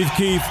 Chief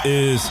Keef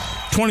is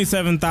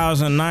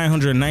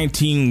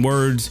 27,919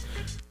 words,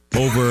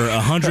 over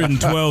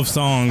 112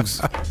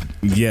 songs.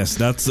 Yes,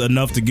 that's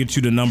enough to get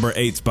you the number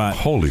 8 spot.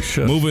 Holy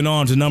shit. Moving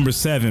on to number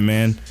 7,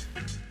 man.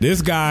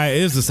 This guy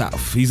is the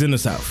South. He's in the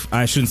South.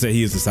 I shouldn't say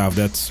he is the South.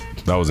 That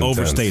was intense.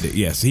 overstated.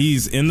 Yes,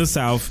 he's in the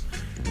South.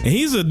 And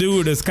he's a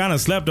dude that's kind of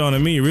slept on to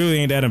me. Really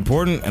ain't that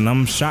important. And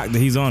I'm shocked that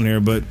he's on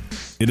here, but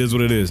it is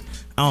what it is.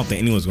 I don't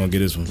think anyone's going to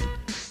get this one.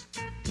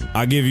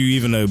 I'll give you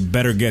even a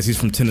better guess. He's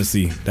from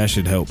Tennessee. That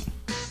should help.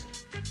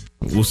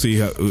 We'll see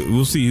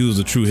who's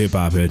a true hip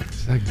hop head.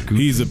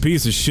 He's a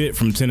piece of shit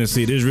from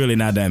Tennessee. There's really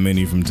not that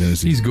many from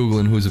Tennessee. He's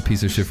Googling who's a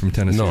piece of shit from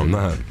Tennessee. No, I'm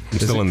not. I'm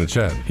still in the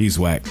chat. He's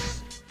whack.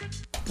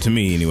 To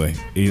me, anyway.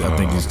 I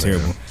think he's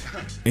terrible.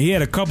 And he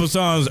had a couple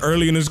songs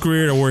early in his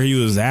career where he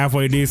was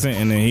halfway decent,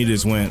 and then he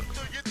just went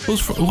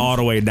all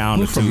the way down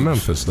to from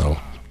Memphis, though?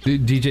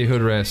 DJ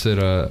Hoodrat said,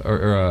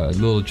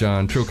 Lil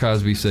Jon. Trill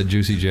Cosby said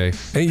Juicy J.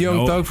 Ain't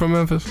Young Thug from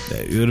Memphis?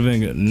 It would have been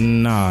good.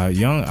 Nah,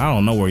 Young. I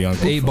don't know where Young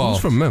Thug. 8Ball.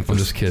 Who's from Memphis? I'm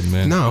just kidding,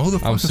 man. No, who the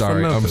fuck I'm is from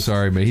sorry. I'm Memphis?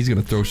 sorry, man. He's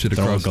gonna throw shit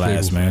Throw across a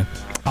glass, the table. man.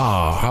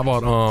 Oh, how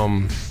about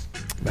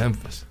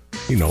Memphis?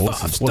 You know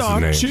what's his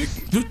name? Chick,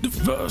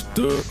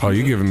 Oh,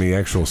 you giving me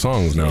actual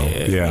songs now?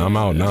 Yeah, I'm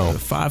out now.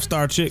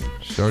 5-star chick. I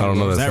don't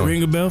know Does that that song.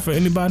 ring a bell for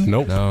anybody?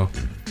 Nope. No.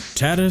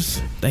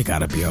 Chatters, they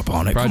gotta be up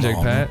on it. Come Project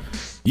on, Pat. man.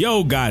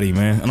 Yo Gotti,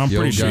 man, and I'm Yo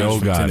pretty sure Gotti. he's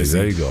from Yo Gotti, Tennessee.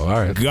 there you go.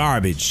 All right.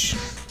 Garbage,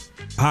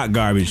 hot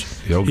garbage.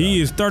 Yo He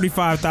Gotti. is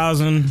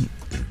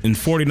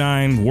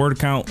 35,049 word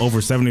count,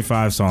 over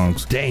 75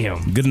 songs.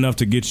 Damn, good enough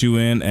to get you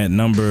in at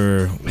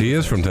number. He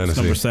is from Tennessee.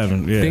 Number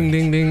 7. Yeah. Ding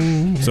ding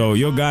ding. So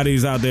Yo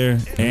Gotti's out there,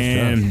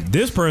 and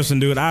this person,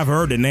 dude, I've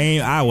heard the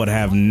name. I would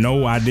have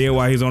no idea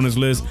why he's on this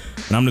list,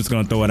 and I'm just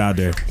gonna throw it out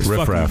there. It's Riff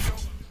fucking-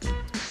 Raff.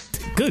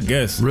 Good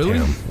guess. Really?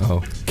 Damn.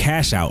 Oh,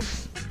 Cash Out.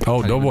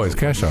 Oh, Doughboys,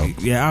 Cash Out.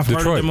 Yeah, I've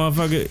Detroit. heard of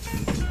the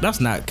motherfucker. That's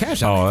not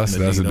Cash Out. Oh, that's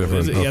a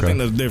different. Yeah, I think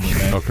that's different,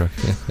 man. Okay.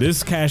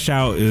 This Cash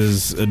Out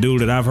is a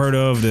dude that I've heard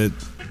of that.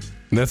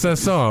 That's that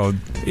song.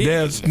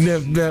 Snip,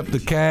 snip, the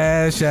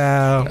cash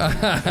out.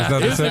 That's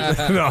not the same.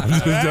 No, I'm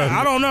just done.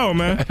 I don't know,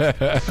 man.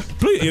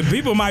 Please, if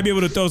people might be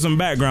able to throw some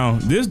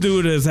background. This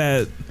dude has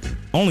had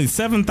only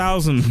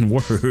 7,000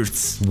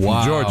 words.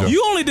 wow. Georgia.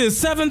 You only did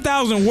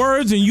 7,000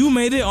 words and you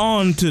made it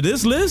on to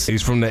this list?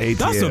 He's from the ATL.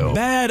 That's a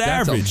bad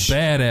That's average. a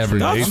bad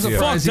average. That's I'm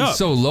surprised fucked he's up.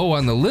 so low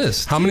on the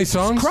list. How many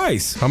songs?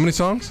 Christ. How many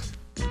songs?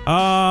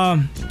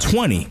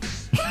 20.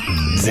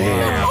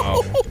 Damn.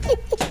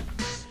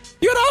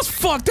 Yo, that's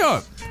fucked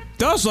up.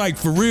 That's like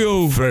for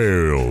real.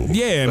 Fail.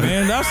 Yeah,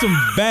 man. That's some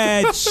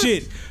bad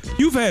shit.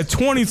 You've had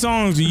 20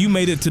 songs and you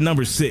made it to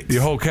number 6.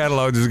 Your whole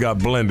catalog just got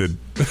blended.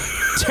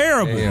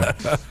 Terrible.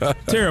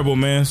 Terrible,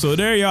 man. So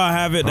there y'all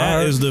have it.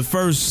 That is the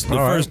first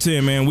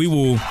 10, man. We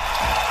will,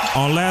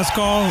 on last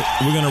call,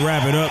 we're going to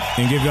wrap it up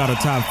and give y'all the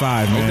top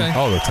 5, man. Okay.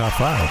 Oh, the top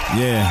 5.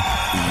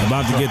 Yeah.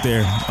 About to get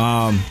there.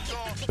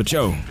 But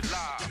yo,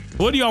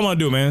 what do y'all want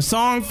to do, man?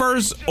 Song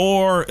first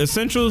or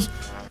essentials?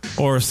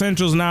 Or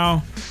essentials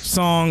now,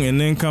 song, and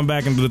then come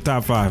back and do the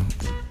top 5.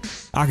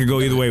 I could go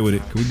either way with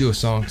it. Can we do a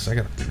song? 'Cause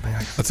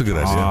That's a good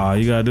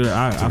idea. You gotta do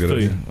that. I feel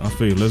you. I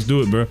feel you. Let's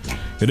do it, bro.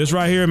 Yeah, this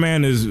right here,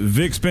 man, is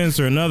Vic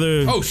Spencer.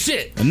 Another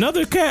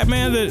cat,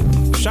 man,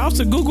 that shouts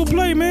to Google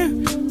Play,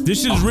 man.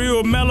 This shit's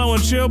real mellow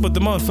and chill, but the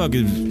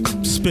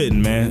motherfucker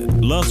spitting, man.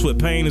 Lust with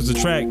Pain is the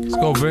track. Let's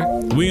go, Vic.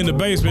 We in the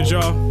basement,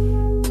 y'all.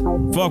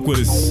 Fuck with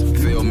us.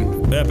 Feel me?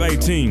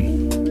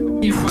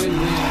 F18.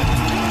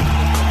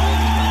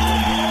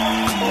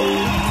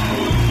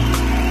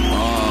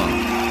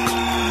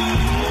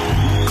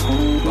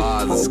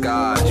 Bars of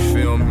skies, you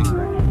feel me?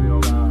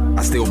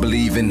 I still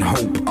believe in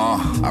hope.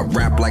 I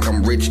rap like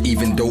I'm rich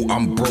even though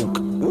I'm broke.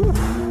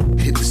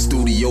 Hit the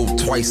studio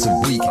twice a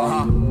week.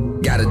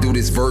 Gotta do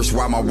this verse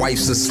while my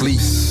wife's asleep.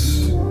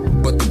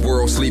 But the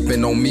world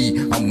sleeping on me.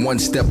 I'm one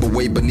step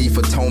away beneath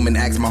atonement.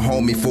 Ask my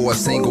homie for a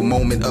single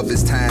moment of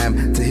his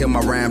time to hear my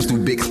rhymes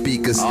through big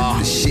speakers.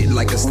 The shit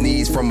like a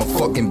sneeze from a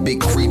fucking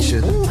big creature.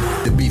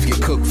 The beef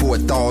get cooked before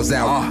it thaws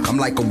out. I'm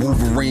like a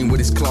Wolverine with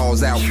his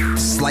claws out.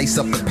 Slice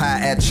up the pie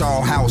at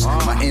y'all house.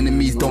 My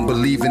enemies don't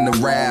believe in the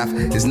wrath.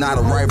 It's not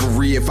a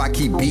rivalry if I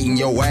keep beating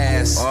your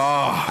ass.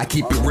 I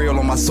keep it real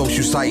on my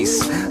social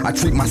sites. I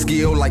treat my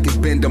skill like it's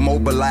been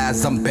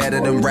demobilized. I'm better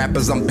than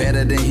rappers. I'm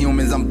better than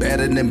humans. I'm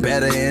better than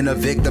better in a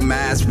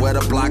victimized where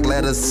the block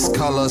letters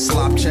color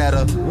slop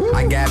cheddar.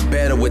 I got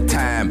better with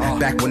time.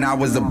 Back when I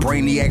was a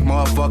brainiac,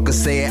 motherfucker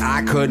said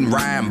I couldn't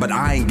rhyme, but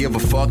I ain't give a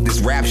fuck. This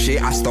rap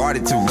shit, I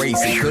started to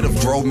race. It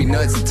could've drove me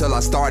nuts until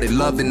I started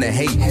loving the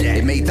hate.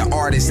 It made the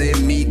artist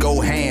in me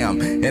go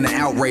ham in an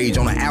outrage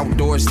on an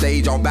outdoor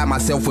stage all by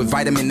myself with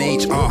vitamin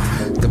H.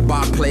 The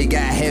bar play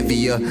got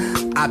heavier.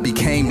 I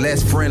became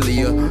less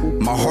friendlier.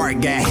 My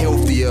heart got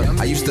healthier.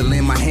 I used to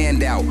lend my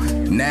hand out.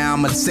 Now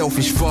I'm a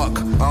selfish fuck.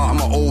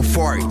 I'm an old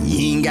fart.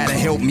 You ain't gotta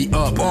help me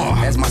up.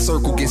 As my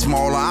circle gets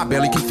smaller, I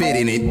barely can fit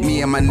in it.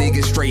 Me and my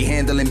niggas straight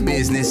handling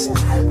business.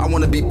 I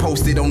wanna be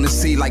posted on the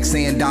sea like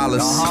sand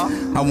dollars.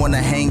 I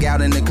wanna hang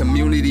out in the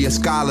community of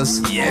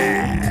scholars.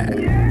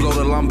 Yeah. Blow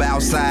the lumber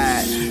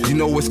outside. You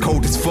know it's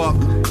cold as fuck.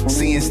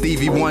 Seeing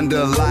Stevie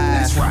Wonder live.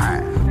 That's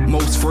right.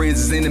 Most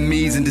friends is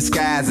enemies in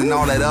disguise and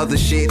all that other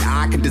shit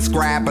I can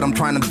describe, but I'm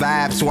trying to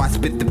vibe, so I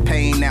spit the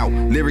pain out.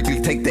 Lyrically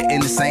take the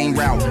insane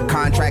route.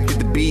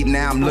 Contracted the beat,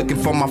 now I'm looking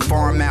for my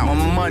farm out.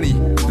 My money,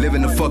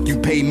 living the fuck you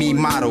pay me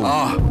motto.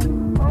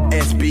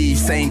 SB,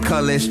 same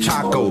color as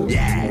Chaco.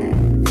 Yeah.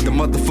 The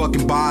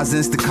motherfucking bars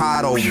in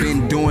staccato.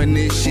 Been doing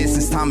this shit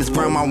since Thomas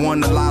Grandma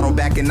won the lotto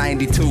back in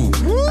 92.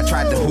 I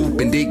tried to hoop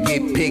and did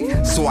get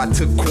picked, so I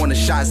took corner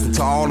shots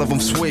until all of them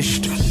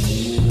swished.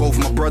 Both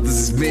my brothers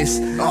is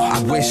missed. I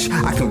wish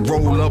I could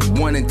roll up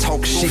one and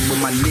talk shit with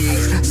my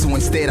niggas, so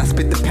instead I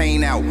spit the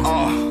pain out.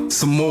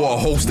 Some more,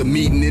 host a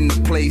meeting in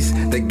the place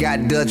that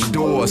got Dutch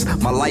doors.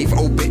 My life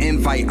open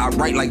invite, I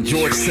write like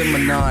George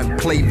Simenon.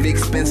 Play Vic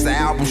Spencer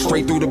album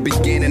straight through the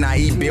beginning. I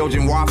eat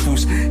Belgian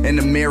waffles and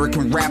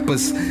American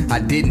rappers. I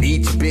didn't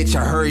eat your bitch,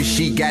 I heard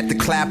she got the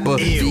clapper.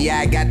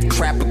 VI got the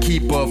trapper,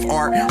 keeper of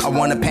art. I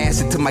wanna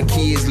pass it to my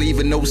kids, leave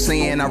a note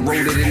saying I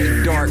wrote it in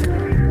the dark.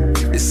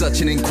 It's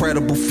such an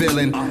incredible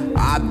feeling.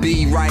 I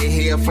be right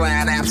here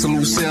flying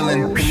absolute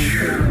ceiling.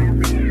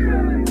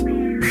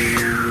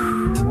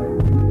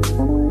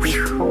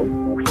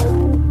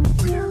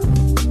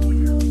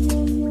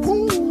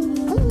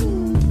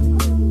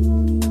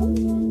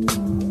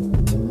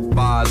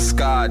 Boz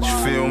Scotch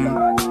film.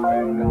 That's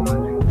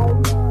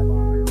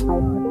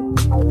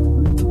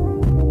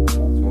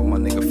what my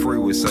nigga Free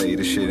would say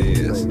the shit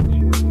is.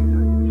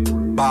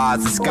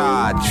 Boz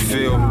Scotch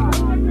film.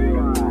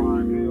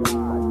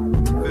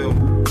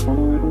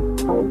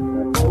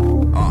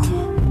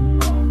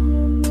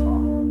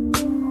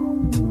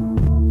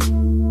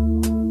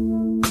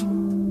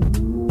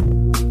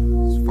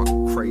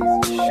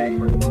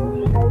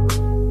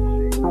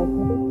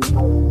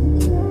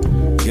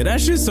 That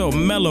shit's so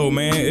mellow,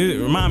 man. It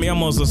remind me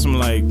almost of some,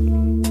 like, I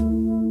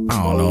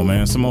don't know,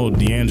 man, some old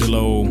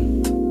D'Angelo,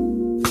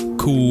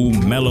 cool,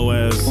 mellow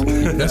ass.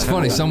 That's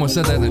funny. Someone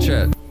said that in the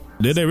chat.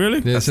 Did they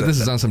really? They said this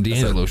is on some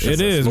D'Angelo shit.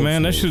 It is,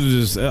 man. That shit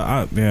is just,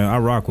 I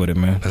rock with it,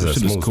 man. That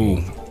shit is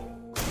cool.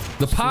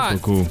 The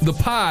pot, cool. the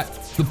pot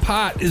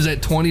is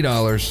at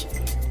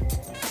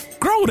 $20.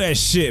 Grow that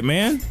shit,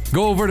 man.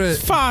 Go over to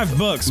it's $5,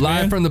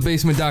 man.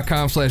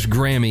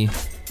 livefromthebasement.com/Grammy.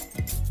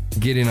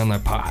 Get in on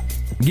that pot.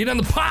 Get on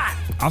the pot.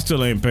 I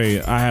still ain't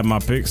paid. I have my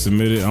picks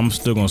submitted. I'm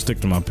still gonna stick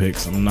to my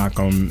picks. I'm not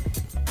gonna.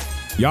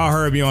 Y'all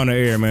heard me on the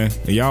air, man.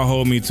 And y'all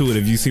hold me to it.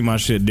 If you see my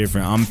shit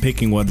different, I'm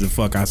picking what the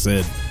fuck I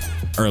said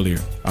earlier.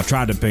 I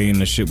tried to pay and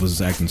the shit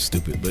was acting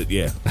stupid, but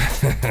yeah.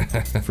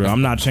 For real,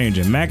 I'm not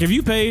changing. Mac, have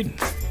you paid?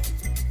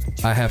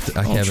 I have to.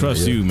 I don't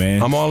trust you,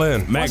 man. I'm all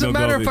in. Mac, doesn't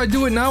matter if I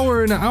do it now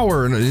or in an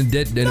hour in a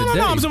day. No,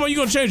 I'm saying you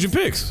gonna change your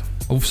picks.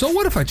 So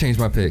what if I change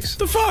my picks?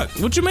 The fuck?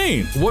 What you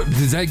mean? What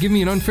does that give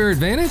me an unfair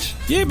advantage?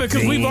 Yeah,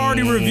 because we've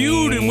already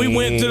reviewed and we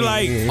went to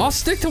like. I'll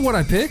stick to what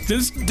I picked.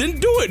 Then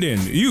do it then.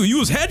 You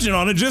was hedging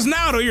on it just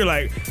now though. You're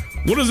like,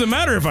 what does it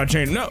matter if I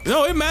change? No,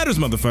 it matters,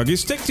 motherfucker.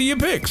 Stick to your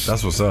picks.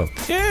 That's what's up.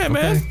 Yeah,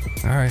 man.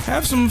 All right.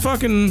 Have some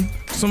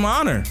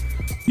honor.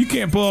 You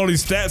can't pull all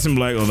these stats and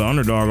be like, oh, the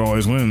underdog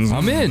always wins.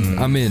 I'm in.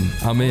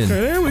 Okay,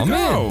 there we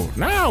go. In.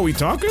 Now we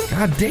talking.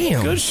 God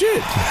damn. Good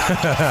shit.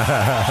 Shit,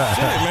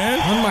 man.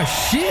 On my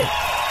shit.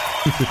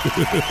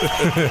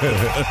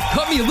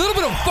 Cut me a little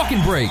bit of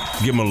fucking break.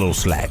 Give him a little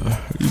slack.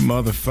 You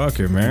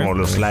motherfucker, man. You want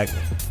a little slack?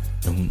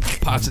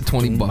 Pot's at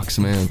 $20,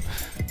 man.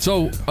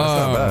 So, that's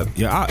not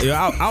bad.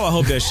 I would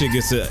hope that shit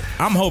gets it.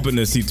 I'm hoping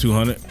to see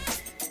 200.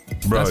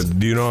 Bro,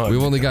 do you know?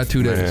 We've only got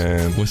 2 days.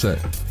 Man. What's that?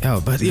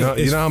 Yo, but you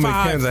know how many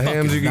cans of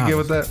hams you can get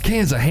with that?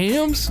 Cans of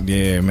hams?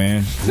 Yeah,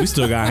 man. We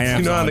still got hams.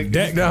 You know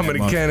how many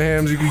canned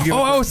hams you can get?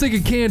 Oh, I was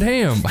thinking canned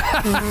ham.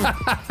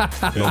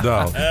 No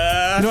doubt.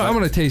 You know, I'm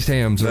gonna taste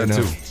hams right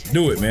now.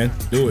 Do it, man.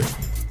 Do it.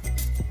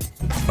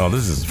 Oh,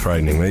 this is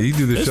frightening, man. You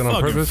do this shit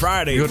on purpose?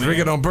 Friday, you gonna drink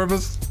it on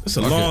purpose? It's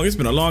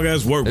been a long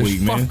ass work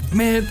week, man.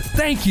 Man,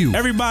 thank you.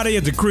 Everybody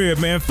at the crib,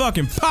 man,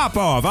 fucking pop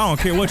off. I don't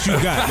care what you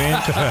got,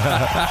 man.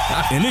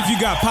 And if you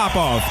got pop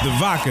off, the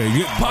vodka,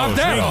 pop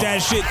that drink off.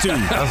 that shit too.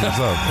 That's what's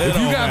up. If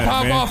you got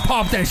pop off,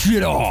 pop that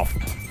shit off.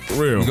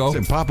 Real. You go.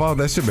 Pop off,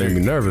 that shit made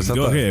me nervous.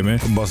 Go ahead, man.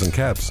 I'm busting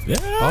caps. Yeah.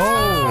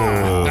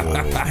 Oh.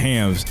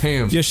 Hams.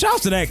 Yeah,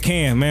 shouts to that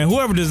can, man.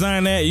 Whoever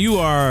designed that, you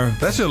are.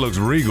 That shit looks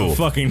regal.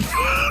 Fucking.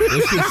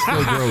 This shit's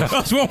still gross.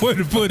 That's one way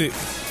to put it.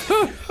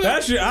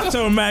 That shit, I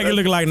told Mac it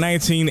looked like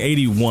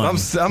 1981.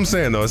 I'm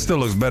saying though, it still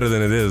looks better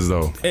than it is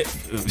though.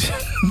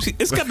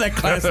 It's got that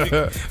classic.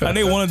 Like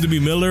they wanted to be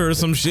Miller or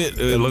some shit.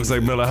 It looks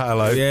like Miller High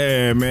Life.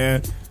 Yeah,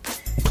 man.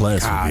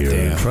 Classic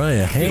beer. Try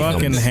a ham.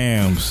 Fucking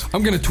hams.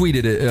 I'm gonna tweet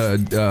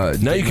it.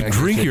 Now you can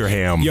drink your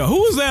ham. Yo, who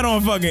was that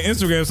on fucking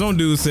Instagram? Some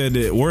dude said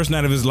that worst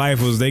night of his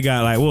life was they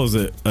got like, what was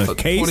it? A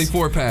case?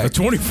 24 pack. A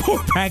 24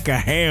 pack of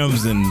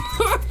hams and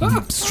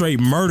straight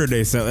murder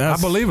they sell. I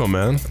believe him,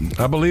 man.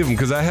 I believe him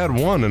because I had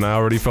one and I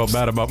already felt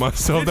bad about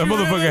myself. That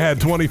motherfucker had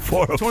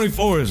 24.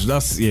 24s.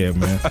 That's, yeah,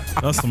 man.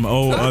 That's some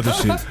old other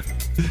shit.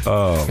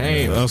 Oh,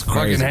 hams. That's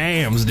crazy. Fucking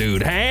hams,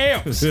 dude.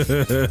 Hams.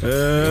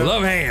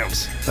 Love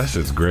hams. That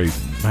shit's great.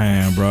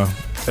 Man, bro.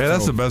 Hey,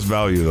 that's the best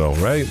value though,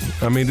 right?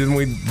 I mean, didn't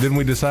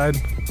we decide?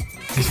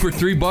 For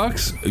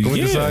 $3? Did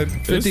we decide?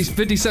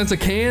 50 cents a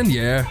can?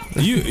 Yeah.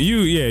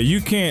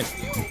 You can't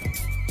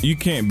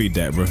beat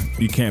that, bro.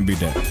 You can't beat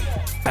that.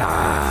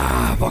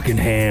 Fucking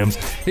hams.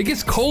 It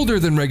gets colder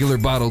than regular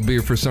bottled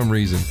beer for some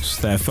reason. It's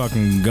that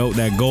fucking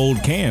that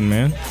gold can,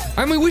 man.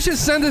 I mean, we should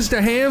send this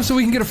to Ham so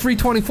we can get a free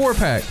 24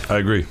 pack. I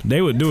agree.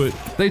 They would do it.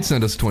 They'd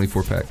send us a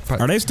 24 pack.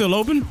 Are they still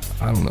open?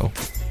 I don't know.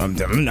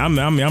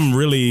 I'm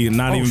really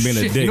not even being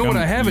a dick. You know what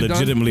I'm I haven't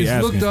legitimately done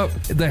is asking. looked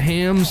up the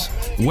Hams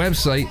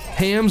website,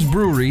 Hams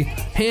Brewery,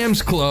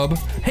 Hams Club.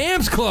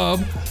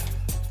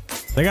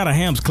 They got a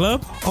Hams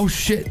Club? Oh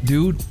shit,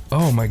 dude.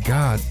 Oh my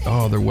god.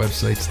 Oh, their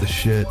website's the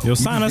shit. Yo,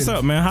 sign us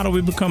up, man. How do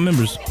we become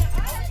members?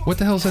 What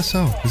the hell's that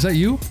sound? Is that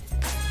you?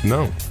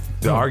 No.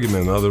 The argument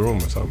in the other room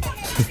or something.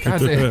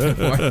 God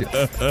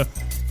damn.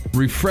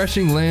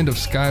 Refreshing land of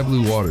sky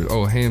blue waters.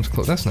 Oh, Hams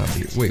Club. That's not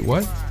beer. Wait,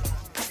 what?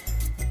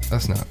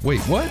 That's not.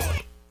 Wait, what?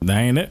 That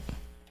ain't it.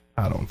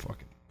 I don't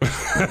fucking.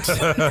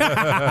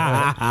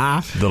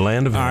 The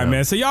land of All right,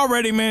 man. So y'all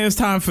ready, man? It's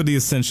time for the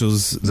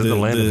essentials. The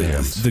land of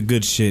hams. The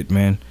good shit,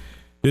 man.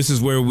 This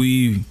is where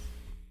we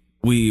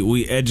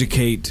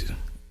educate,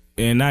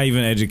 and not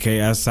even educate.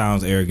 That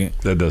sounds arrogant.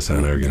 That does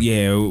sound arrogant.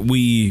 Yeah,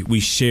 we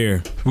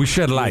share. We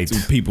shed light to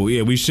people.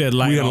 Yeah, we shed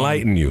light. We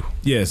enlighten you.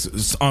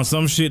 Yes, on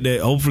some shit that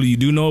hopefully you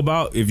do know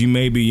about. If you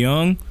may be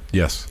young.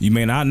 Yes. You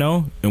may not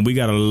know, and we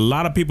got a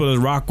lot of people that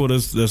rock with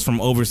us that's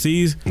from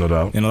overseas. No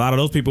doubt. And a lot of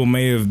those people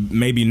may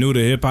be new to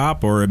hip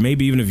hop, or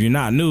maybe even if you're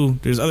not new,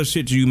 there's other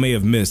shit you may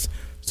have missed.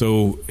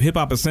 So Hip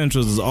Hop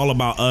Essentials is all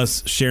about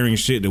us sharing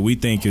shit that we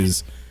think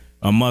is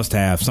a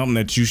must-have, something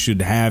that you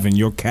should have in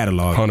your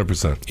catalog.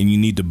 100%. And you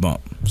need to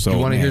bump. So you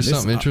want to hear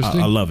something interesting?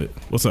 I love it.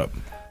 What's up?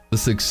 The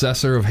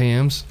successor of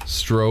Hams,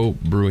 Stroh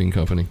Brewing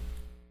Company.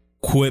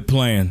 Quit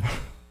playing.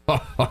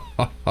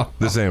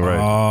 This ain't right.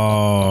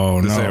 Oh,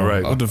 this no. ain't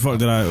right. What the fuck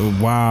did I...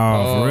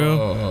 Wow, for real?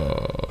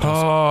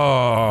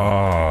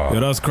 Yo,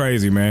 that's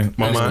crazy, man.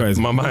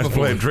 Crazy. My mind's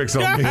playing tricks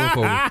on me.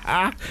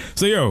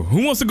 So, yo,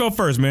 who wants to go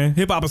first, man?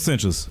 Hip Hop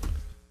Essentials.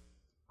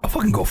 I'll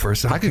fucking go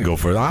first. I can go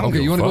first. I don't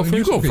okay, you want to go first?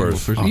 You go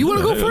first. You want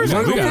to go first?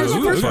 You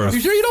go first.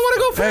 You sure you don't want to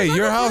go first? Hey,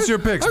 your house, your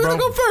picks, bro. I'm going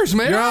to go first,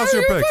 man. Your house,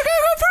 your picks. I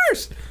gotta go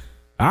first.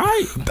 All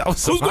right.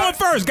 Who's going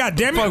first? God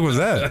damn it. What the fuck was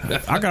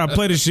that? I got to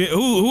play this shit.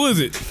 Who is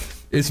it?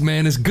 It's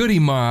Goody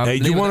Mob. Hey,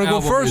 you want to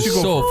go first? You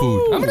go Soul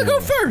Food. I'm going to go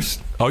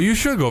first. Oh, you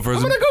should go first.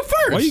 I'm going to go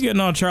first. Why are you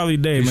getting on Charlie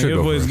Day, man?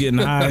 Your voice getting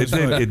high. It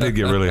did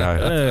get really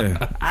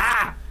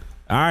high.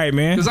 All right,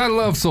 man. Because I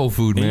love Soul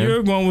Food, man. And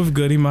you're going with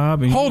Goody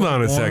Mob. Hold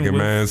on a second,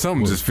 man.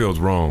 Something just feels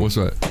wrong. What's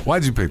that?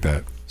 Why'd you pick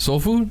that? Soul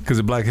Food? Because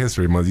of Black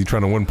History Month. You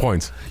trying to win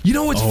points. You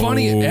know what's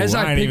funny? As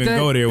I picked that,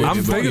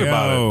 I'm thinking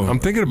about it. I'm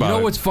thinking about it. You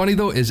know what's funny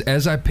though is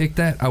as I picked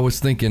that, I was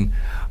thinking,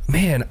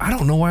 man, I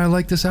don't know why I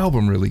like this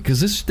album really,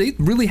 because they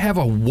really have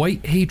a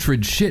white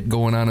hatred shit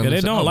going on in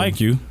this they don't album. like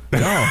you.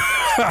 No,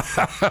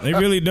 they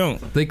really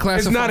don't. They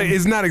classify.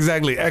 It's not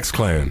exactly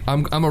X-Clan.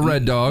 I'm a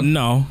red dog.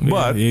 No,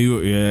 but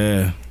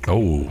yeah.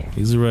 Oh,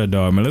 he's a red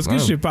dog, man. Let's get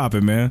shit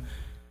popping, man.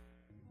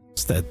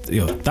 It's that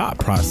thought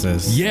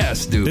process.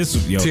 Yes, dude.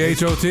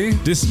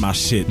 THOT? This is my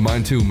shit.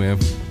 Mine too, man.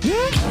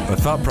 A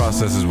thought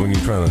process is when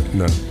you're trying to.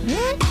 No.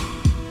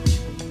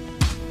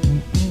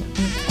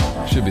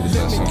 Should be the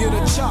best Let me get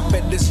a chop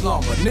at this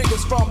lumber.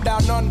 Niggas from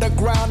down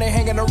underground, they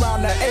hanging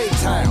around the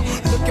A-town.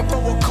 Looking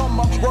for a come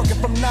up, working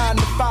from 9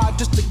 to 5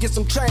 just to get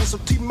some change so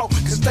T-Mo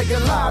can stay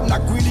alive.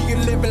 Not greedy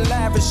and living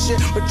lavish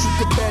shit, but you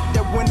can bet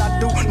that when I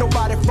do,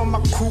 nobody from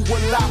my crew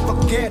will I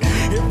forget.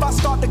 If I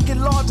start to get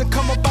large and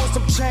come up on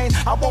some change,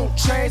 I won't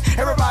change.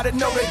 Everybody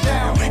know they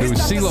down. Dude,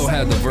 CeeLo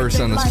had the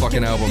verse on this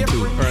fucking album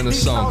too, or in the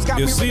song.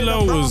 Yo,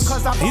 CeeLo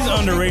he's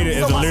underrated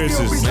as a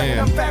lyricist.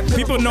 Man,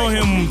 people know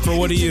him for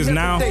what he is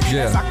now.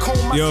 Yeah.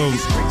 Yo,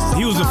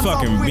 he was a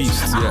fucking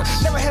beast.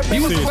 Yes. He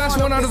was the best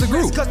one out of the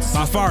group.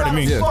 By far to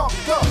me. Yeah.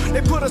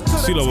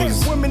 CeeLo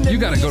was You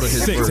gotta go to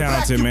his sick verse.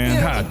 talented, man.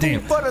 God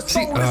damn. Man.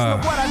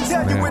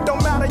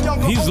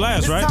 He's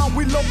last, right?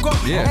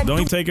 Yeah. Don't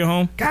he take it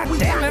home? God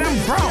damn it, I'm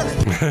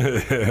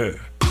broke.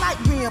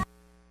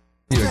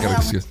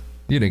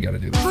 You didn't gotta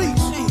do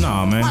that.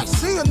 Nah, man. I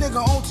see a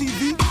nigga on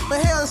TV,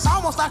 but hell, it's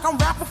almost like I'm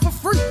rapping for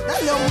free.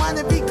 That little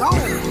money be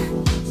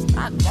gone.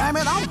 God damn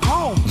it, I'm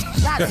home.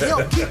 Gotta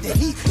help keep the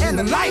heat and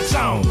the lights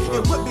on.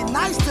 It would be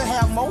nice to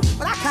have more,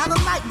 but I kinda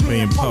like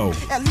being poor.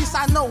 At least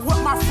I know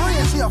what my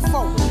friends here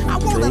for. I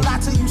wanna lie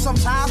to you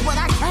sometimes, but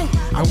I can't.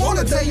 I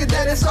wanna tell you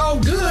that it's all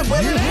good,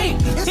 but it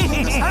ain't. It's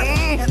niggas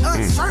hurting and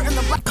uncertain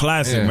about.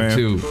 Classic, man.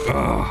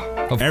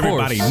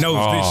 Everybody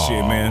knows this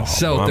shit, man.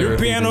 Your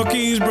Piano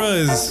Keys,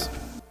 brothers.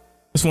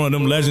 It's one of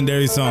them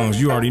legendary songs.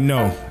 You already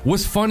know.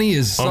 What's funny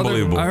is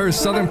Southern, I heard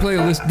Southern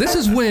playlist. This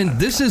is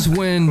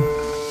when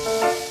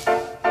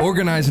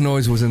Organized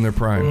Noise was in their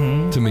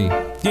prime. To me,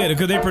 yeah,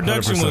 because their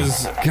production 100%.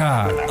 was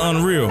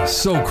unreal,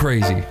 so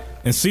crazy.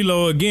 And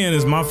CeeLo again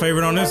is my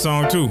favorite on this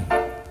song too.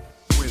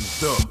 When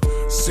the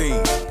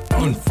scene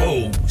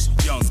unfolds,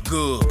 young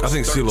good. I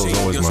think CeeLo's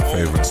always my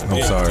favorite.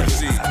 I'm sorry.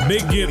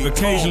 Big Gift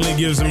occasionally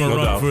gives him a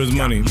run for his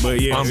money, but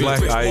yeah, on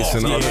Black Ice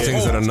and other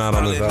things that are not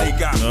on his album.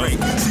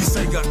 See,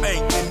 Sega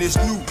ain't in this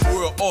new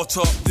world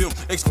altar. Them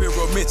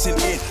experimenting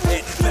in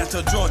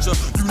Atlanta, Georgia,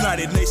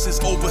 United Nations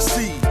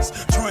overseas.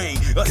 Train,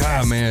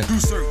 God, man. do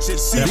search and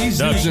see. These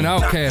dudes and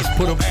Outkast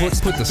put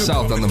the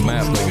South on the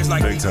map, though.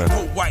 Big time.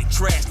 White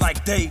trash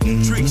like they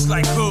drinks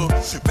like her.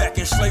 Back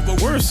in slavery.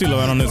 Where's CeeLo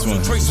out on this one?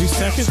 Is he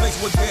second? He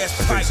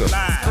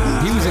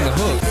was in the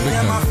hook.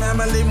 Yeah, my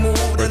family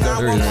moved in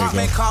our There you go.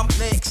 apartment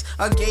complex.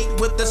 A gate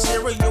with the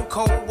serial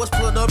code was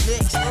put up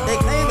next. They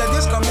claim that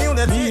this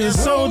community He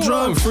is so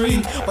drug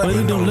free, but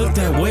it don't look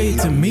that way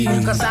to me.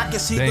 Cause I can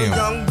see the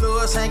young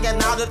bloods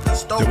hanging out at the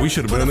store. Yeah, we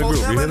should have been in the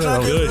group. We hit it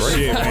out. Good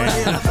shit,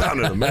 man.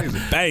 Sounded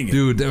amazing. Banging.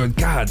 Dude,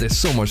 God, there's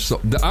so much.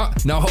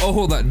 Now,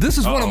 hold on. This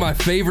is one of my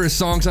favorite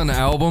songs on the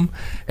album,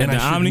 and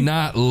I should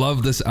not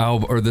love this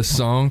album or this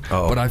song,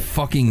 but I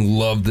fucking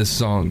love this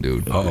song,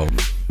 dude.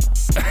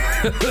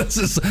 This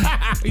is,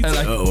 and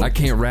I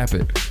can't rap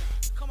it.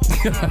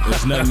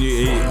 It's nothing you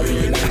eat.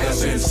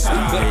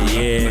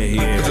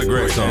 Yeah. It's a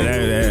great song.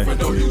 Man,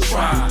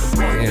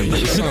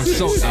 this song's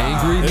so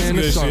angry, man.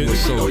 This song was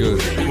so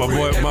good.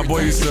 My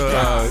boy used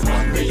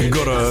to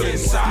go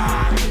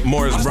to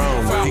Morris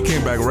Brown. He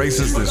came back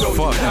racist as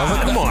fuck. I was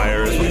like, come on,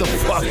 Harris, what the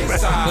fuck,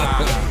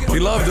 man? He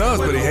loved us,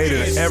 but he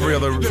hated every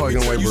other fucking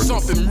white person.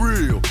 Something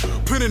real.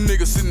 Plenty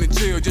niggas in the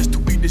jail just to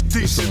eat this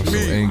decent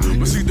meal.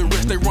 But see the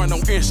rest they run on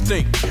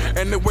instinct.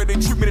 And the way they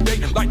treat me today,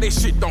 like they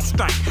shit don't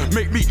stink.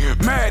 Make me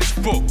mad as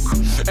fuck.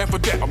 And for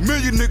that, a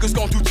million niggas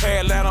gon' do tear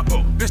Atlanta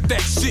up. This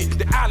that shit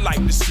that I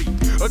like to see.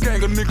 A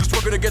gang of niggas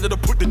working together to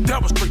put the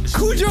devil straight to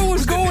sleep. Cujo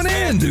was going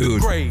in,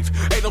 dude. Grave.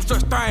 Ain't no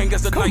such thing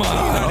as a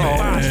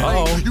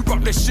 1995. You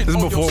brought that shit This is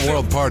on before yourself.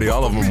 World Party.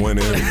 All of them went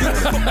in.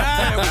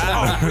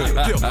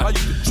 I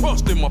used to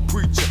trust in my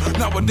preacher.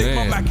 Nowadays,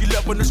 my Mac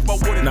 11 is my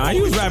one. Nah,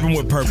 he was rapping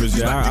with purpose.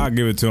 Yeah, I'll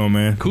give it to him,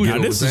 man. Cujo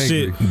Now, this was is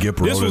shit. Gip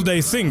This wrote was it.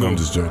 their single. I'm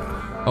just joking.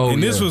 Oh,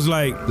 and this yeah. was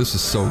like, this is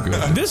so good.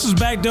 this was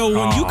back though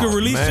when you could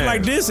release it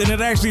like this and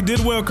it actually did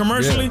well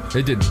commercially. Yeah,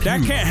 it did.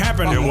 That can't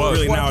happen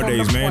really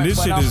nowadays, man.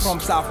 This shit is.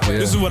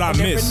 This is what I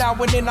miss.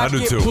 I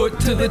do too. Put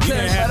to the You didn't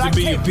test. have to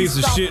be a piece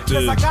of shit to.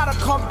 I gotta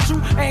come to,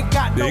 ain't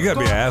got Yeah, you gotta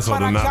be an asshole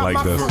to not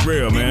like this. For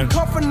real, man.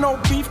 Come for no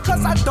beef,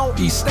 cause I don't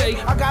eat steak.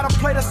 I got a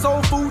plate of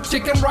soul food,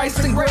 chicken, rice,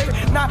 and gravy.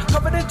 Not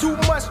covered in too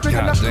much,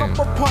 drinking a cup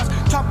of punch.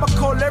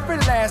 Tropical every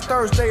last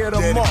Thursday of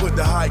the month. Put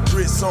the high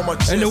grits on my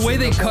chest. And the way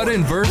they cut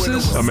in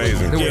verses,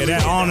 Amazing. Yeah,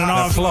 that on and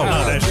off flow.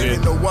 That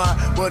shit. Know why,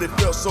 but it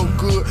felt so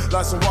good.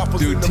 Like some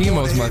waffles dude, in the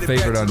Timo's morning, my headed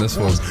favorite back on to this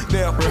the one. woods.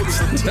 Now,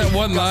 That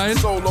one line?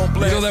 You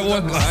know that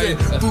one line?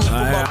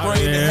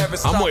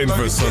 I'm waiting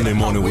for Sunday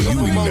morning when you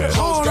eat that.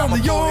 Oh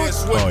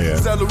yeah.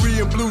 Celery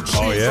and blue cheese.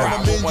 Oh, yeah.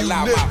 I'm a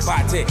allow my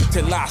body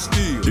till I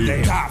steal.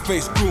 Yeah. Top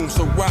face grooms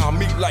surround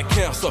me like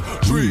cancer.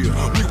 Drill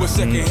me with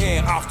second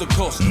hand off the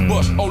coast,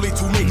 but only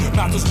to me.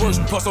 Not as worse,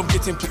 plus I'm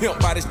getting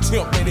pimped by this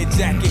temp and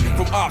jacket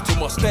from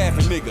Optima.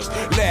 Staffing niggas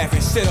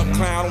laughing, set up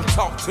clown, don't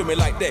talk to me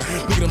like that.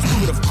 Look at them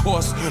stupid, of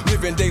course,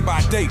 living day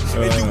by day.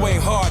 And you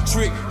ain't hard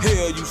trick,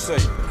 hell you say.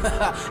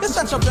 It's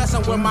such a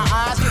blessing when my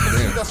eyes get to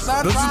see the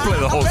sunrise. Let's just play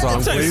the whole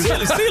song, please.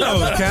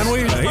 CeeLo, can we?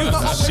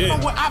 Shit.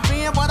 Where I've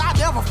been, but I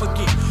never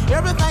forget.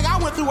 Everything I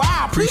went through,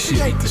 I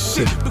appreciate the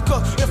shit.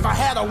 Because if I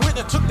had a wit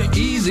that took the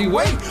easy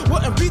way,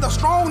 wouldn't be the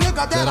strong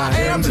nigga that I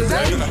am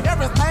today.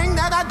 Everything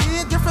that I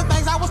did, different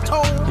things I was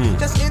told,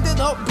 just ended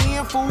up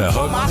being food That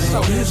for hook. my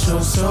soul.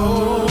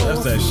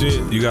 That's that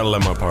shit. You gotta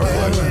let my part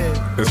play.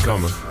 It's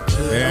coming.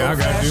 Yeah, I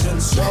got you.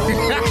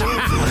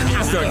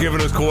 Start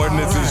giving us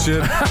coordinates and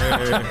shit.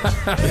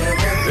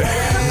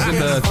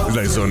 He's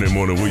like, Sunday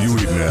morning, where you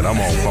eating at? I'm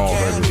on call,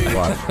 baby.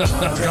 Watch. It's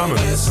coming.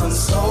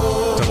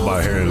 Talk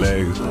about hair and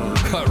legs.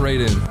 Cut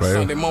right in. Right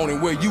Sunday morning,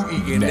 where you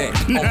eating at?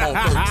 I'm on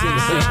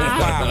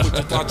 1365 with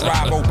your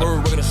drive over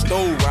bird with a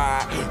stove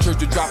ride. Church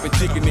to drop a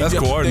chicken. That's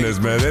coordinates,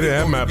 man. They didn't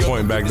have map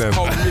point back then.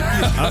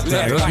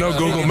 There's no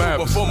Google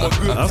Maps.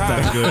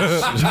 That's good.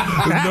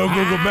 There's no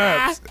Google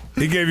Maps.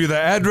 He gave you the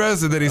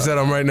address, and then he said,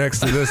 I'm right next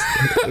to this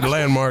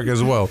landmark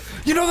as well.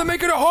 You know they're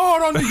making it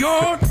hard on the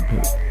yard.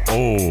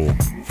 Oh.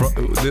 What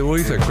do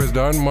you say, Chris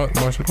Darden,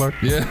 Marshall Clark?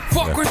 Yeah.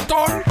 Fuck Chris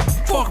Darden.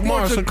 Fuck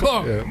Marshall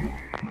Clark.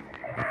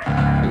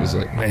 Yeah. It was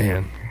like,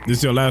 man.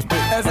 This your last pick?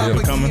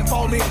 Coming?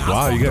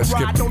 Wow, you gotta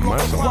skip my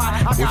song.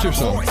 What's your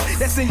song?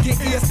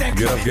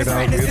 Get Up, Get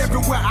Out, Get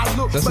Some.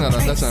 That's not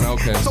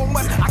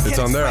Outkast. It's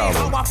on their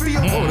album. Oh,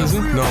 it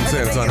isn't? No, I'm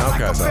saying it's on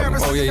Outkast's album.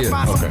 Oh, yeah.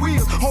 Okay.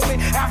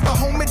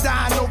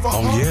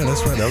 Oh, yeah,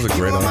 that's right. That was a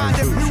great album,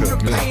 too.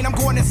 Shit. I'm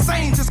going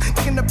insane just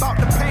thinking about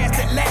the past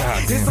that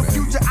last. There's a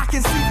future I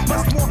can see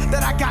much more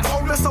that I got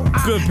older, so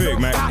good pick,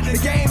 man.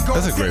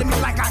 That's a great pick.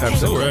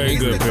 Absolutely. Very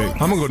good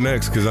pick. I'm gonna go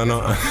next because I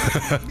know.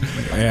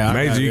 Yeah,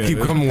 Major, you keep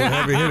coming with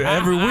heavy hitter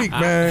every week,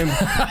 man.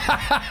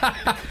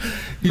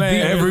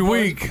 Every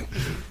week.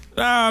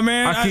 Nah,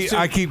 man.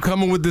 I keep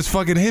coming with this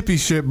fucking hippie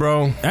shit,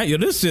 bro. Yo,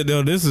 this shit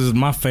though. This is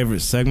my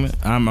favorite segment.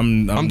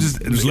 I'm just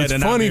it's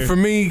funny for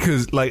me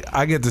because like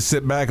I get to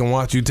sit back and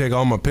watch you take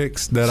all my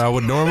picks that I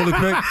would normally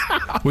pick,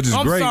 which is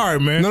great. I'm sorry,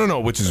 man. No,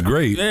 which is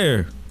great.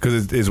 Yeah,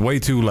 because it's way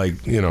too like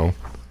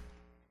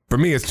for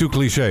me it's too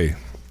cliche.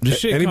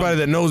 Anybody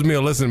that knows me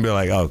will listen and be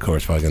like, oh, of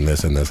course, fucking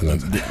this and this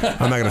and this.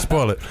 I'm not gonna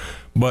spoil it,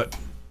 but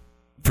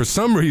for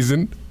some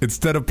reason,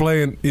 instead of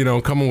playing,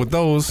 coming with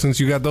those, since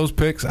you got those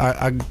picks,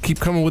 I keep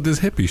coming with this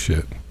hippie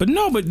shit. But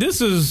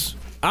this is,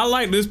 I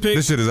like this pick.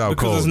 This shit is out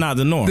because cold. It's not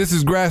the norm. This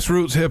is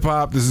grassroots hip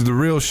hop. This is the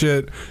real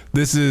shit.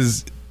 This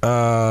is, this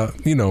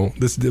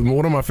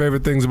one of my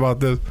favorite things about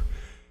this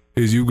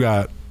is you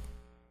got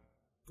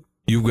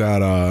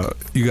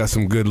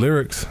some good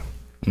lyrics.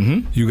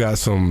 Mm-hmm. You got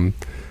some,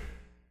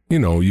 you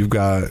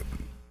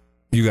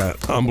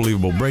got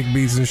unbelievable break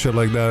beats and shit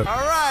like that. All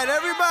right,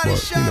 everybody,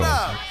 shut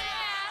up.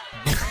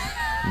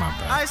 My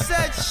bad. I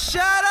said,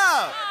 shut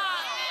up.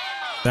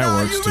 That now,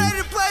 works too. Are you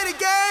ready to play the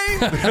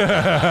game?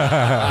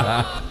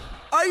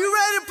 Are you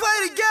ready to play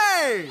the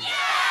game?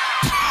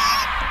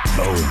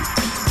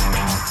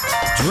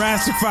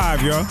 Jurassic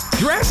 5, y'all.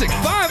 Jurassic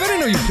 5? I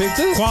didn't know you picked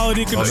this.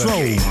 Quality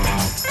Control.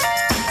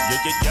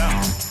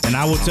 And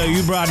I will tell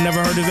you, bro, I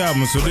never heard this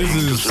album, so this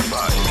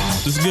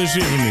is good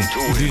shit for me.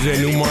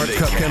 DJ Newmark,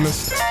 Cut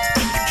Chemist.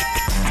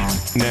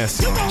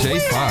 Nasty.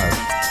 J5.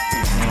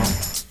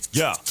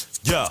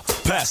 Yeah,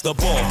 pass the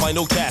ball,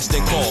 final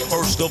casting call.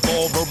 First of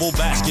all, verbal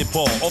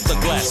basketball. Off the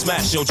glass,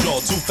 smash your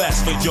jaw, too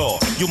fast for y'all.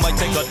 You might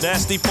take a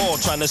nasty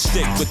fall trying to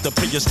stick with the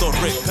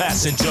prehistoric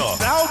passenger.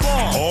 Foul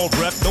ball. All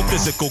rep, no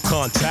physical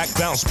contact.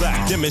 Bounce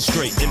back,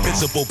 demonstrate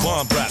invincible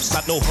bomb raps.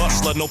 Not no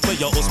hustler, no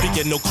player, or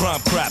speaking no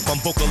crime crap.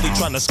 I'm vocally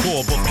trying to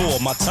score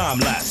before my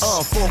time lapse.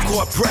 Full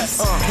court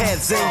press,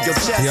 hands in your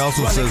chest. He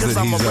also says that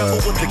he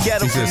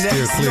says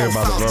steer clear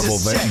about the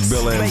verbal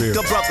Bill and Beer.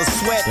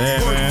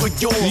 Yeah, man.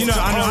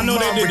 I know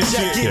they did the shit.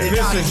 Yeah.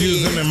 This is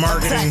used them in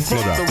marketing.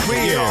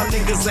 Yeah.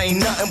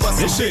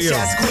 This shit, yo,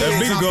 that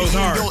beat goes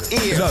hard.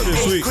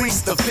 It's sweet.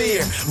 Increase the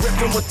fear,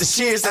 ripping with the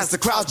shears as the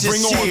crowd just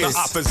bring on the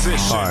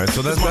opposition. All right,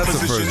 so that's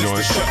the first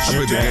joint. I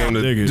put the game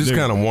to just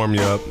kind of warm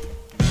you up.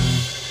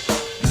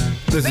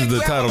 This is the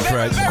title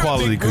track,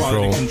 Quality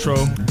Control.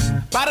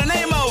 By the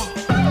name of.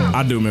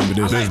 I do remember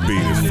this. This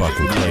beat is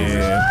fucking crazy.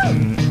 Yeah.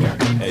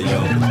 Hey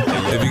yo.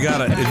 If you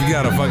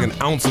got a fucking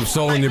ounce of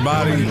soul in your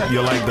body,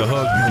 you like the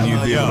hook and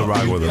you'd be able to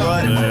rock with it.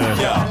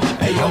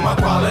 Hey yo, my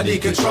quality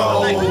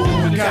control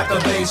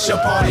captivates your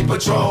party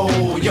patrol.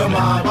 Your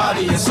mind,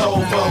 body, and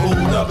soul for who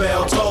the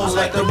bell tolls.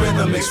 Let the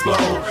rhythm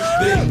explode.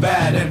 Big,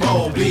 bad, and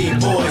bold.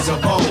 B-boys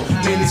of old.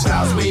 Many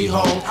styles we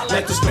hold.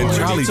 Let the story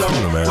Charlie be told.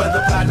 Tuna,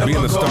 man.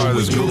 Being the star of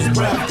this group.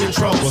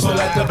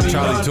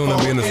 Charlie Tuna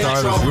being the star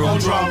of this group.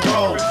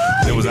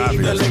 It was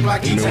obvious. We're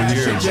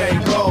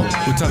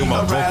talking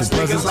about vocal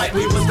presence. Like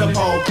we was the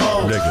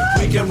po-po.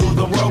 We can rule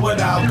the world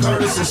without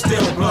Curtis and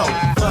still blow.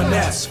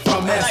 Finesse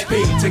from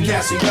SP to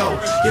Casio.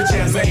 Your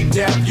jams ain't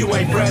deaf, you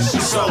ain't fresh, you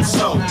so.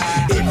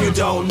 If you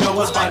don't know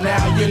us by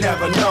now, you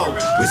never know.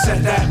 We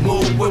set that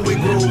mood when we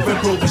groove,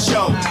 improve a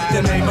show.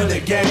 The name of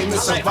the game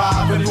is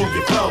survive, improve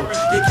your flow.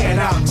 You can't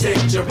out-tick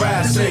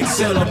Jurassic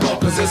syllable,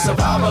 cause it's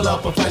survival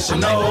of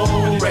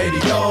professional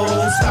radio.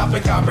 Stop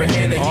and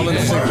comprehend all in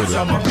the words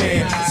of my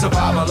pen.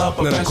 Survival of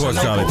professional. Then of course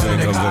Charlie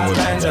Tuna comes in with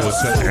that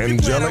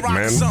angelic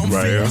man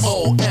right here.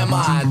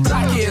 O-M-I,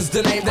 Doc is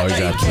the name that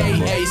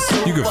AKA.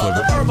 You can flip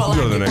it. You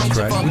go to the next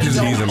track. We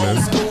just ease them in.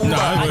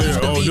 Nah,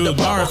 do the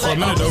bars for a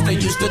minute though. They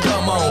used to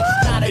dumb on.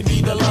 Now they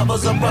be the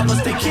lovers of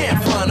brothers they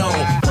can't front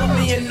on. Put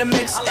me in the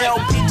mix,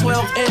 LP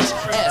 12-inch.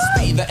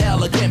 SP, the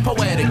elegant,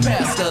 poetic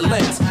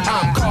pestilence.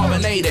 I'm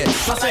carbonated,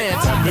 my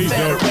fans are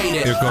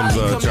confederated. Here comes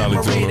Charlie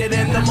Tuna.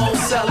 And the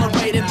most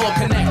celebrated for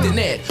connecting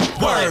it.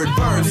 Word,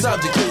 burn,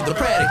 subject to the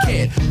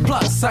predicate.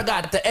 Plus, I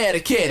got the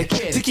etiquette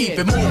to keep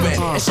it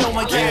moving and show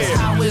my guests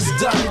how it's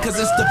done. Cause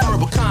it's the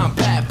verbal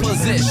combat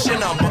position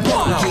number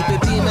one. Keep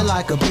it beaming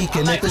like a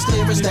beacon. If it's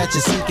clearest that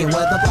you're seeking,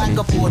 whether black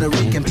or Puerto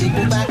Rican,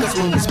 people back us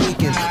when we're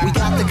speaking. We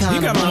got the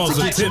kind of love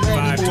to get you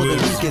ready for the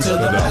weekend. To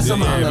the best of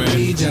my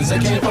allegiance, I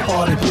came for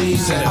party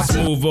pleasing. That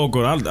smooth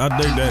vocal, I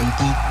dig that.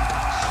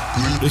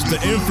 It's the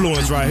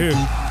influence right here.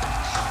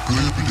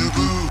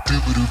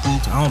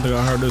 I don't think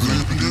I heard this one.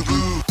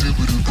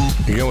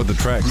 You go with the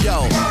track.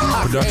 Yo,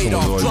 Production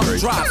was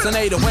always great. drops and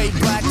 808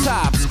 black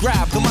tops.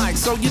 Grab the mic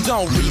so you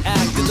don't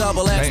react. The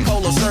double X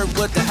polo shirt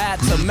with the hat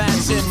to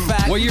match. In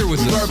fact, what year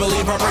was this?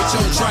 Verbally vibrate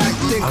your track.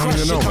 Then I don't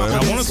even know, man.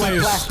 I want to say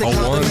it's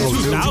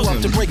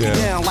 01 to break it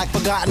down like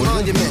forgotten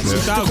monuments.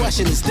 The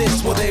question is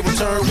this: will they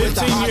return with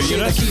the hot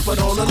shit and keep it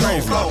on the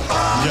low?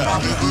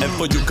 Yeah, and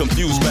for you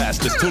confused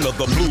bastards, tune up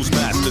the blues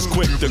masters,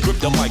 quick to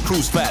grip the mic,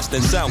 cruise fast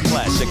and sound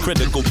clash and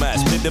critical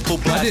mass, pitiful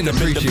blast. I didn't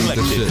appreciate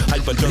this shit.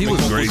 He was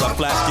great.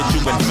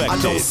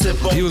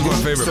 He was my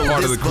favorite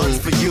part of the crew.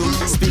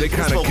 They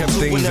kind of kept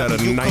things at a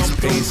nice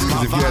pace,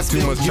 because if you had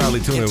too much Charlie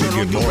Tuna, it would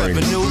get boring.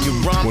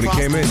 When he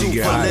came in, you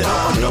get high.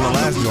 And on the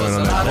last joint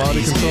on that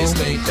quality control,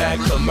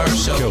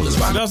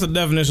 that's the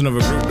definition of a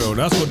group, though.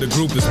 That's what the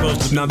group is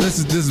supposed to do. Now this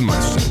is my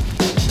shit.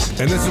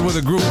 And this is where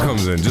the group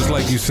comes in, just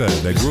like you said.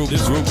 That group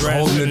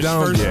holding it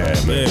down. Yeah,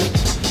 man.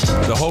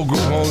 The whole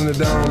group holding it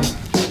down.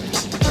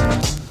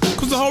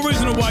 Because the whole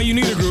reason why you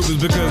need a group is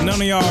because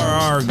none of y'all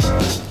are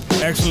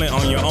excellent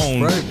on your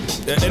own. Right.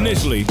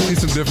 Initially. See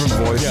some different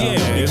voices.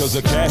 Yeah. Because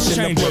the cash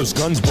in the purse,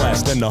 guns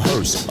blast in the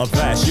hearse. A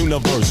vast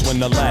universe when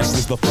the last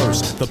is the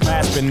first. The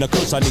past been the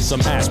curse, I need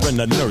some aspirin,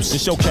 a nurse.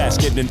 It's your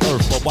casket in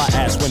earth, but why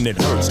ask when it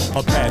hurts?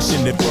 A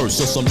passionate verse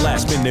or some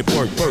last minute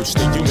work first.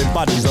 The human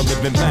body's a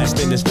living vast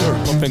in this dirt.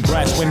 Pumping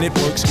grass when it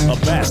works. A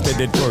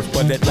bastard at birth,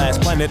 but at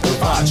last planet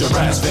Earth, hide your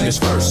ass finish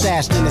first.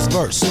 Stashed in his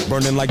verse.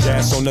 Burning like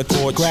gas on the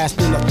torch.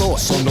 Grasping the thought.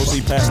 So nosy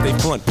past they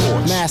front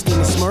porch. Masked in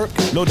the smirk.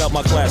 No doubt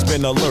my class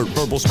been alert.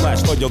 Verbal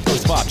splash for your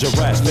first spot. Your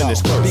ass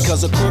finish first.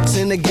 Because of crooks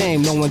in the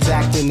game, no one's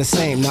acting the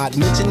same. Not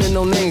mentioning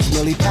no names,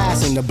 merely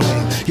passing the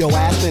blame. Your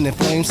ass been in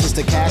flames since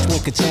the cash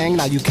went ka-chang.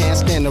 Now you can't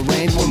stand the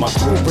rain when my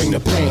crew bring the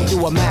pain.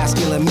 You a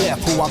masculine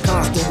myth who I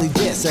constantly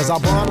diss. As I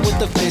bond with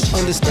the fish,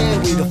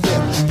 understand we the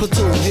fifth.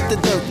 Platoon, hit the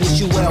dirt, wish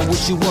you well,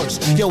 wish you worse.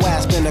 Your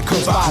ass been a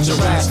curse, five your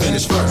ass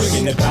finish first.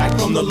 Bringing it back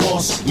from the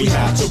loss, we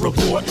have to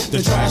report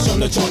the trash on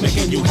the chart,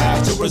 making you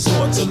have to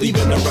resort to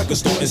leaving the record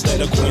store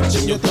instead of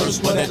quenching your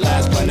thirst. But at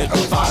last, planet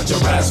Earth, five your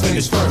ass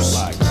finish first.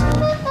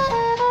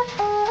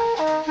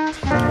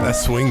 That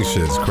swing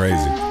shit's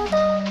crazy.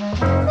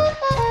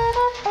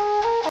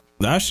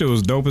 That shit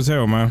was dope as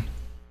hell, man.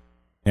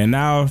 And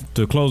now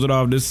to close it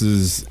off, this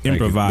is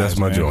improvised. That's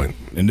my man. joint.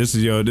 And this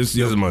is your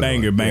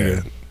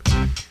banger.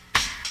 Yeah.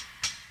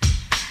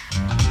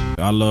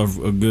 I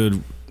love a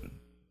good.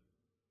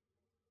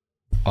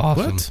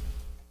 Awesome. What?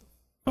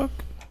 Fuck.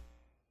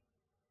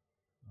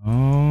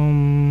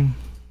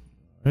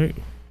 Hey,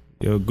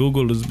 yo,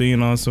 Google is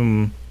being on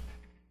some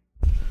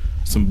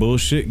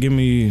bullshit. Give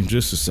me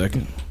just a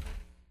second.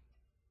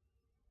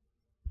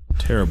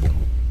 Terrible.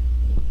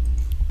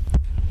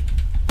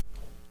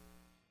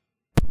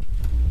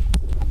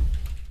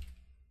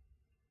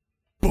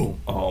 Boom.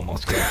 Oh,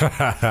 almost got it.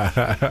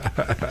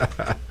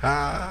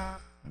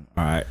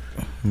 All right,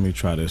 let me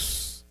try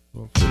this.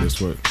 Hopefully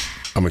this work.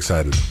 I'm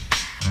excited.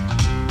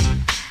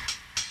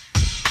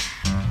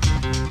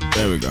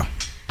 There we go.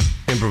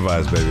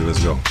 Improvise, baby.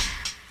 Let's go.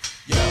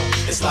 Yo,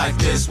 it's like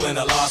this when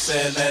the law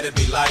said let it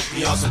be light.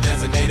 He also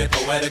designated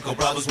poetical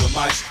brothers with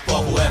mics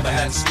for whoever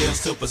had the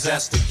skills to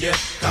possess the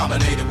gift.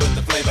 Combinated with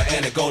the flavor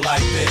and it go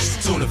like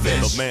this. Tuna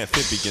fish. The man,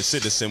 amphibian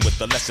citizen with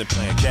the lesson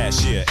plan.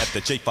 Cashier at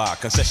the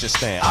J5 concession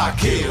stand. I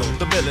kill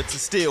the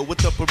militant steel with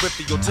the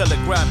peripheral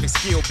telegraphic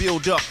skill.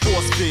 Build up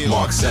force field.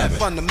 Mark 7.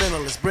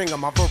 Fundamentalist, bring on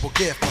my verbal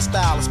gift. My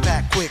style is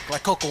packed quick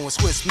like Coco and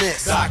Swiss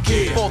Miss. I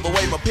kill for the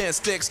way my pen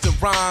sticks to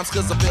rhymes.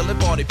 Cause I feel it,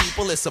 party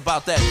people, it's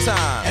about that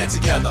time. And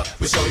together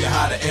we show you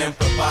how to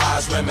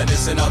improvise,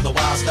 reminiscing of the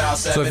wild style.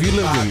 So if you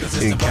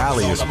lived in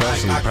Cali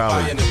especially,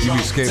 probably you'd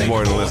be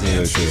skateboarding and listening to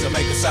this shit.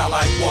 Make it sound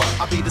like what?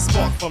 I'll be the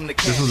spark from the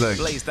this was that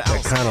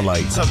kind of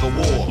like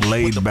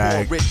laid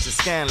back,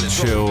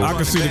 chill. I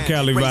can see the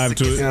Cali vibe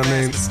to it. You know what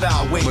I mean?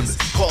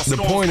 But the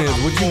point is,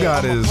 what you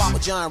got is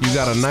you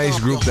got a nice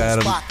group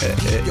that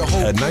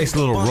had a nice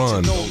little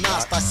run.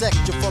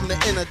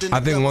 I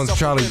think once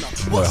Charlie,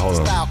 wait,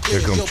 hold on,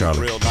 here comes Charlie.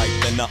 Real night,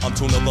 then I'm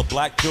tuning the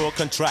black door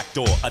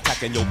contractor,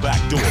 attacking your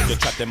back door. You're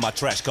trapped in my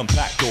trash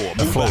compactor.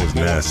 That flow is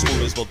nasty.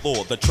 Is the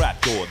law, the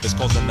trap door that's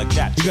causing the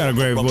cat. You got a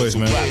great voice,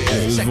 man.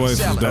 His voice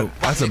is dope.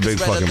 That's a big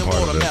fucking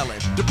part of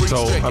it.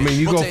 So, I mean,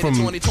 you go from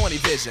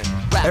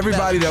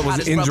everybody that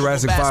was in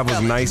Jurassic 5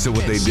 was nice at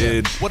what they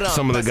did.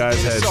 Some of the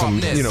guys had some,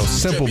 you know,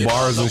 simple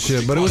bars and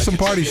shit, but it was some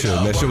party shit.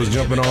 And that shit was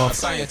jumping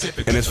off.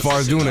 And as far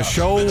as doing a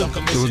show,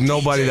 there was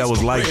nobody that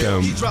was like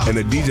them. And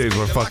the DJs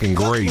were fucking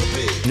great.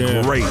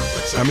 Yeah. Great.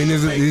 I mean,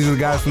 these are the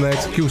guys from the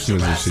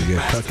Executioners and shit.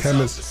 Yeah,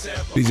 Chemist,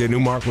 DJ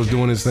Newmark was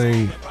doing his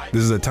thing.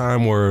 This is a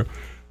time where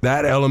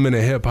that element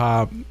of hip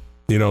hop,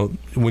 you know,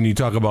 when you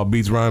talk about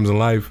beats, rhymes, and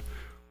life,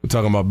 we're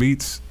talking about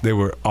beats, they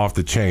were off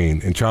the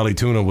chain. And Charlie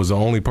Tuna was the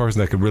only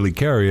person that could really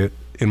carry it,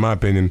 in my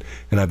opinion.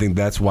 And I think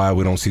that's why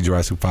we don't see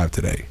Jurassic 5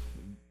 today.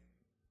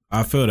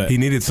 I feel that. He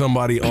needed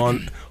somebody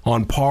on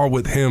par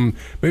with him.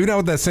 Maybe not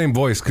with that same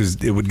voice, because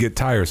it would get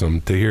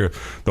tiresome to hear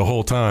the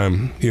whole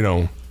time, you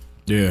know.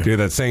 Yeah. To hear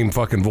that same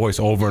fucking voice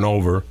over and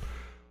over.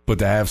 But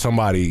to have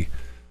somebody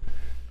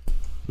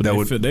that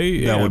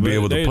would be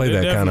able to play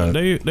that kind of.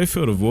 They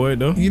fill the void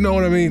though. You know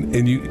what I mean?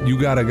 And you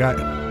got a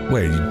guy.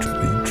 Wait, you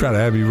try to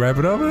have me wrap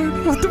it up?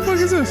 What the fuck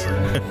is this?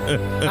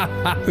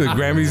 The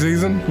Grammy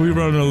season? We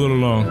running a little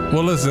long.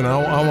 Well, listen,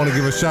 I want to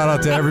give a shout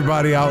out to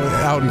everybody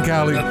out in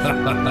Cali.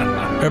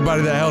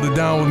 Everybody that held it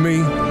down with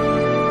me.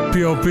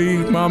 P.O.P.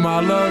 Mama, I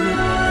love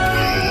you.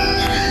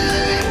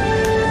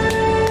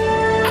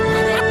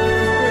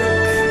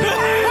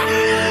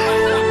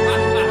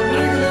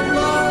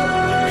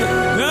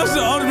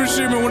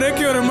 Shit, man, when they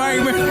kill the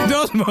mic, man,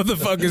 those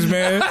motherfuckers,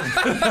 man.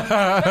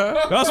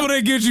 That's when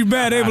they get you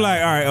bad. They be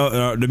like, all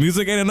right, the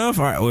music ain't enough?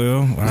 All right, well,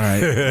 all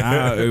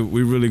right.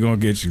 We really gonna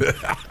get you.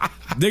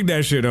 Dig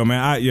that shit, though,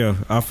 man.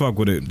 I fuck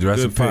with it.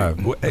 Jurassic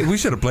 5. Hey, we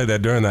should have played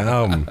that during the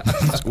album.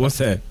 What's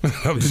that?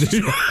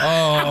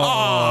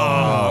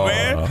 Oh,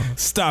 man.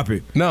 Stop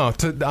it. No,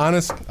 to be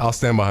honest, I'll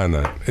stand behind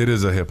that. It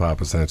is a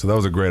hip-hop essential. That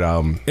was a great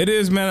album. It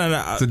is, man.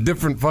 It's a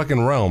different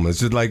fucking realm. It's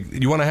just like,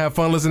 you want to have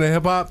fun listening to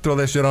hip-hop? Throw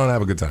that shit on and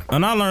have a good time.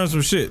 And I learned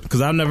some shit,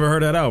 because I've never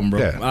heard that album, bro.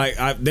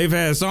 Yeah. They've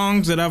had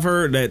songs that I've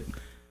heard that,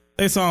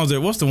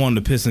 what's the one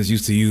the Pistons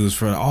used to use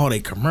for all their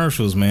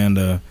commercials,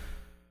 man?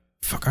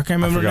 Fuck, I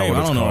can't remember the name.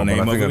 I don't know the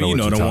name of it. You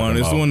know the one.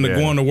 It's the one that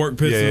Going to Work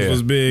Pistons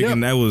was big,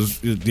 and that was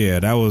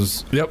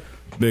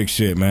big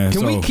shit, man.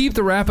 Can we keep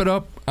the Wrap It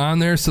Up on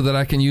there so that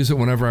I can use it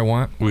whenever I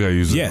want? We gotta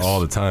use it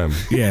all the time.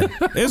 Yeah,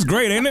 it's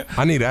great, ain't it?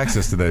 I need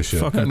access to that shit.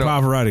 Fucking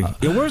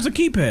Pavarotti. Yo, where's the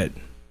keypad?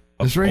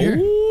 It's right here.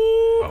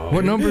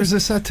 What number is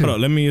this set to? Hold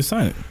on, let me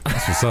assign it.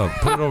 That's what's up.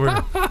 Put it over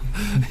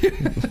here.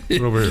 Put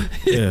it over here.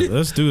 Yeah,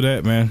 let's do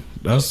that, man.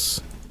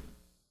 That's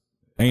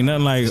ain't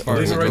nothing like.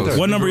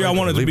 What number y'all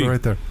want it to be? Right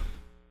there.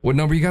 What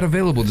number you got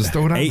available? Just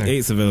throw it on there.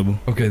 8's available.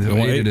 Okay, the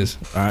 8 it is.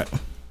 All right.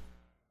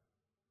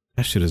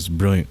 That shit is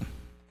brilliant.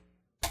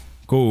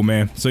 Cool,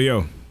 man. So,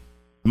 yo,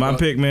 my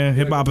pick, man,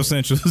 Hip Hop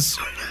Essentials.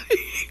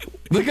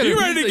 Look at you him.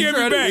 ready to get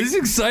me back? He's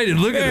excited.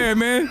 Look at him.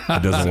 man.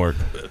 It doesn't work.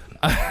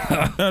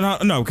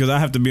 No, because I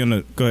have to be on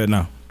the. Go ahead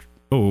now.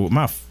 Oh,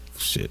 my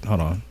shit.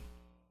 Hold on.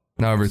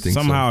 Now everything.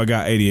 Somehow I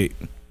got 88.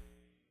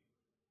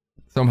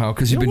 Somehow,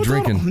 because you've been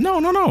drinking.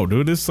 No,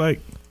 dude. It's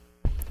like.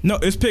 No,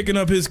 it's picking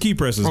up his key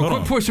presses. Hold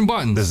quit on. pushing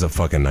buttons. This is a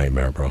fucking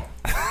nightmare, bro.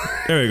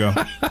 There you go.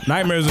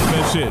 Nightmares is the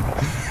best shit.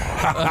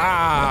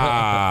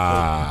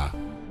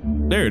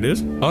 There it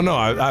is. Oh, no,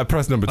 I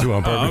pressed number 2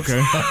 on purpose.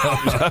 Okay.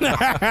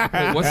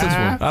 What's this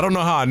one? I don't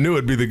know how I knew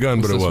it'd be the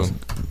gun, but it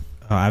wasn't.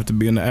 I have to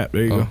be in the app.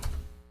 There you go.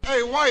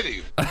 Hey,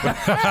 Whitey.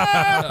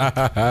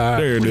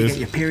 There it is.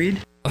 Your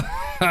period?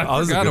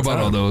 I forgot about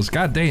all those.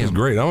 God damn. It's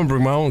great. I'm going to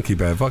bring my own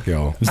keypad. Fuck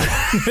y'all.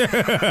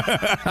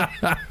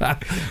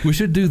 We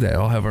should do that.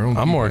 I'll have our own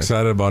I'm more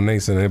excited about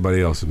Nate than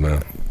anybody else's,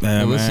 man.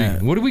 Let's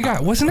see. What do we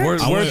got? What's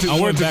next? I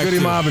went to Goody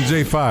Mob and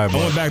J5. I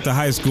went back to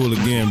high school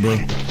again, bro.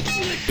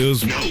 It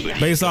was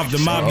based off the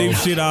Mob Deep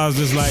shit. I was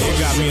just like, it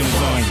got me in the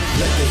zone.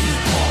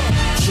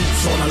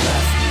 Troops on the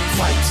left,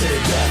 fight to the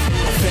death.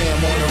 A fam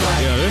on the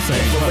right. Yeah, this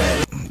ain't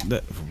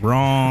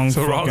wrong.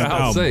 So wrong.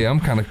 I'll say I'm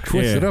kind of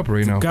twisted up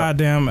right now.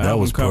 Goddamn, that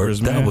was covers,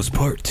 man. That was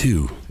part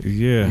 2.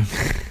 Yeah,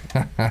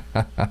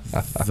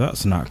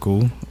 that's not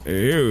cool.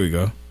 Here we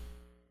go.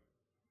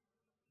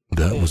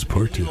 That was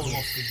part 2.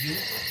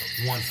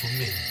 One for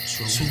me.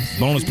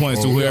 Bonus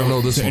points to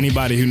whoever, to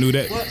anybody who knew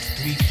that.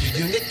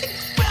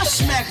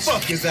 Smack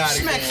fuckers out of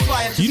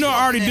here. You know,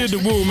 I already did the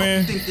woo,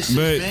 man,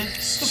 but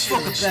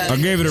I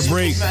gave it a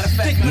break,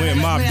 went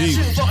Mob Deep,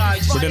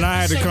 but then I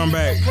had to come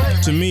back.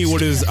 To me,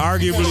 what is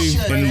arguably,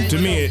 and to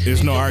me,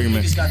 it's no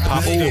argument.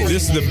 Papa Woo.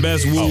 This is the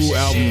best Woo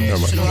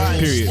album,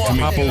 period. To me.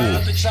 Papa Woo.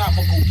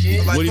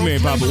 What do you mean,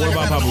 Papa? What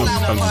about Papa Woo?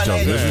 I'm just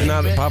joking. This is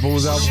not Papa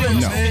Woo's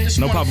album?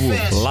 No Papa Woo.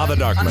 Lava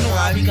Dark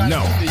Man.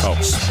 No. Oh.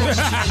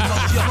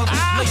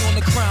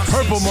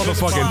 Purple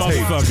motherfucking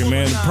tape. Motherfucking,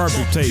 man.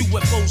 Perfect tape.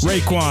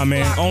 Raekwon,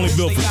 man. Only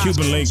built for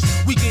Cuban Link.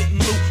 We getting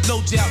loot,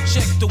 no doubt.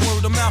 Check the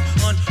word of mouth.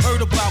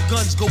 Unheard about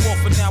guns go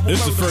off and now.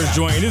 This is the first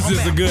joint. This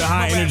is a good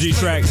high energy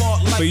track.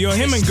 But yo,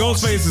 him and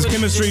Ghostface's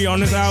chemistry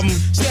on this album,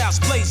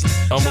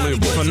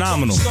 unbelievable,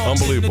 phenomenal,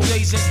 unbelievable.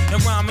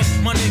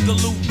 My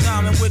nigga Luke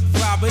Diamond with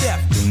Robert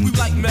F. We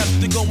like meth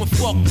to go and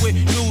fuck with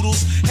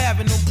noodles,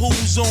 having them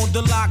pools on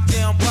the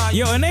lockdown.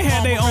 Yo, and they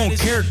had their own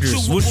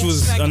characters, which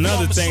was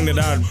another thing that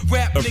I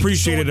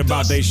appreciated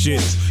about they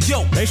shit.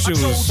 They shit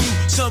was.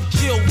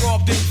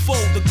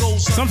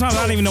 Sometimes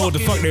I don't even know what the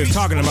fuck they was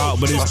talking about,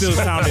 but it still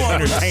sounded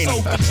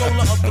entertaining. I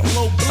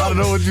don't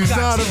know what you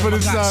sounded, but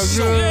it sounds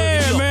good.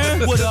 Yeah,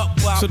 man.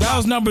 So that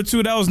was number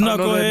 2. That was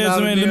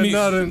Knuckleheads,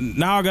 man.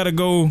 Now I gotta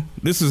go.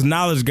 This is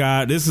Knowledge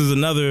God. This is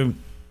another.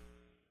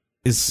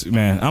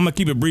 Man, I'm gonna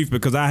keep it brief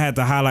because I had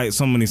to highlight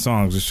so many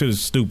songs. This shit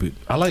is stupid.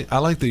 I like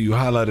that you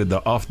highlighted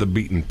the off the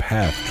beaten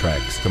path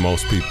tracks to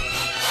most people.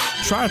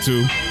 Try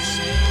to.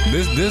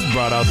 This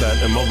brought out that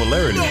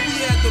immobilarity.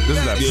 This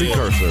is that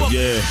precursor.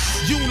 Yeah.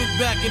 Unit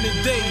back in the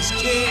days,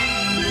 kid.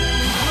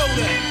 Know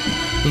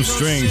that. Them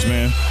strings,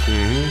 man.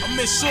 I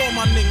miss all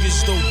my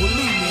niggas though, believe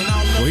me, and I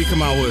don't know. Well, he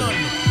come out with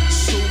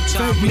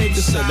fake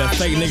niggas, that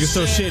fake niggas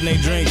throw shit in they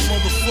drinks.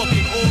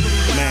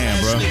 Man,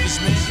 bro.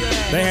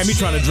 They had me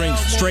trying to drink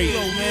straight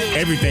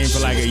everything for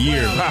like a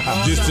year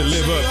just to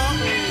live up.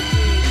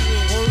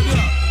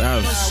 That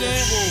was...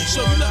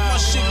 So let my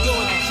shit go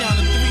at the count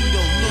of 3 though, you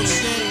know what I'm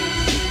saying?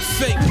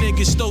 Fake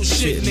niggas throw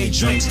shit in they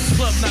drinks.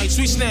 Club nights,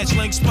 we snatch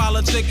links,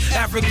 politic,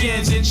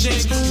 Africans and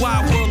jinx.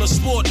 Wild world of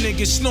sport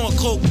niggas, snort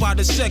coke by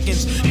the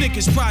seconds.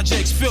 Niggas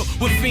projects filled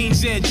with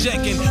fiends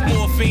injecting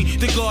morphine.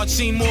 The guard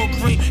seen more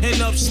green in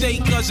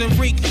upstate. Cousin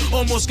Reek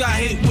almost got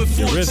hit with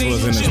 14. Was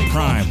in his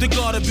prime. The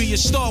gotta be a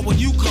star when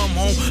you come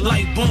home.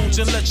 Like bones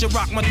and let you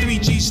rock my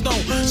 3G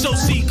stone. So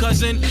see,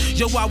 cousin,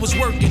 yo, I was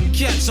working,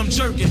 cats, I'm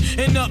jerking.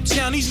 In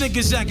uptown, these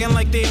niggas acting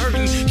like they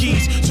hurting.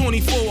 Keys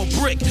 24 a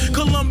brick.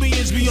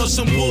 Colombians be on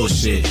some bullshit.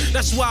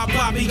 That's why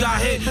Bobby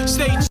got hit.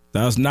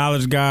 That was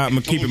Knowledge God. I'm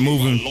gonna keep it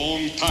moving.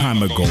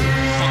 Time ago.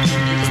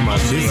 That's my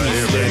shit right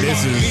here, man.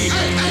 This is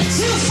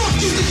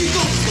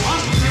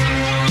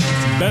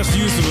best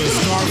use of a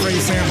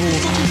Scarface sample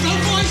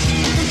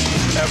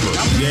ever.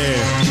 Yeah.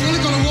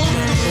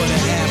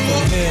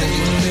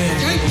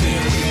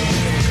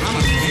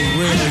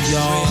 Real,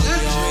 y'all.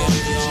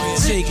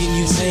 Taking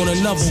you on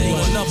another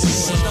one.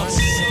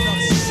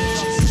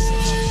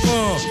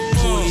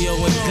 Julio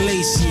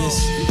Iglesias.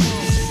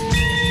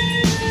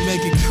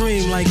 Make it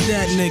cream like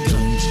that, nigga.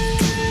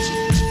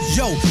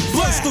 Yo,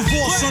 first of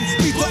all, son,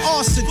 beat the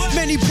arson.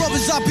 Many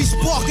brothers I be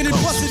sparking and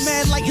busting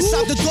mad like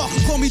inside the dark.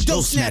 Call me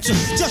dope snatcher,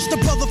 just a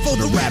brother for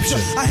the rapture.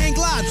 I hang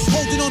glide,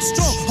 holding on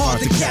strong, hard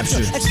to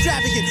capture.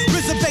 Extravagant,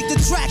 RZA bake the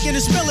track and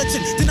it's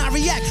militant. Then I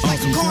react like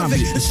a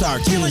convict and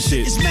start killing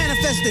shit. It's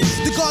manifested.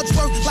 The guards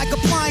work like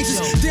appliances.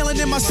 Dealing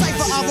in my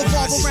cipher, I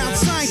revolve around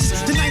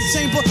sciences. The ninth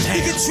chamber,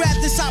 you get trapped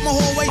inside my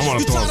hallway.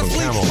 You try to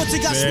flee, but you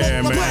got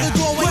smoke up the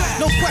doorway.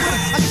 No question,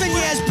 I send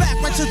your ass back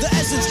right to the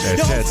essence.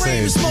 Your whole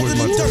frame is smoking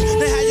the dirt.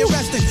 They had you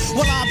resting.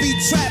 Well, I'll be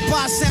trapped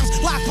by sounds,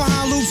 locked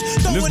behind loops.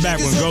 This back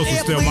when Ghost was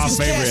still my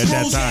favorite at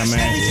that time, man.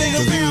 Everything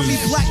around me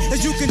black,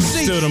 as you can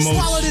see. Still the most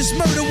swallow this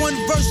murder one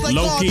verse like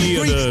low-key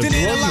of the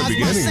beginning,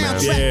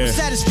 man. Yeah.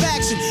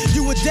 Satisfaction.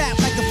 You adapt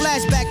like a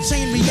flashback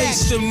chain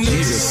reaction.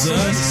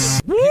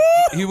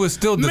 He was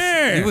still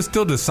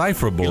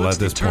decipherable at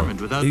this point.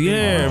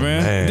 Yeah,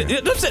 man.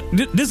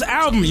 This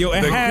album, yo,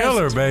 it has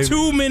Killer, baby.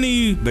 too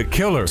many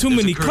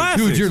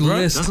classics. Dude, your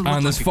list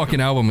on this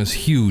fucking album is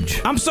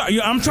huge. I'm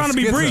sorry, I'm trying to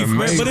be brief,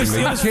 man, but it's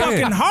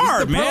fucking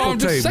hard, man. I'm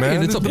just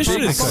saying, it's a this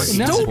shit is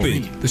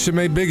stupid. This shit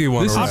made Biggie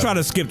one. I'll try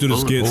to skip through the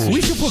skits.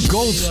 We should put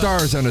gold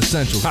stars on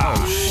Essentials.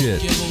 Oh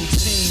shit.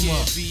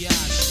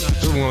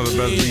 This is one of the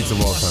best beats of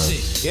all time.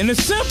 And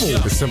it's simple.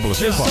 It's simple as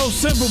fuck. It's so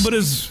simple, but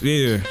it's,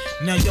 yeah.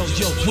 Now, yo,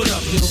 what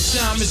up, yo?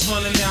 Time is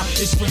running out.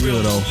 It's for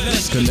real, though.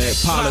 Let's connect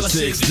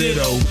politics,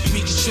 ditto.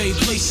 We can trade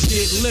places,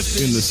 get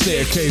lifted. In the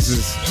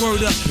staircases.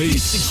 Word up,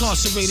 peace.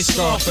 Incarcerated,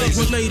 Scarface.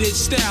 Related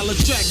style,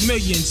 attract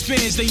millions.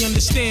 Fans, they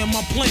understand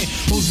my plan.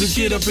 Who's the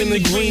kid up in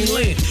the green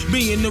land?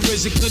 Me and the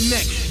RZA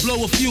connect.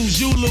 Blow a fuse,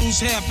 you lose.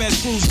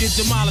 Half-ass crews get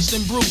demolished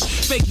and bruised.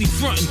 Fake me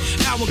frontin'.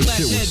 Hourglass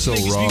heads, so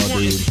niggas raw, be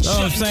wanting. dude. Know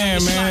what I'm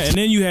saying, man? And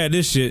then you had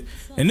this shit.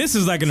 And this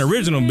is like an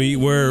original beat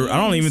where I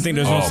don't even think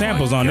there's no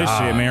samples on this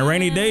shit, man.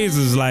 Rainy Days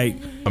is like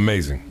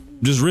amazing.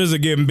 Just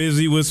RZA getting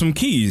busy with some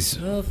keys.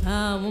 I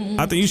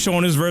think he's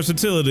showing his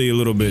versatility a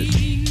little bit.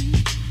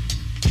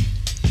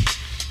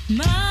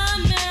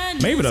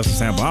 Maybe that's a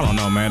sample. I don't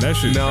know, man. That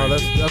shit. No,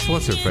 that's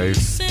what's her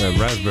face. That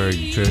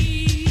raspberry chick.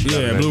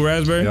 Yeah, Blue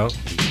Raspberry. Yep.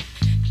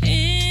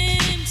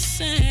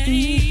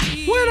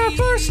 When I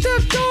first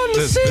stepped on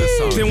the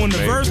scene. Then when the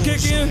verse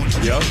kick in,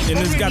 yep. And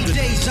it's got the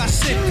days I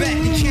sit back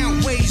and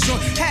count ways on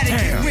how to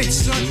get rich,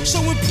 son.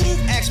 So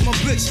improve, ask my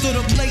bitch, stood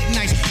up late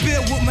nights,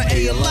 build with my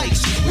A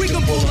lights. We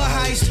can pull a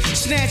heist,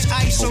 snatch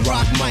ice or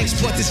rock mics,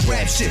 but this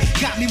rap shit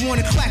got me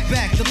wanna clap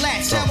back the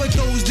lats. How it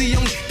goes, the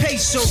only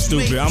peso.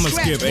 Stupid. I'm gonna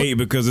skip 8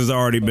 because it's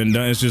already been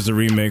done. It's just a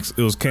remix.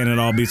 It was Can It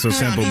All Be So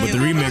Simple, but the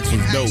remix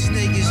was dope.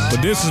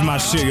 But this is my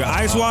shit. Your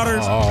Ice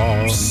Water,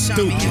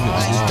 stupid,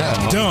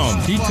 dumb.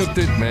 He took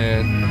it,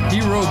 man. He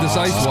rode this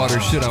Ice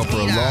Water shit out for a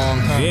long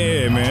time.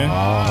 Yeah, man.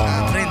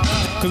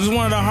 Cause it's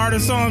one of the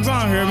hardest songs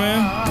on here,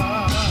 man.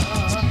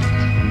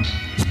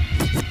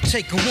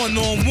 Take a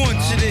one-on-one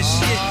to this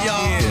shit,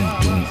 y'all.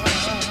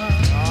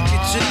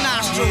 Get your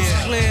nostrils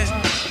clear.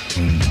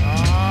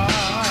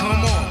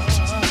 Come on.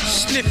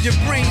 Snip your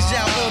brains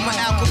out, all my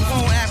Al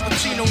Capone, Al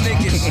Pacino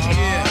niggas.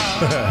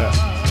 Yeah.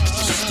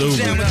 Stupid.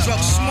 Down the drug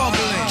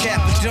smuggling,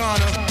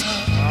 Capadonna.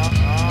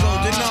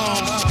 Golden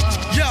Arms.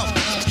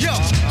 Yo,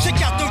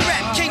 check out the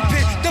rap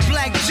kingpin, the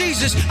Black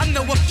Jesus. I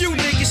know a few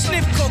niggas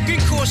sniff coke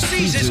and cause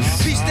seizures.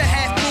 Beast the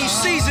half-moon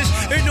Caesars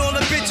and all the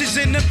bitches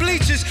in the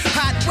bleachers.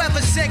 Hot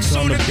weather, sex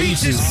on the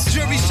beaches.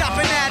 Jury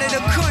shopping out of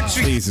the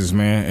country. Jesus,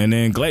 man. And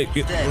then Glade.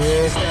 Yo,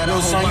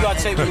 son, you gotta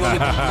take me on the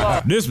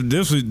club. This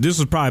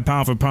was probably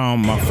pound for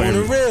pound my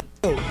favorite. On the real.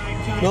 You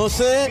know what I'm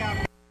saying?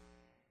 Yeah.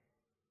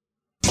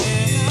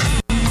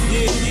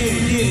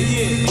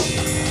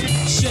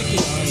 Check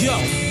it. Yo.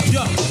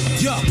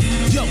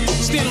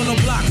 Stand on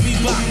the block, me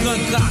block, gun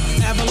cock,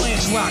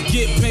 avalanche why I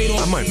get paid on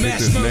I might pick mass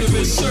this next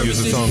murderous week.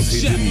 Use the songs he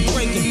services. didn't. Chef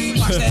break 'em,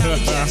 watch the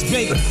alley gas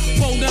bake 'em.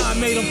 4-9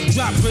 made 'em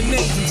drop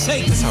grenades and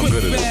take 'em. how Quick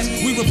good it is. fast,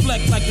 we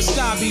reflect like the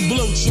sky be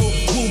blue. So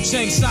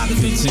Wu-Tang saga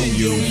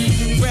continue.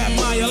 Rap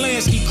Maya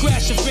Lansky,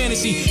 crash your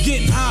fantasy.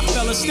 Getting high,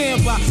 fellas,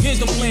 stand by. Here's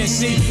the plan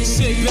C.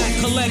 Sit back,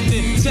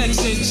 collecting,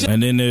 texting.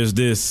 And then there's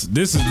this.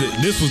 This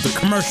was the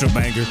commercial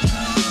banger.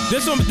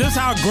 This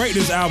how great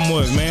this album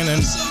was, man.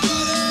 And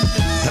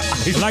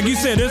like you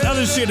said, there's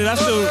other shit that I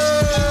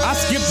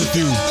skipped a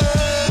few.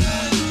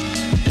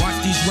 Watch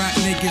these rap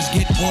niggas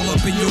get all up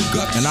in your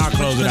gut. And I'll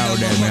close it out with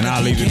that, man.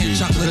 I'll leave it to you.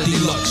 Chocolate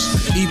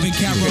deluxe. Even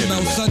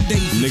caramel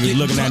Sundays. Niggas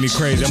looking at me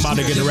crazy. I'm about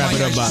to get to wrap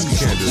it up, Bob.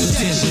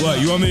 What,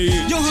 you want me to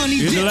Yo, honey,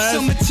 hit the dip, last?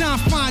 summertime,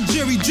 fine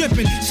jury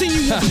dripping. Seen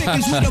you with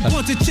chickens with a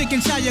bunch of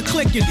chickens, how you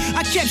clicking?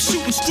 I kept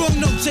shooting strong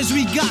notes as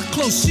we got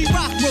close. She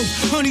rock rope,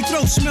 honey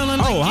throat smelling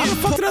like. Oh, how the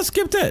fuck did I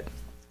skip that?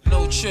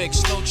 No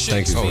chicks, no chicks.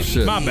 Thank you. Oh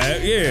shit. My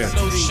bad, yeah.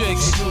 No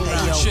chicks, no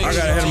chicks. I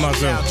got ahead of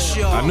myself.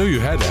 I knew you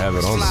had to have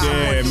it on.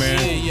 Yeah, man.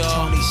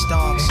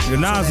 The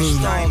Nas was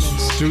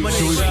Should we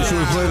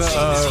play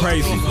the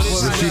crazy.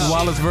 Rasheed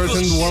Wallace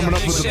version, warming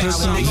up with the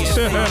Pistons? He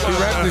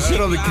rapped this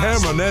shit on the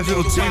camera,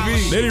 national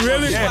TV. Did he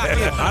really?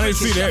 Yeah. I didn't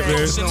see that,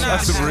 man.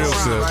 That's some real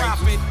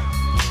shit.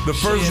 The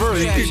first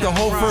verse, he kicked the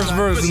whole first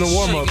verse in the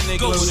warm up.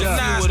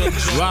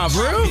 Wow,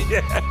 for real?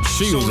 Yeah.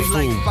 She was a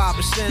fool.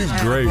 She's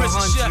great.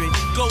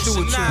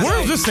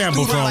 Where's this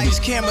sample from? Lights,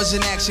 cameras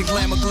in action,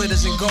 glamour,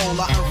 glitters and gold.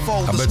 I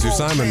unfold I bet you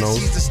Simon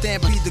knows. The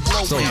stampede, the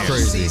glow So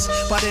crazy.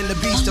 But in the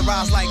beast, to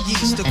rise like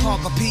yeast, to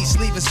conquer peace,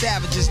 leaving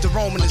savages to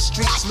roam in the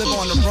streets, live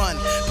on the run.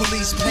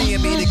 Police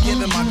paying me to give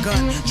him my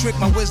gun. Trick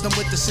my wisdom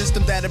with the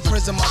system that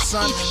imprison my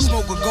son.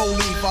 Smoke a gold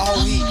leaf for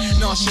whole heat.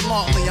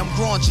 Nonchalantly, I'm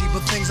graunchy,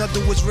 but things I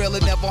do is real,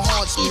 it never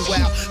haunts me.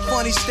 Wow,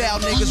 funny style,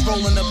 niggas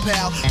rolling a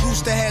pal.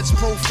 Rooster heads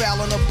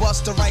profiling a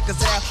buster,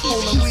 Rikers out.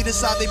 Holding weed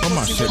inside they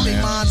pussy shit, with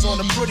their man. minds on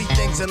the pretty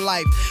things in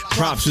life.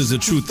 Props is the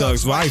true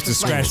thugs. Well, I used to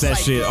scratch that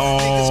shit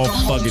all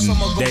fucking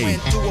day.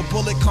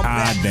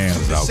 Ah, damn.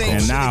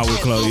 And now we're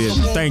close.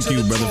 Yeah, thank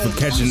you, brother, for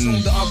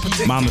catching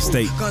my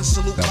mistake. God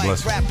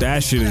bless you.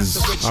 That shit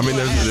is. I mean,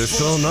 there's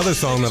still another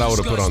song that I would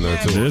have put on there,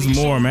 too. There's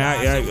more,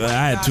 man.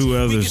 I had two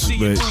others,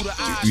 but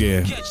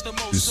yeah.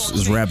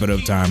 Let's wrap it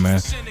up time,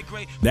 man.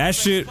 That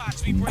shit,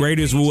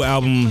 greatest Wu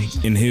album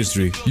in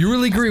history. You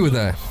really agree with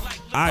that?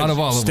 I Out of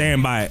all of them.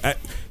 stand by it.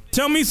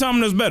 Tell me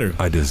something that's better.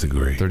 I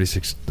disagree.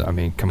 36. I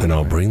mean, come on. And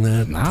I'll bring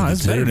that. Nah, to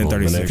it's the better than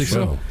table the 36. next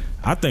show.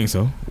 I think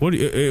so. What?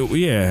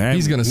 Yeah.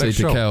 He's gonna say Next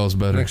show. Tikal's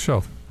better. Next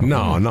show.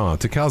 No,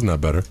 Tikal's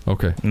not better.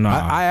 Okay.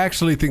 Nah. I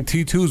actually think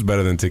T2's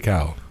better than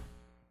Tikal.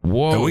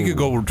 Whoa. And we could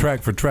go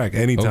track for track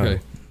anytime.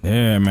 Okay.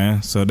 Yeah,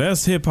 man. So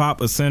that's hip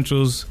hop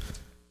essentials.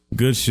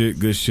 Good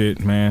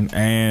shit, man.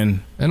 And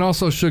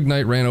also, Suge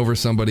Knight ran over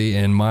somebody,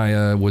 and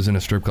Maya was in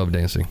a strip club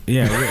dancing.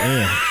 yeah.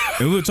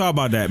 And we'll talk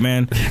about that,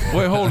 man.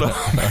 Wait, hold on.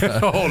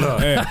 Hold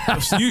on.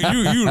 You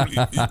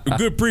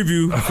good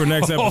preview for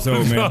next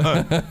episode,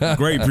 man.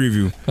 Great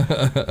preview.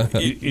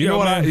 You know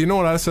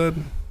what I said?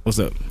 What's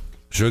up?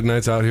 Suge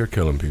Knight's out here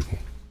killing people.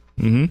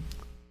 Mm-hmm.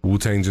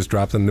 Wu-Tang just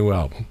dropped a new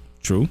album.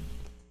 True.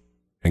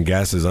 And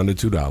gas is under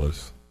 $2.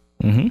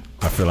 Mm-hmm.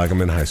 I feel like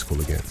I'm in high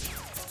school again.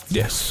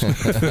 Yes.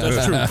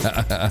 That's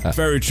true.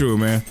 Very true,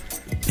 man.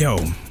 Yo,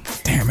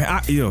 damn,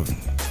 man.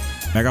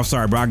 Like, I'm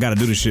sorry, bro. I gotta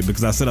do this shit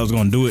because I said I was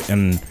gonna do it,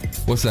 and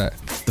What's that?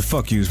 the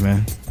fuck yous,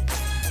 man.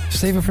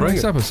 Save it for Bring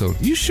next it. episode.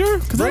 You sure?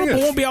 Because that Bring album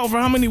it. won't be out for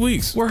how many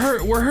weeks? We're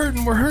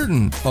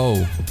hurting.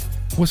 Oh,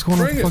 what's going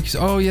Bring on? it.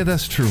 Oh yeah,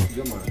 that's true.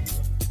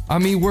 I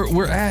mean,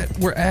 we're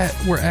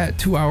at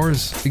 2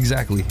 hours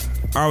exactly.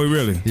 Are we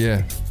really?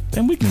 Yeah.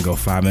 Then we can go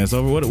 5 minutes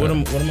over. What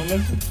am I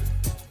missing?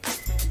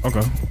 Okay.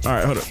 All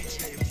right, hold up.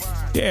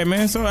 Yeah,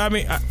 man. So I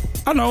mean,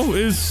 I know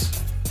we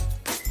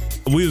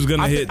was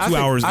gonna hit 2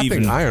 hours I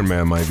even. think Iron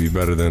Man might be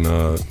better than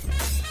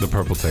the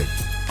Purple Tape.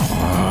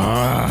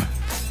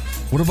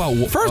 What about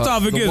First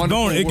off, it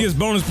gets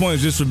bonus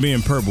points just for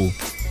being purple,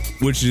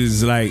 which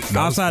is like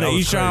outside of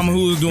Isham,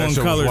 who was doing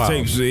color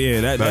tapes.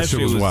 Yeah, that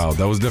shit was wild.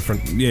 That was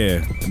different.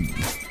 Yeah,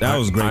 that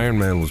was great. Iron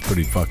Man was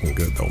pretty fucking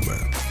good though,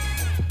 man.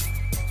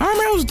 Iron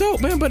Man was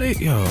dope, man. But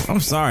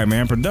I'm sorry,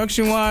 man.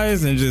 Production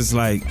wise and just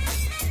like.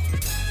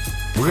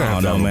 We're gonna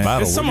have to have a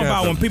battle. It's something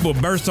about when people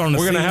burst on the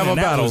scene. We're gonna have a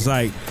battle. Was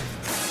like,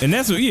 and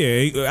that's what.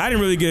 Yeah, I didn't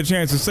really get a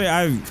chance to say.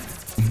 I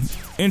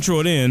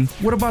introed in.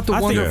 What about the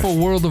wonderful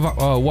world of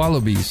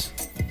Wallabies?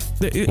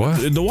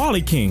 What? The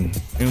Wally King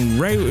and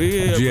Ray.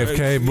 Yeah,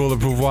 GFK,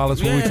 Bulletproof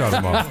Wallace. What are we talking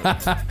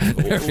about?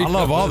 I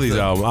love all these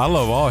albums. I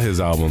love all his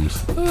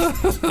albums.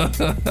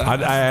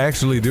 I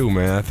actually do,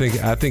 man. I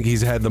think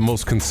he's had the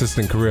most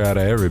consistent career out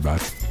of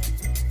everybody.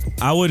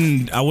 I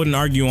wouldn't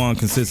argue on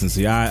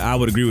consistency. I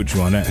would agree with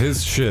you on that.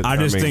 His shit. I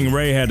just think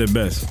Ray had the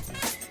best.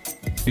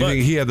 You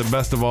think he had the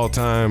best of all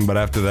time, but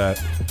after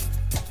that,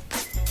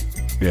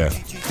 yeah,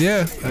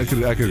 I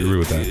could agree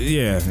with that.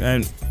 Yeah,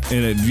 and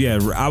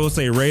I would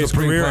say Ray's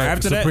career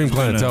after that. Supreme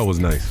Clientele was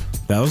nice.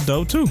 That was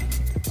dope too.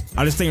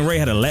 I just think Ray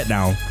had a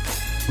letdown.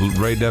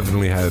 Ray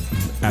definitely had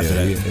after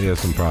that. He had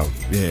some problems.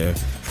 Yeah.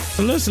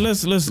 Let's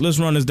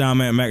run this down,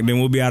 man, Mac. Then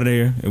we'll be out of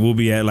there. And we'll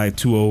be at like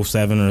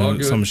 2:07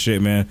 or some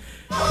shit, man.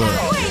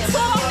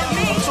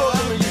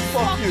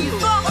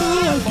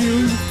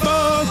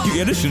 Fuck you.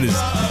 Yeah, this shit is.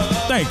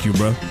 Thank you,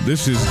 bro.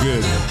 This is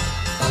good.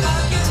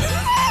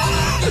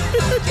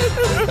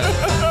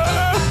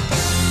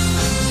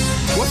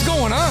 What's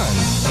going on?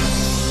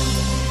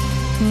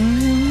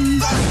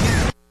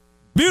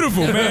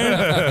 Beautiful,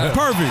 man.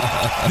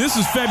 Perfect. This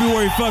is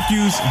February fuck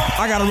yous.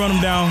 I gotta run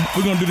them down.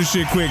 We're gonna do this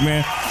shit quick,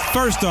 man.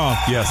 First off,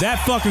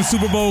 that fucking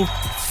Super Bowl.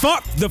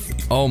 Fuck the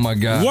oh my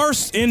god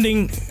worst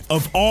ending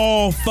of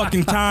all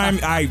fucking time.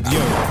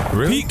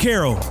 Really? Pete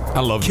Carroll. I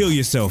loved kill it.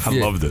 yourself. I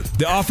loved it.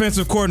 The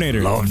offensive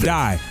coordinator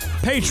die.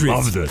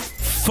 Patriots. Loved it.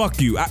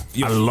 Fuck you. I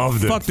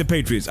loved it. Fuck the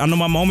Patriots. I know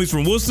my homies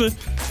from Worcester.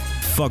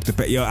 Fuck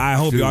the Yo, I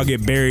hope y'all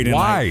get buried in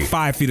like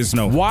 5 feet of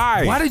snow.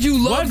 Why? Why did you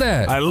love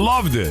that? I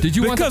loved it. Did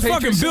you want the Because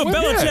fucking Patriots to Bill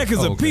win? Belichick is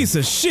a Okay. piece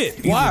of shit.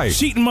 He's Why? a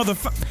cheating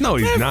motherfucker. No,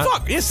 he's Man, not.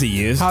 Fuck. Yes,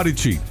 he is. How'd he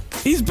cheat?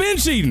 He's been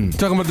cheating.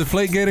 Talking about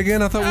Deflategate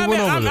again? I thought we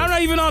went over I'm that.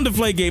 not even on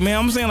Deflategate, man.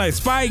 I'm saying like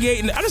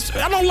Spygate.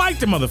 I don't like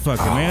the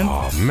motherfucker, man.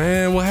 Oh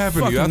man, what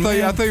happened to you? I Fucking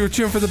man. thought you were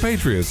cheering for the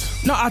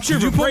Patriots. No, I cheer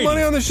Did for you put Brady.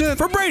 money on the shit?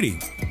 For Brady.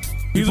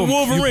 He's You a put-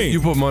 Wolverine. You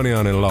put money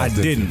on it and I lost.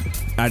 didn't.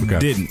 I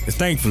didn't.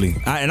 Thankfully.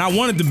 And I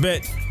wanted to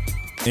bet,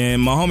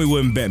 and my homie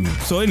wouldn't bet me.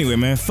 So anyway,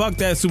 man, fuck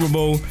that Super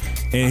Bowl.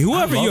 And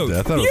whoever I you're loved it.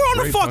 I thought it on was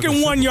the great fucking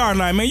fucking 1 yard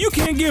line, man. You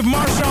can't give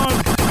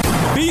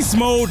Marshawn Beast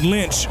Mode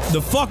Lynch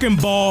the fucking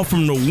ball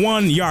from the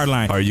 1 yard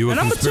line. Are you a And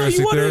I'm gonna tell you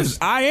conspiracy what it theorist? is.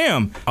 I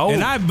am. Oh.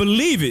 And I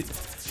believe it.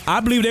 I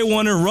believe they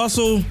wanted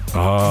Russell.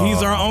 Oh.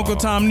 He's our Uncle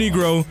Tom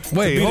Negro.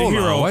 Wait, to be hold the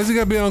hero. on. Why is he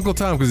gotta be Uncle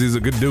Tom? Because he's a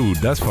good dude.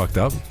 That's fucked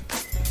up.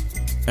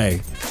 Hey.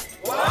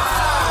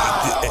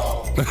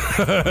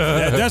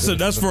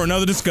 That's for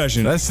another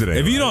discussion. That's today.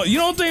 If you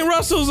don't think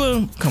Russell's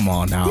a come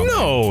on now.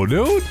 No,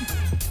 dude.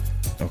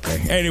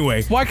 Okay.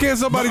 Anyway, Why can't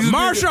somebody just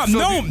Marshawn? be,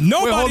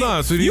 Nobody. Wait, hold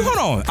on. So do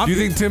hold on. Do you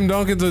think Tim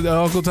Duncan's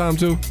Uncle Tom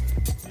too?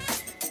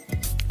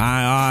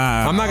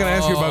 I'm not gonna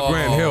ask you about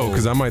Grant Hill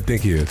because I might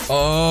think he is.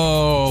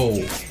 Oh,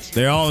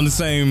 they're all in the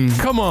same.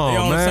 Come on, they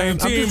all man. the same I'm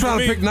team just trying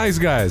for to me. pick nice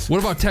guys. what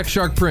about Tech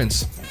Shark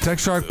Prince? Tech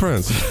Shark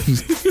Prince.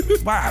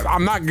 Wow,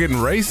 I'm not getting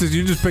racist.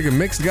 You just picking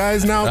mixed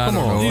guys now? I Come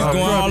don't on. know. He's I'm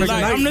going trying to all pick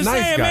night. nice- I'm just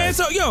nice saying, man. guys.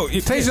 So yo,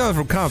 Tayshawn's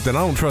from Compton. I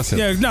don't trust him.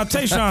 yeah, no,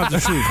 Tayshawn's the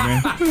truth,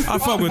 man. I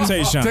fuck with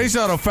Tayshawn.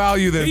 Tayshawn will foul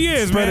you, then He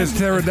is, spread man. his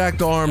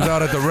pterodactyl arms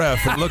out at the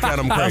ref and look at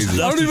him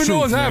crazy. I don't even know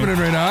what's man. happening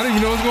right now. I don't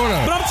even know what's going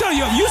on. But I'm telling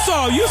you, you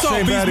saw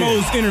Shane Beast Battier.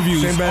 Mode's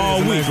interviews Shane Battier all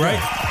is a week, nice right?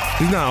 guy.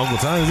 He's not Uncle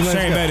Tom. He's a nice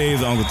Shane guy. Battier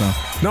is Uncle Tom.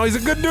 No, he's a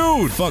good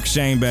dude. Fuck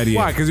Shane Battier.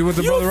 Why? Because he went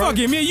to You Brother Rock?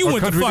 fucking man, you Or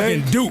went to Country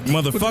fucking Day? Duke,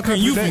 Went to motherfucker. Country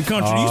You Day?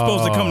 from country. You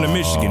supposed to come to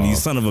Michigan, you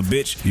son of a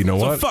bitch. You know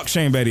so what? Fuck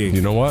Shane Battier.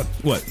 You know what?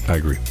 What? I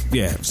agree.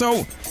 Yeah.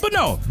 So, but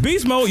no,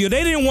 Beast Mode. They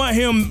didn't want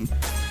him.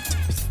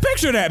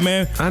 Picture that,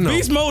 man. I know.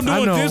 Beast Mode I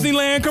doing know.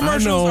 Disneyland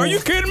commercials. I know. Are you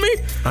kidding me?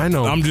 I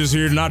know. I'm just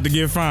here not to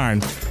get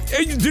fined.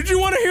 Hey, did you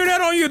want to hear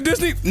that on your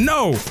Disney?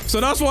 No. So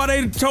that's why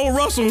they told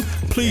Russell,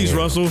 please,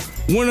 Russell,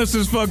 win us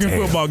this fucking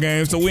football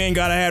game so we ain't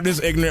got to have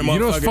this ignorant motherfucker. You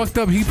know what's fucked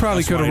up? He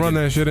probably That's could why have he run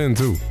did. that shit in,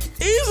 too.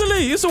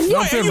 Easily. It's a I'm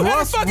what? saying And you had a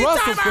Russell fucking could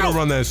have timeout.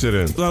 run that shit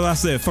in. Like I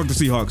said, fuck the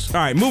Seahawks.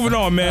 All right, moving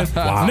on, man.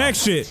 Wow.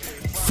 Next shit.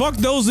 Fuck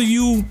those of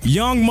you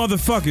young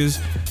motherfuckers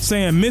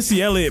saying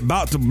Missy Elliott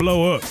about to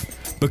blow up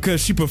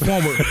because she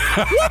performed with...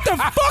 What the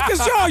fuck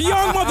is y'all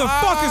young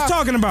motherfuckers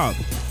talking about?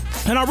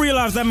 And I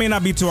realize that may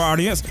not be to our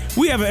audience.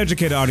 We have an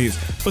educated audience.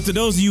 But to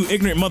those of you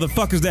ignorant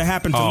motherfuckers that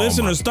happen to Oh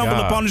listen my or stumble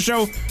God. upon the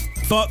show,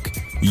 fuck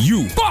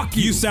you. Fuck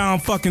you. You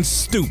sound fucking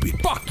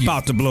stupid. Fuck you.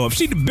 About to blow up.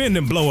 She'd have been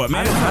to blow up,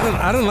 man.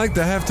 I didn't like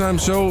the halftime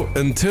show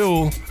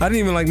until I didn't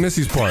even like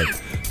Missy's part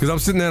because I'm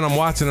sitting there and I'm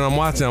watching.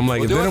 I'm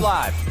like, We'll if do they it don't-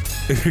 live.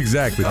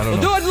 Exactly. I don't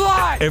We'll know. do it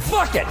live. If-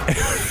 Fuck it.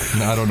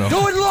 I don't know.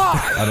 Do it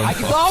live. I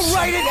don't know. I'll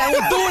write it and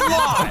we'll do it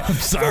live. I'm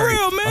sorry. For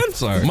real, man. I'm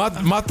sorry.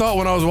 My thought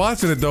when I was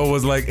watching it though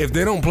was like, if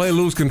they don't play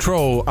Lose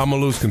Control, I'm gonna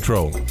lose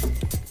control.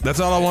 That's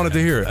all I wanted to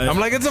hear. I'm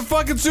like, it's a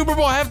fucking Super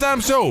Bowl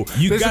halftime show.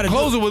 You They should gotta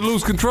close do- it with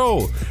Lose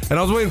Control. And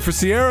I was waiting for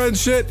Sierra and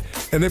shit,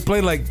 and they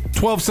played like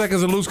 12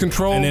 seconds of Lose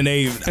Control. And then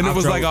they it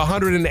was outro. like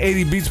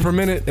 180 beats per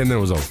minute, and then it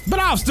was over. But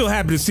I was still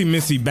happy to see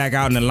Missy back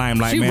out in the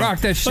limelight, She man.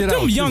 rocked that shit But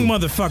them out, young too.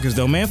 motherfuckers,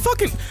 though, man.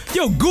 Fucking,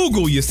 yo,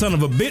 Google, you son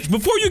of a bitch.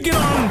 Before you get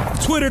on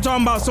Twitter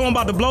talking about someone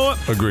about to blow up,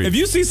 Agreed. if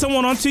you see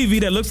someone on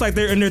TV that looks like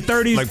they're in their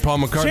 30s, Like Paul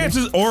McCartney?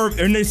 chances, or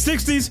in their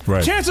 60s,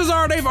 Right. chances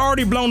are they've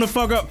already blown the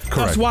fuck up. That's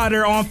Correct. why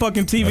they're on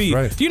fucking TV.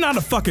 That's right. You're not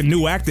a fucking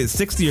new actor at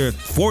 60 or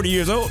 40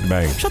 years old.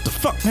 Bang. Shut the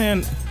fuck,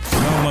 man.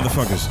 Young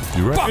motherfuckers.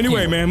 You right.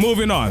 Anyway, man,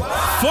 moving on.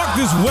 Fuck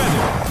this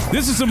weather.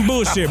 This is some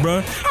bullshit,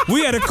 bro.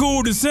 We had a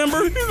cool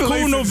December, cool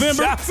Releasing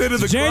November. shots into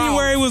the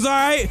January was all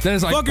right. Then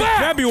it's like, fucking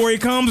bam! February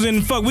comes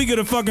and fuck, we get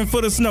a fucking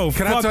foot of snow.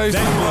 Can fuck I tell you that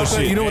something about bullshit,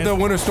 that? You know what man.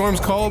 that winter storm's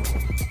called?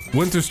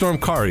 Winter Storm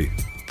Kari.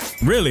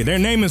 Really? They're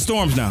naming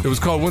storms now. It was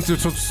called Winter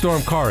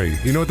Storm Kari.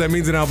 You know what that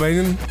means in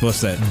Albanian?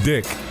 What's that?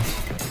 Dick.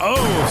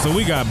 Oh, so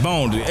we got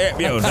boned.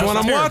 Yo, So when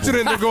I'm watching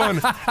it, they're going,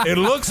 it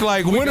looks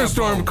like Winter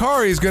Storm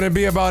Kari is going to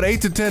be about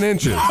 8 to 10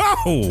 inches.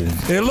 Oh.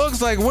 It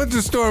looks like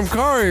Winter Storm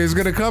Kari is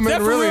going to come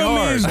in really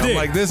hard. I'm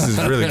like, this is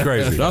really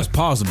crazy. That's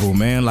possible,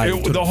 man.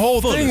 Like the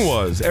whole thing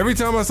was, every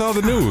time I saw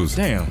the news,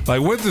 damn,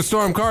 like Winter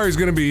Storm Kari is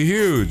going to be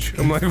huge.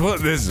 I'm like, well,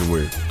 this is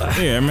weird.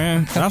 Yeah,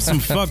 man. That's some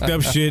fucked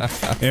up shit.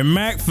 And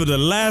Mac, for the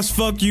last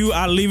fuck you,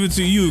 I leave it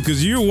to you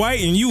because you're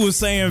white and you were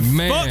saying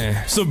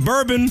fuck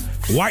suburban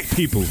white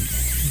people.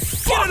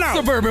 Fuck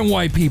suburban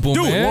white people,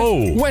 Dude, man.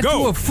 whoa,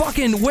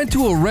 Went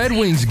to a Red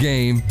Wings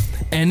game.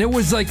 And it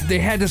was like they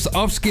had this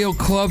upscale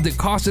club that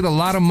costed a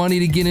lot of money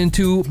to get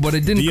into, but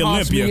it didn't The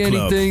cost me Olympia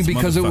Club, anything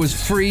because it was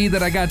motherfuckers. free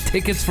that I got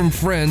tickets from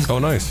friends. Oh,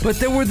 nice. But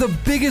they were the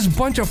biggest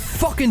bunch of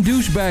fucking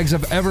douchebags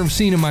I've ever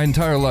seen in my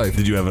entire life.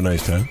 Did you have a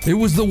nice time? It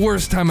was the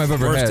worst time I've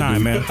ever Worst had. time,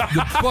 dude. man.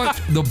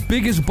 The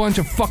biggest bunch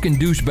of fucking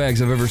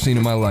douchebags I've ever seen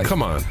in my life.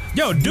 Come on.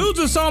 Yo, dudes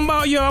are talking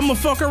about, yo, I'm a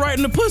fucker right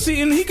in the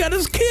pussy, and he got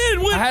his kid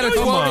with I had a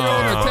 12-year-old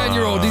and a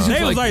 10-year-old. These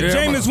They was like, yeah,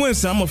 Jameis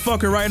Winston, I'm a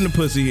fucker right in the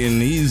pussy,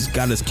 and he's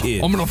got his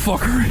kid. I'm gonna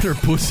fuck her in her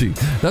pussy.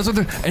 That's what.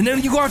 And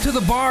then you go out to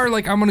the bar,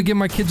 like I'm gonna give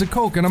my kids a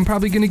Coke, and I'm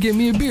probably gonna get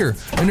me a beer.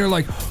 And they're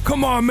like,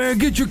 "Come on, man,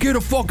 get your kid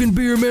a fucking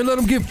beer, man. Let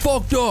him get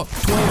fucked up."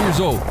 12 years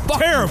old. Fuck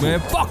Terrible, you, man.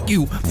 Fuck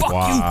you. Fuck you. Fuck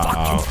you.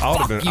 I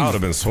Fuck would you.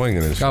 have been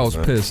swinging and shit. I was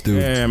pissed,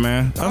 dude. Yeah,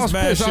 man. I was That's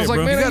bad pissed. shit, I was like,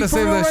 bro. man, You gotta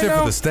save that shit right for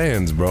now? the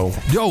stands, bro.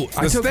 Yo,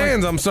 The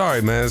stands, I'm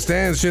sorry, man.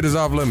 Stands shit is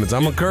off limits.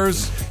 I'm gonna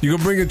curse. You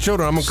can bring your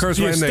children. I'm gonna curse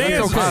right in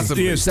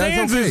there.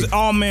 Stands is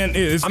all man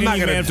is. I'm not any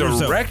gonna man for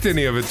himself. direct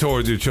any of it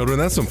towards your children.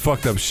 That's some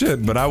fucked up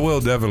shit. But I will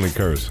definitely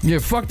curse. Yeah,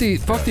 fuck the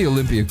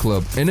Olympia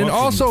Club. And then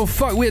also,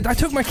 I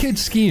took my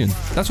kids skiing.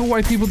 That's what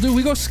white people do.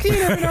 We go skiing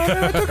every now and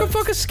then. I took them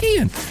fucking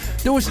skiing.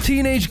 There was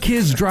teenage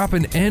kids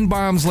dropping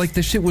N-bombs like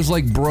the shit was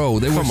like bro.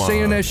 They were Come on,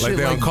 saying that shit like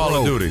they on Call bro.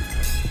 of Duty.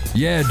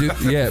 Yeah, dude.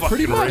 Yeah,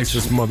 pretty Fucking much.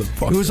 racist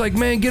motherfucker. It was like,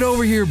 man, get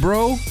over here,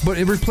 bro. But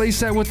it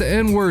replaced that with the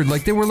N-word.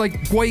 Like they were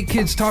like white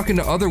kids talking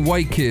to other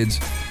white kids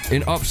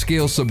in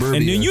upscale suburbia.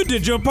 And then you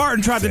did your part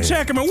and tried to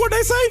check him. And what'd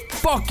they say?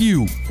 Fuck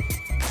you.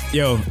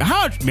 Yo,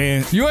 how,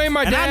 man? You ain't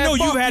my and dad. I know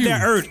Fuck you had you.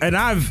 that urge, and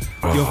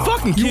yo,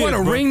 fucking kids. You want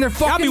to bro. wring their I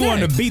fucking be wanting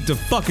neck. to beat the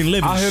fucking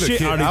living I'll hit a shit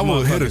kid. out of these I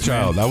will hit a motherfuckers,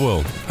 child.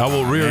 man. I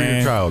will rear Man.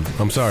 your child.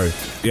 I'm sorry.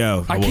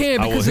 Yo, I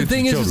can't because the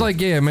thing is like,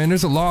 yeah, man,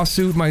 there's a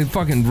lawsuit. My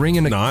fucking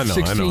ringing a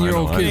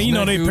 16-year-old kid. And you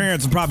know their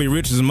parents are probably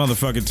rich as a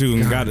motherfucker too,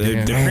 and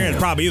their parents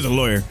probably is a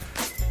lawyer.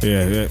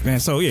 Yeah,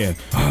 man. So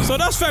so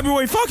that's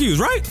February fuck yous,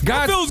 right?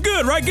 That feels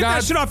good, right? Get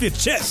that shit off your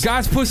chest.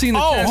 God's pussy in the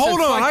chest. hold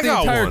and on, fuck I the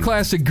got entire one.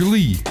 class of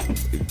Glee.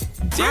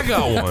 I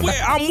got one.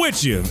 I'm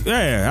with you.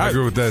 Yeah, I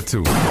agree with that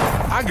too.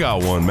 I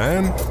got one,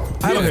 man.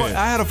 I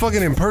had a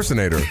fucking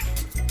impersonator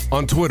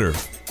on Twitter.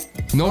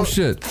 No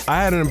shit.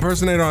 I had an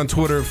impersonator on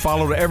Twitter,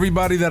 followed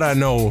everybody that I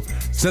know,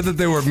 said that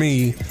they were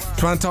me,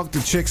 trying to talk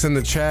to chicks in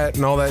the chat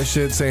and all that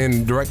shit,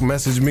 saying direct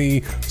message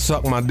me,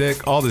 suck my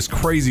dick, all this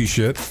crazy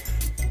shit.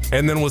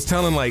 And then was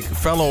telling like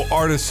fellow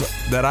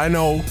artists that I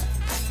know,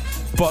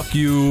 fuck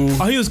you.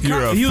 Oh, he was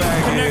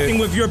connecting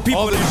with your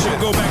people that you should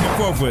go back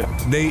and forth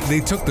with. They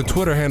took the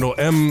Twitter handle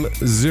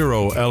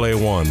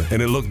M0LA1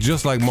 and it looked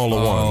just like Mola1.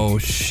 Oh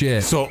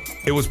shit. So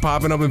it was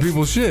popping up in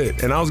people's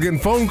shit and I was getting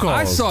phone calls.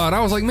 I saw it.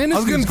 I was like, man, this I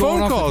was getting dude's going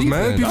phone off the calls, deep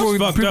man. end. People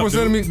That's fucked were up,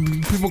 sending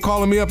me, people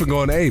calling me up and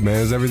going, hey man,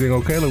 is everything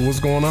okay? Like, what's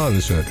going on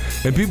and shit?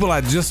 And people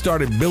I just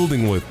started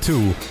building with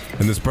too,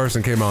 and this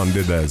person came out and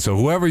did that. So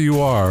whoever you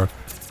are,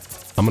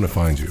 I'm gonna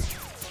find you.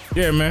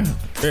 Yeah, man.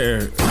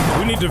 Yeah,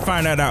 we need to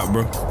find that out,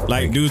 bro.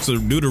 Like, do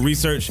the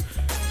research.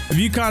 Have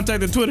you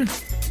contacted Twitter?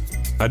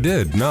 I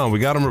did. No, we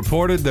got them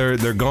reported.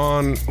 They're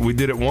gone. We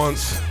did it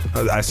once.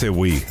 I say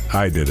we.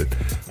 I did it.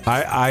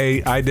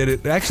 I did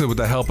it actually with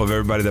the help of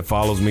everybody that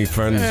follows me,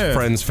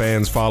 friends,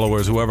 fans,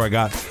 followers, whoever I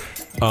got.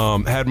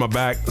 Had my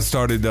back.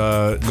 Started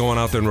going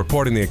out there and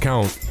reporting the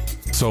account.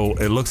 So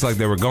it looks like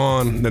they were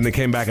gone. Then they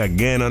came back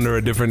again under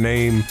a different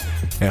name,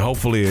 and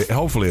hopefully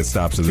it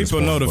stops at this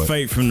People point. know the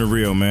fake from the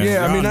real, man.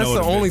 Yeah, I Y'all mean that's know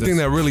the the only business. thing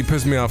that really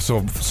pissed me off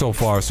so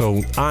far.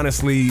 So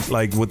honestly,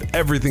 like with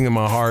everything in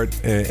my heart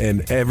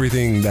and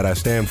everything that I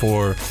stand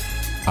for,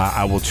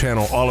 I will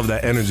channel all of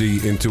that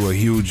energy into a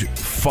huge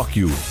fuck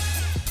you.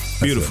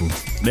 Beautiful.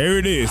 There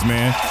it is,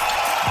 man.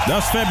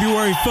 That's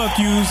February fuck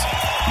yous.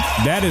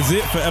 That is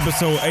it for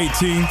episode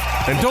 18.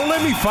 And don't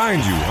let me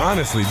find you,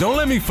 honestly. Don't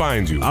let me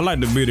find you. I like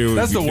the video.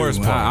 That's the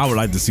worst part. I would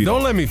like to see Don't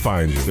that. let me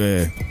find you.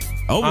 Yeah.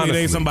 Hopefully Honestly.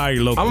 it ain't somebody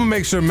local. I'm gonna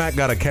make sure Matt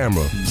got a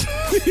camera.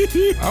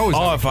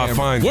 If I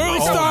find you.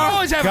 World star.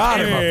 always have a God,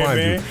 if camera. I find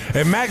Yeah, you.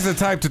 And Mac's the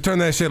type to turn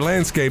that shit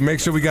landscape. Make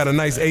sure we got a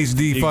nice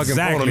HD fucking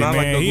Exactly, photo. Not man.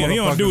 like those He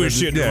don't do motherfuckers his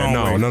that- shit the Yeah,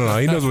 wrong way. no.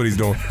 He knows what he's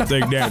doing.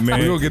 Take that, man.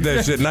 We gonna get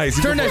that shit nice.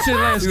 Turn that shit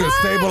landscape. He's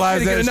gonna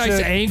stabilize Gotta that get a nice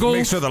shit. angle.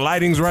 Make sure the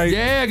lighting's right.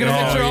 Yeah, gonna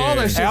make sure all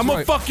that shit's Hey, I'm gonna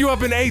right. fuck you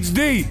up in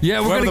HD. Yeah,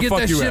 we're Wherever gonna the get fuck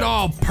that you shit at.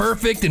 all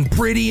perfect and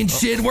pretty and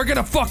shit. We're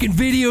gonna fucking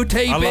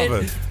videotape I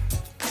love it.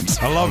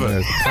 I love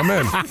it. I'm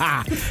in.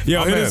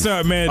 Yo, I'm hit in. us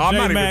up, man. I'm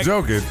not even J-Mac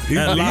joking. He's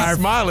at live.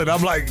 smiling.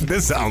 I'm like,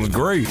 this sounds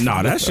great.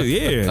 Nah, that shit,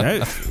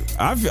 yeah.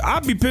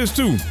 I'd be pissed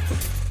too.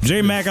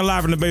 J Mac at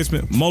Live in the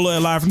Basement. Mola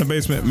at Live in the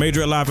Basement.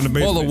 Major at Live in the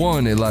Basement. Mola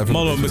 1 at Live in the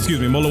Basement. Excuse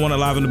me. Mola 1 at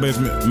Live in the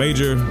Basement.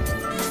 Major.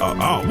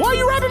 Why are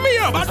you wrapping me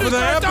up? For the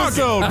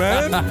episode,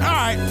 man. All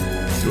right.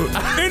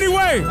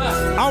 Anyway,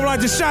 I would like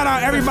to shout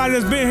out everybody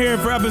that's been here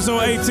for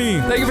episode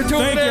 18. Thank you for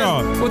tuning in. Thank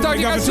y'all. We'll talk to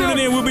you guys for tuning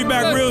soon. in. We'll be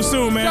back real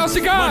soon, man. Shouts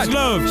to God. Much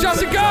love. Shouts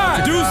to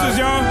God. Deuces,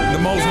 y'all. The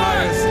most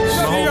highest.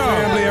 My whole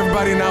family,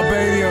 everybody in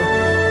Albania.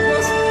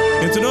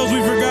 And to those we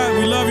forgot,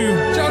 we love you.